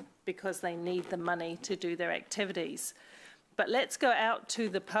funding because they need the money to do their activities. But let's go out to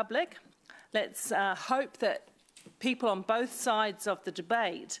the public. Let's hope that people on both sides of the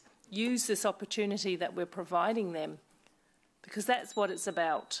debate use this opportunity that we're providing them, because that's what it's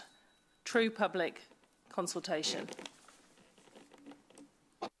about, true public consultation.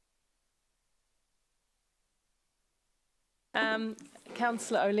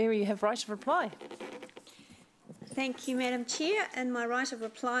 Councillor O'Leary, you have right of reply. Thank you, Madam Chair. In my right of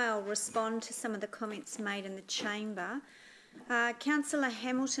reply, I'll respond to some of the comments made in the chamber. Councillor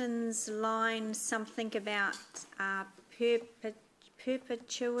Hamilton's line, something about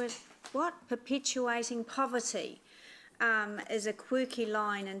perpetuating poverty, is a quirky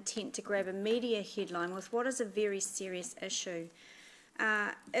line intent to grab a media headline with what is a very serious issue.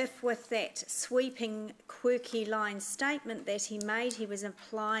 If with that sweeping, quirky line statement that he made, he was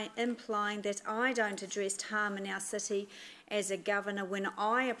implying that I don't address harm in our city as a governor when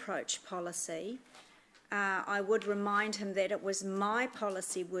I approach policy, I would remind him that it was my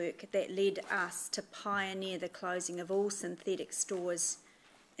policy work that led us to pioneer the closing of all synthetic stores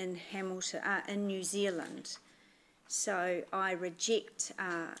in Hamilton, in New Zealand. So I reject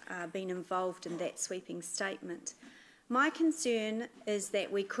being involved in that sweeping statement. My concern is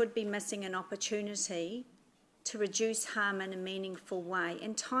that we could be missing an opportunity to reduce harm in a meaningful way,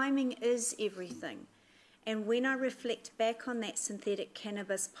 and timing is everything. And when I reflect back on that synthetic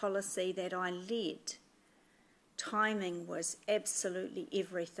cannabis policy that I led, timing was absolutely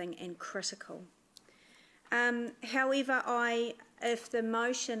everything and critical. However, if the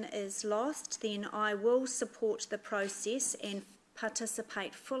motion is lost, then I will support the process and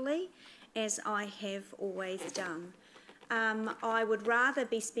participate fully, as I have always done. I would rather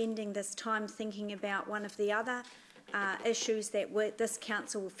be spending this time thinking about one of the other issues that this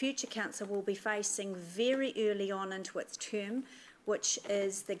council, future council, will be facing very early on into its term, which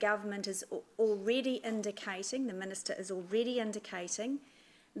is the government is already indicating, the Minister is already indicating,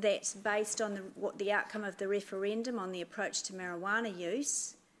 that based on what the outcome of the referendum on the approach to marijuana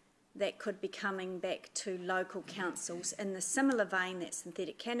use, that could be coming back to local councils in the similar vein that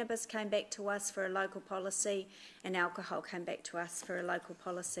synthetic cannabis came back to us for a local policy and alcohol came back to us for a local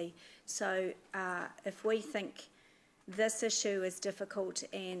policy. So if we think this issue is difficult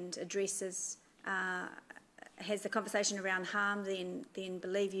and addresses, has the conversation around harm, then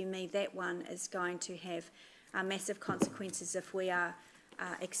believe you me, that one is going to have massive consequences if we are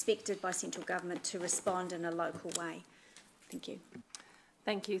expected by central government to respond in a local way. Thank you.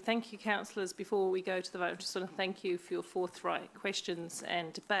 Thank you. Thank you, councillors. Before we go to the vote, I just want to thank you for your forthright questions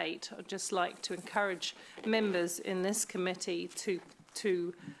and debate. I'd just like to encourage members in this committee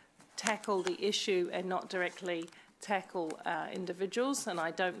to tackle the issue and not directly tackle individuals. And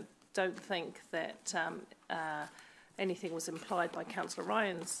I don't think that anything was implied by Councillor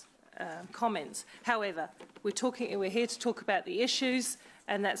Ryan's comments. However, we're here to talk about the issues,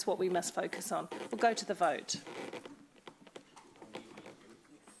 and that's what we must focus on. We'll go to the vote.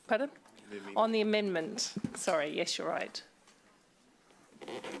 Pardon? On the amendment. Sorry, yes, you're right.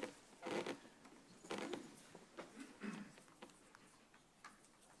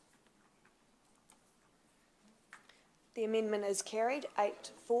 The amendment is carried,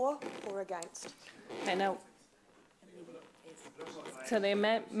 8 for, 4 against. Okay, now, so the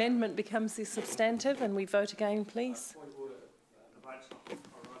amendment becomes the substantive, and we vote again, please.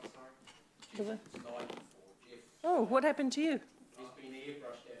 Oh, what happened to you?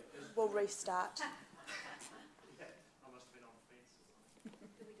 We'll restart.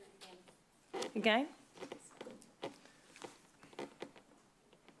 Again?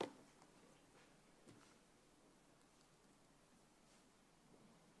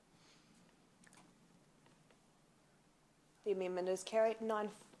 The amendment is carried, 9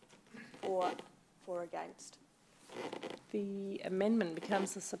 for, 4 against. The amendment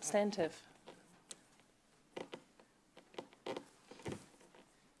becomes the substantive.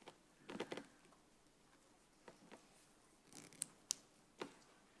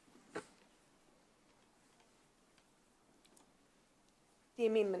 The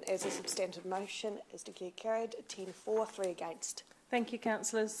amendment as a substantive motion is declared carried, 10 for, 3 against. Thank you,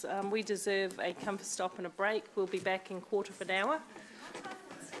 councillors. We deserve a comfort stop and a break. We'll be back in quarter of an hour.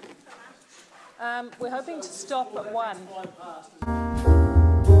 We're hoping to stop at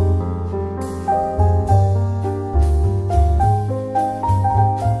 1.